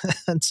app.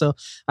 And so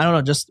I don't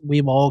know, just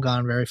we've all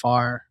gone very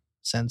far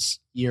since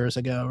years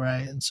ago,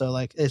 right? And so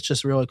like it's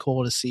just really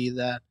cool to see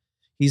that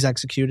he's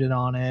executed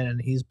on it and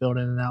he's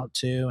building it out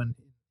too, and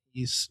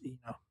he's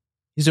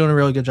doing a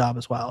really good job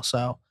as well.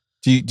 So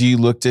Do you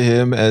look to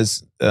him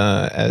as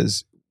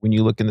when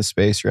you look in the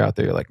space, you're out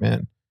there, you're like,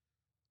 man,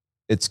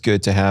 it's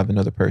good to have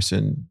another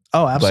person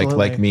oh, absolutely,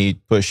 like me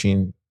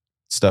pushing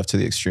stuff to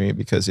the extreme,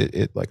 because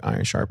it like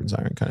iron sharpens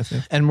iron kind of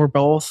thing. And we're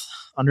both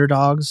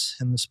underdogs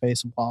in the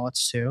space of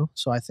wallets too.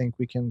 So I think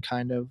we can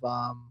kind of,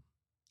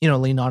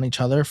 lean on each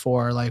other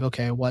for like,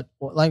 okay, what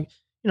like,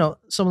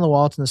 some of the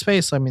wallets in the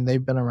space, I mean,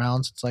 they've been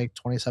around since like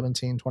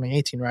 2017,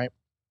 2018, right?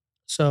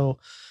 So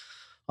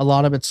a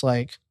lot of it's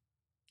like,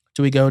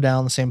 do we go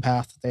down the same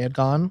path that they had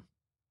gone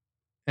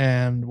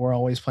and we're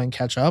always playing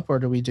catch up, or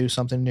do we do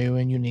something new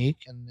and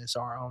unique and it's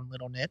our own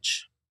little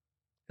niche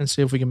and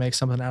see if we can make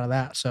something out of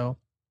that? So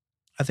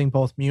I think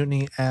both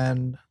Mutiny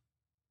and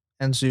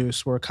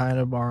Zeus were kind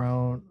of our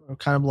own, or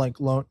kind of like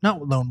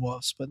not lone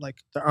wolves, but like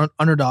the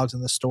underdogs in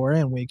the story,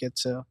 and we get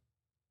to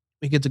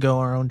go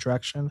our own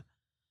direction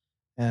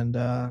and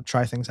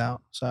try things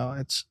out. So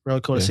it's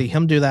really cool to see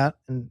him do that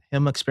and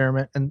him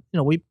experiment. And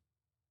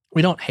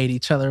we don't hate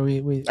each other.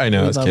 We I know,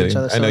 we I was love kidding. each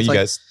other. I know you like,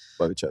 guys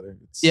love each other.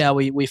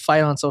 we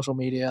fight on social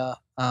media.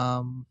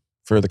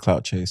 For the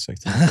clout chase, I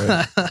think.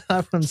 Right? I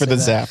wouldn't For say the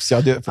that. zaps,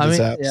 y'all do it for the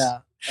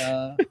zaps.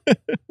 Yeah,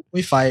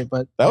 we fight,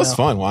 but that was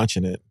fun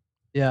watching it.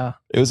 Yeah,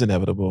 it was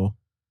inevitable.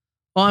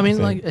 Well, I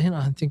mean,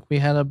 I think we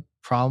had a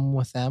problem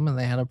with them and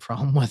they had a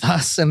problem with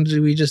us, and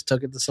we just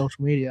took it to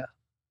social media.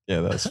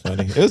 Yeah, that was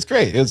funny. It was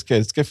great. It was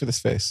good. It's good for the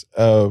space.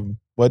 I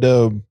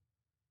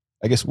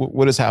guess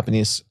what does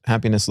happiness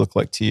look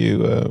like to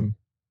you?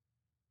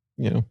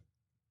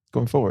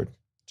 Going forward,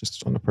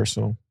 just on a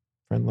personal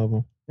friend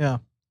level. Yeah.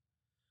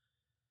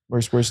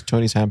 Where's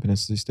Tony's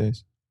happiness these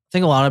days? I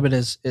think a lot of it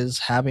is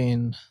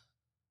having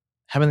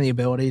the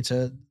ability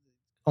to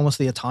almost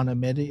the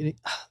autonomy,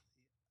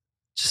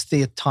 just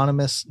the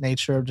autonomous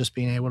nature of just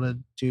being able to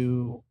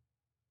do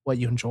what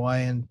you enjoy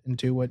and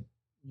do what,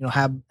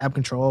 have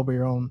control over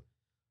your own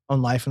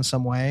life in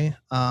some way.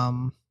 I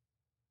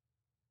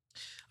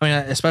mean,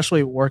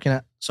 especially working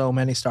at so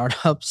many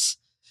startups,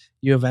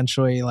 you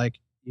eventually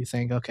you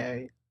think,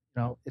 okay,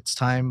 it's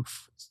time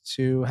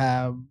to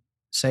have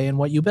say in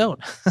what you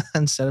build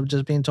instead of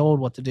just being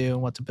told what to do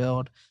and what to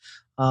build.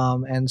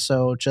 And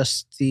so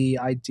just the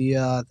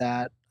idea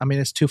that, I mean,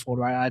 it's twofold,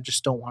 right? I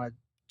just don't want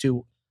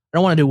to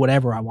do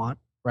whatever I want,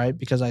 right?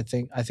 Because I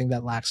think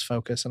that lacks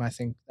focus, and I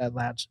think that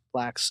lacks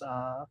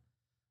the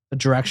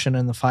direction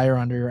and the fire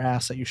under your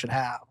ass that you should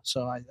have.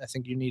 So I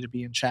think you need to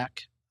be in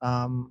check.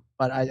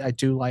 But I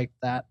do like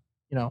that,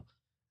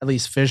 at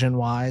least vision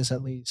wise,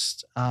 at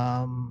least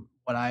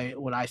what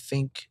I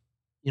think,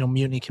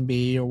 Mutiny can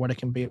be, or what it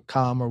can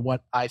become, or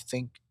what I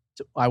think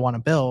I want to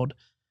build.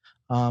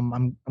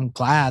 I'm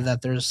glad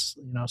that there's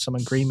some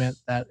agreement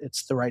that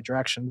it's the right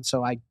direction,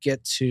 so I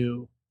get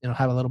to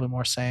have a little bit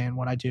more say in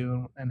what I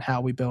do and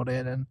how we build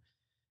it,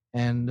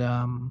 and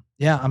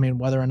I mean,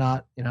 whether or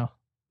not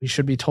we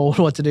should be told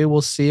what to do,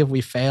 we'll see if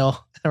we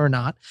fail or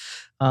not.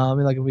 I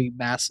mean, like if we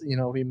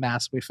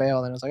massively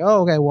fail, then it's like,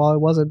 oh, okay, well, it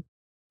wasn't a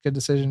good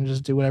decision to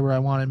just do whatever I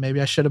wanted.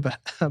 Maybe I should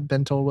have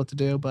been told what to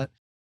do, but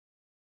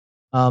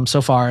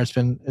so far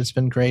it's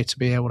been great to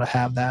be able to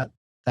have that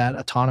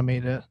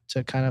autonomy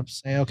to kind of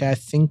say, okay, I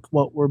think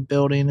what we're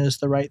building is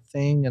the right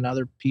thing, and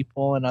other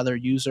people and other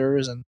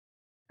users and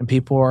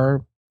people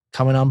are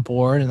coming on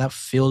board, and that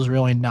feels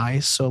really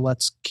nice. So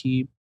let's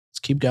keep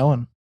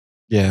going.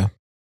 Yeah.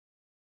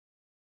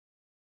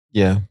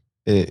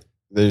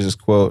 There's this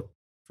quote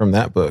from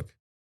that book.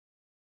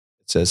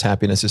 It says,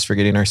 happiness is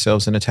forgetting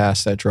ourselves in a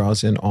task that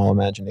draws in all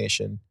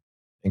imagination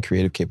and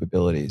creative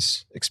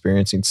capabilities.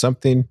 Experiencing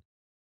something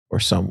or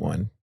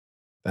someone,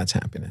 that's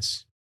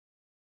happiness.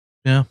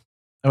 Yeah,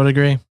 I would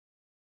agree.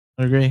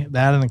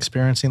 That and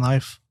experiencing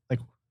life. Like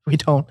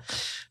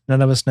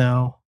none of us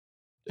know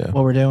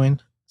what we're doing.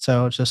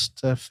 So just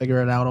to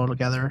figure it out all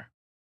together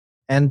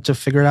and to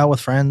figure it out with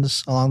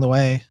friends along the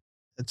way,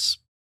 it's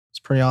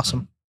pretty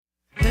awesome.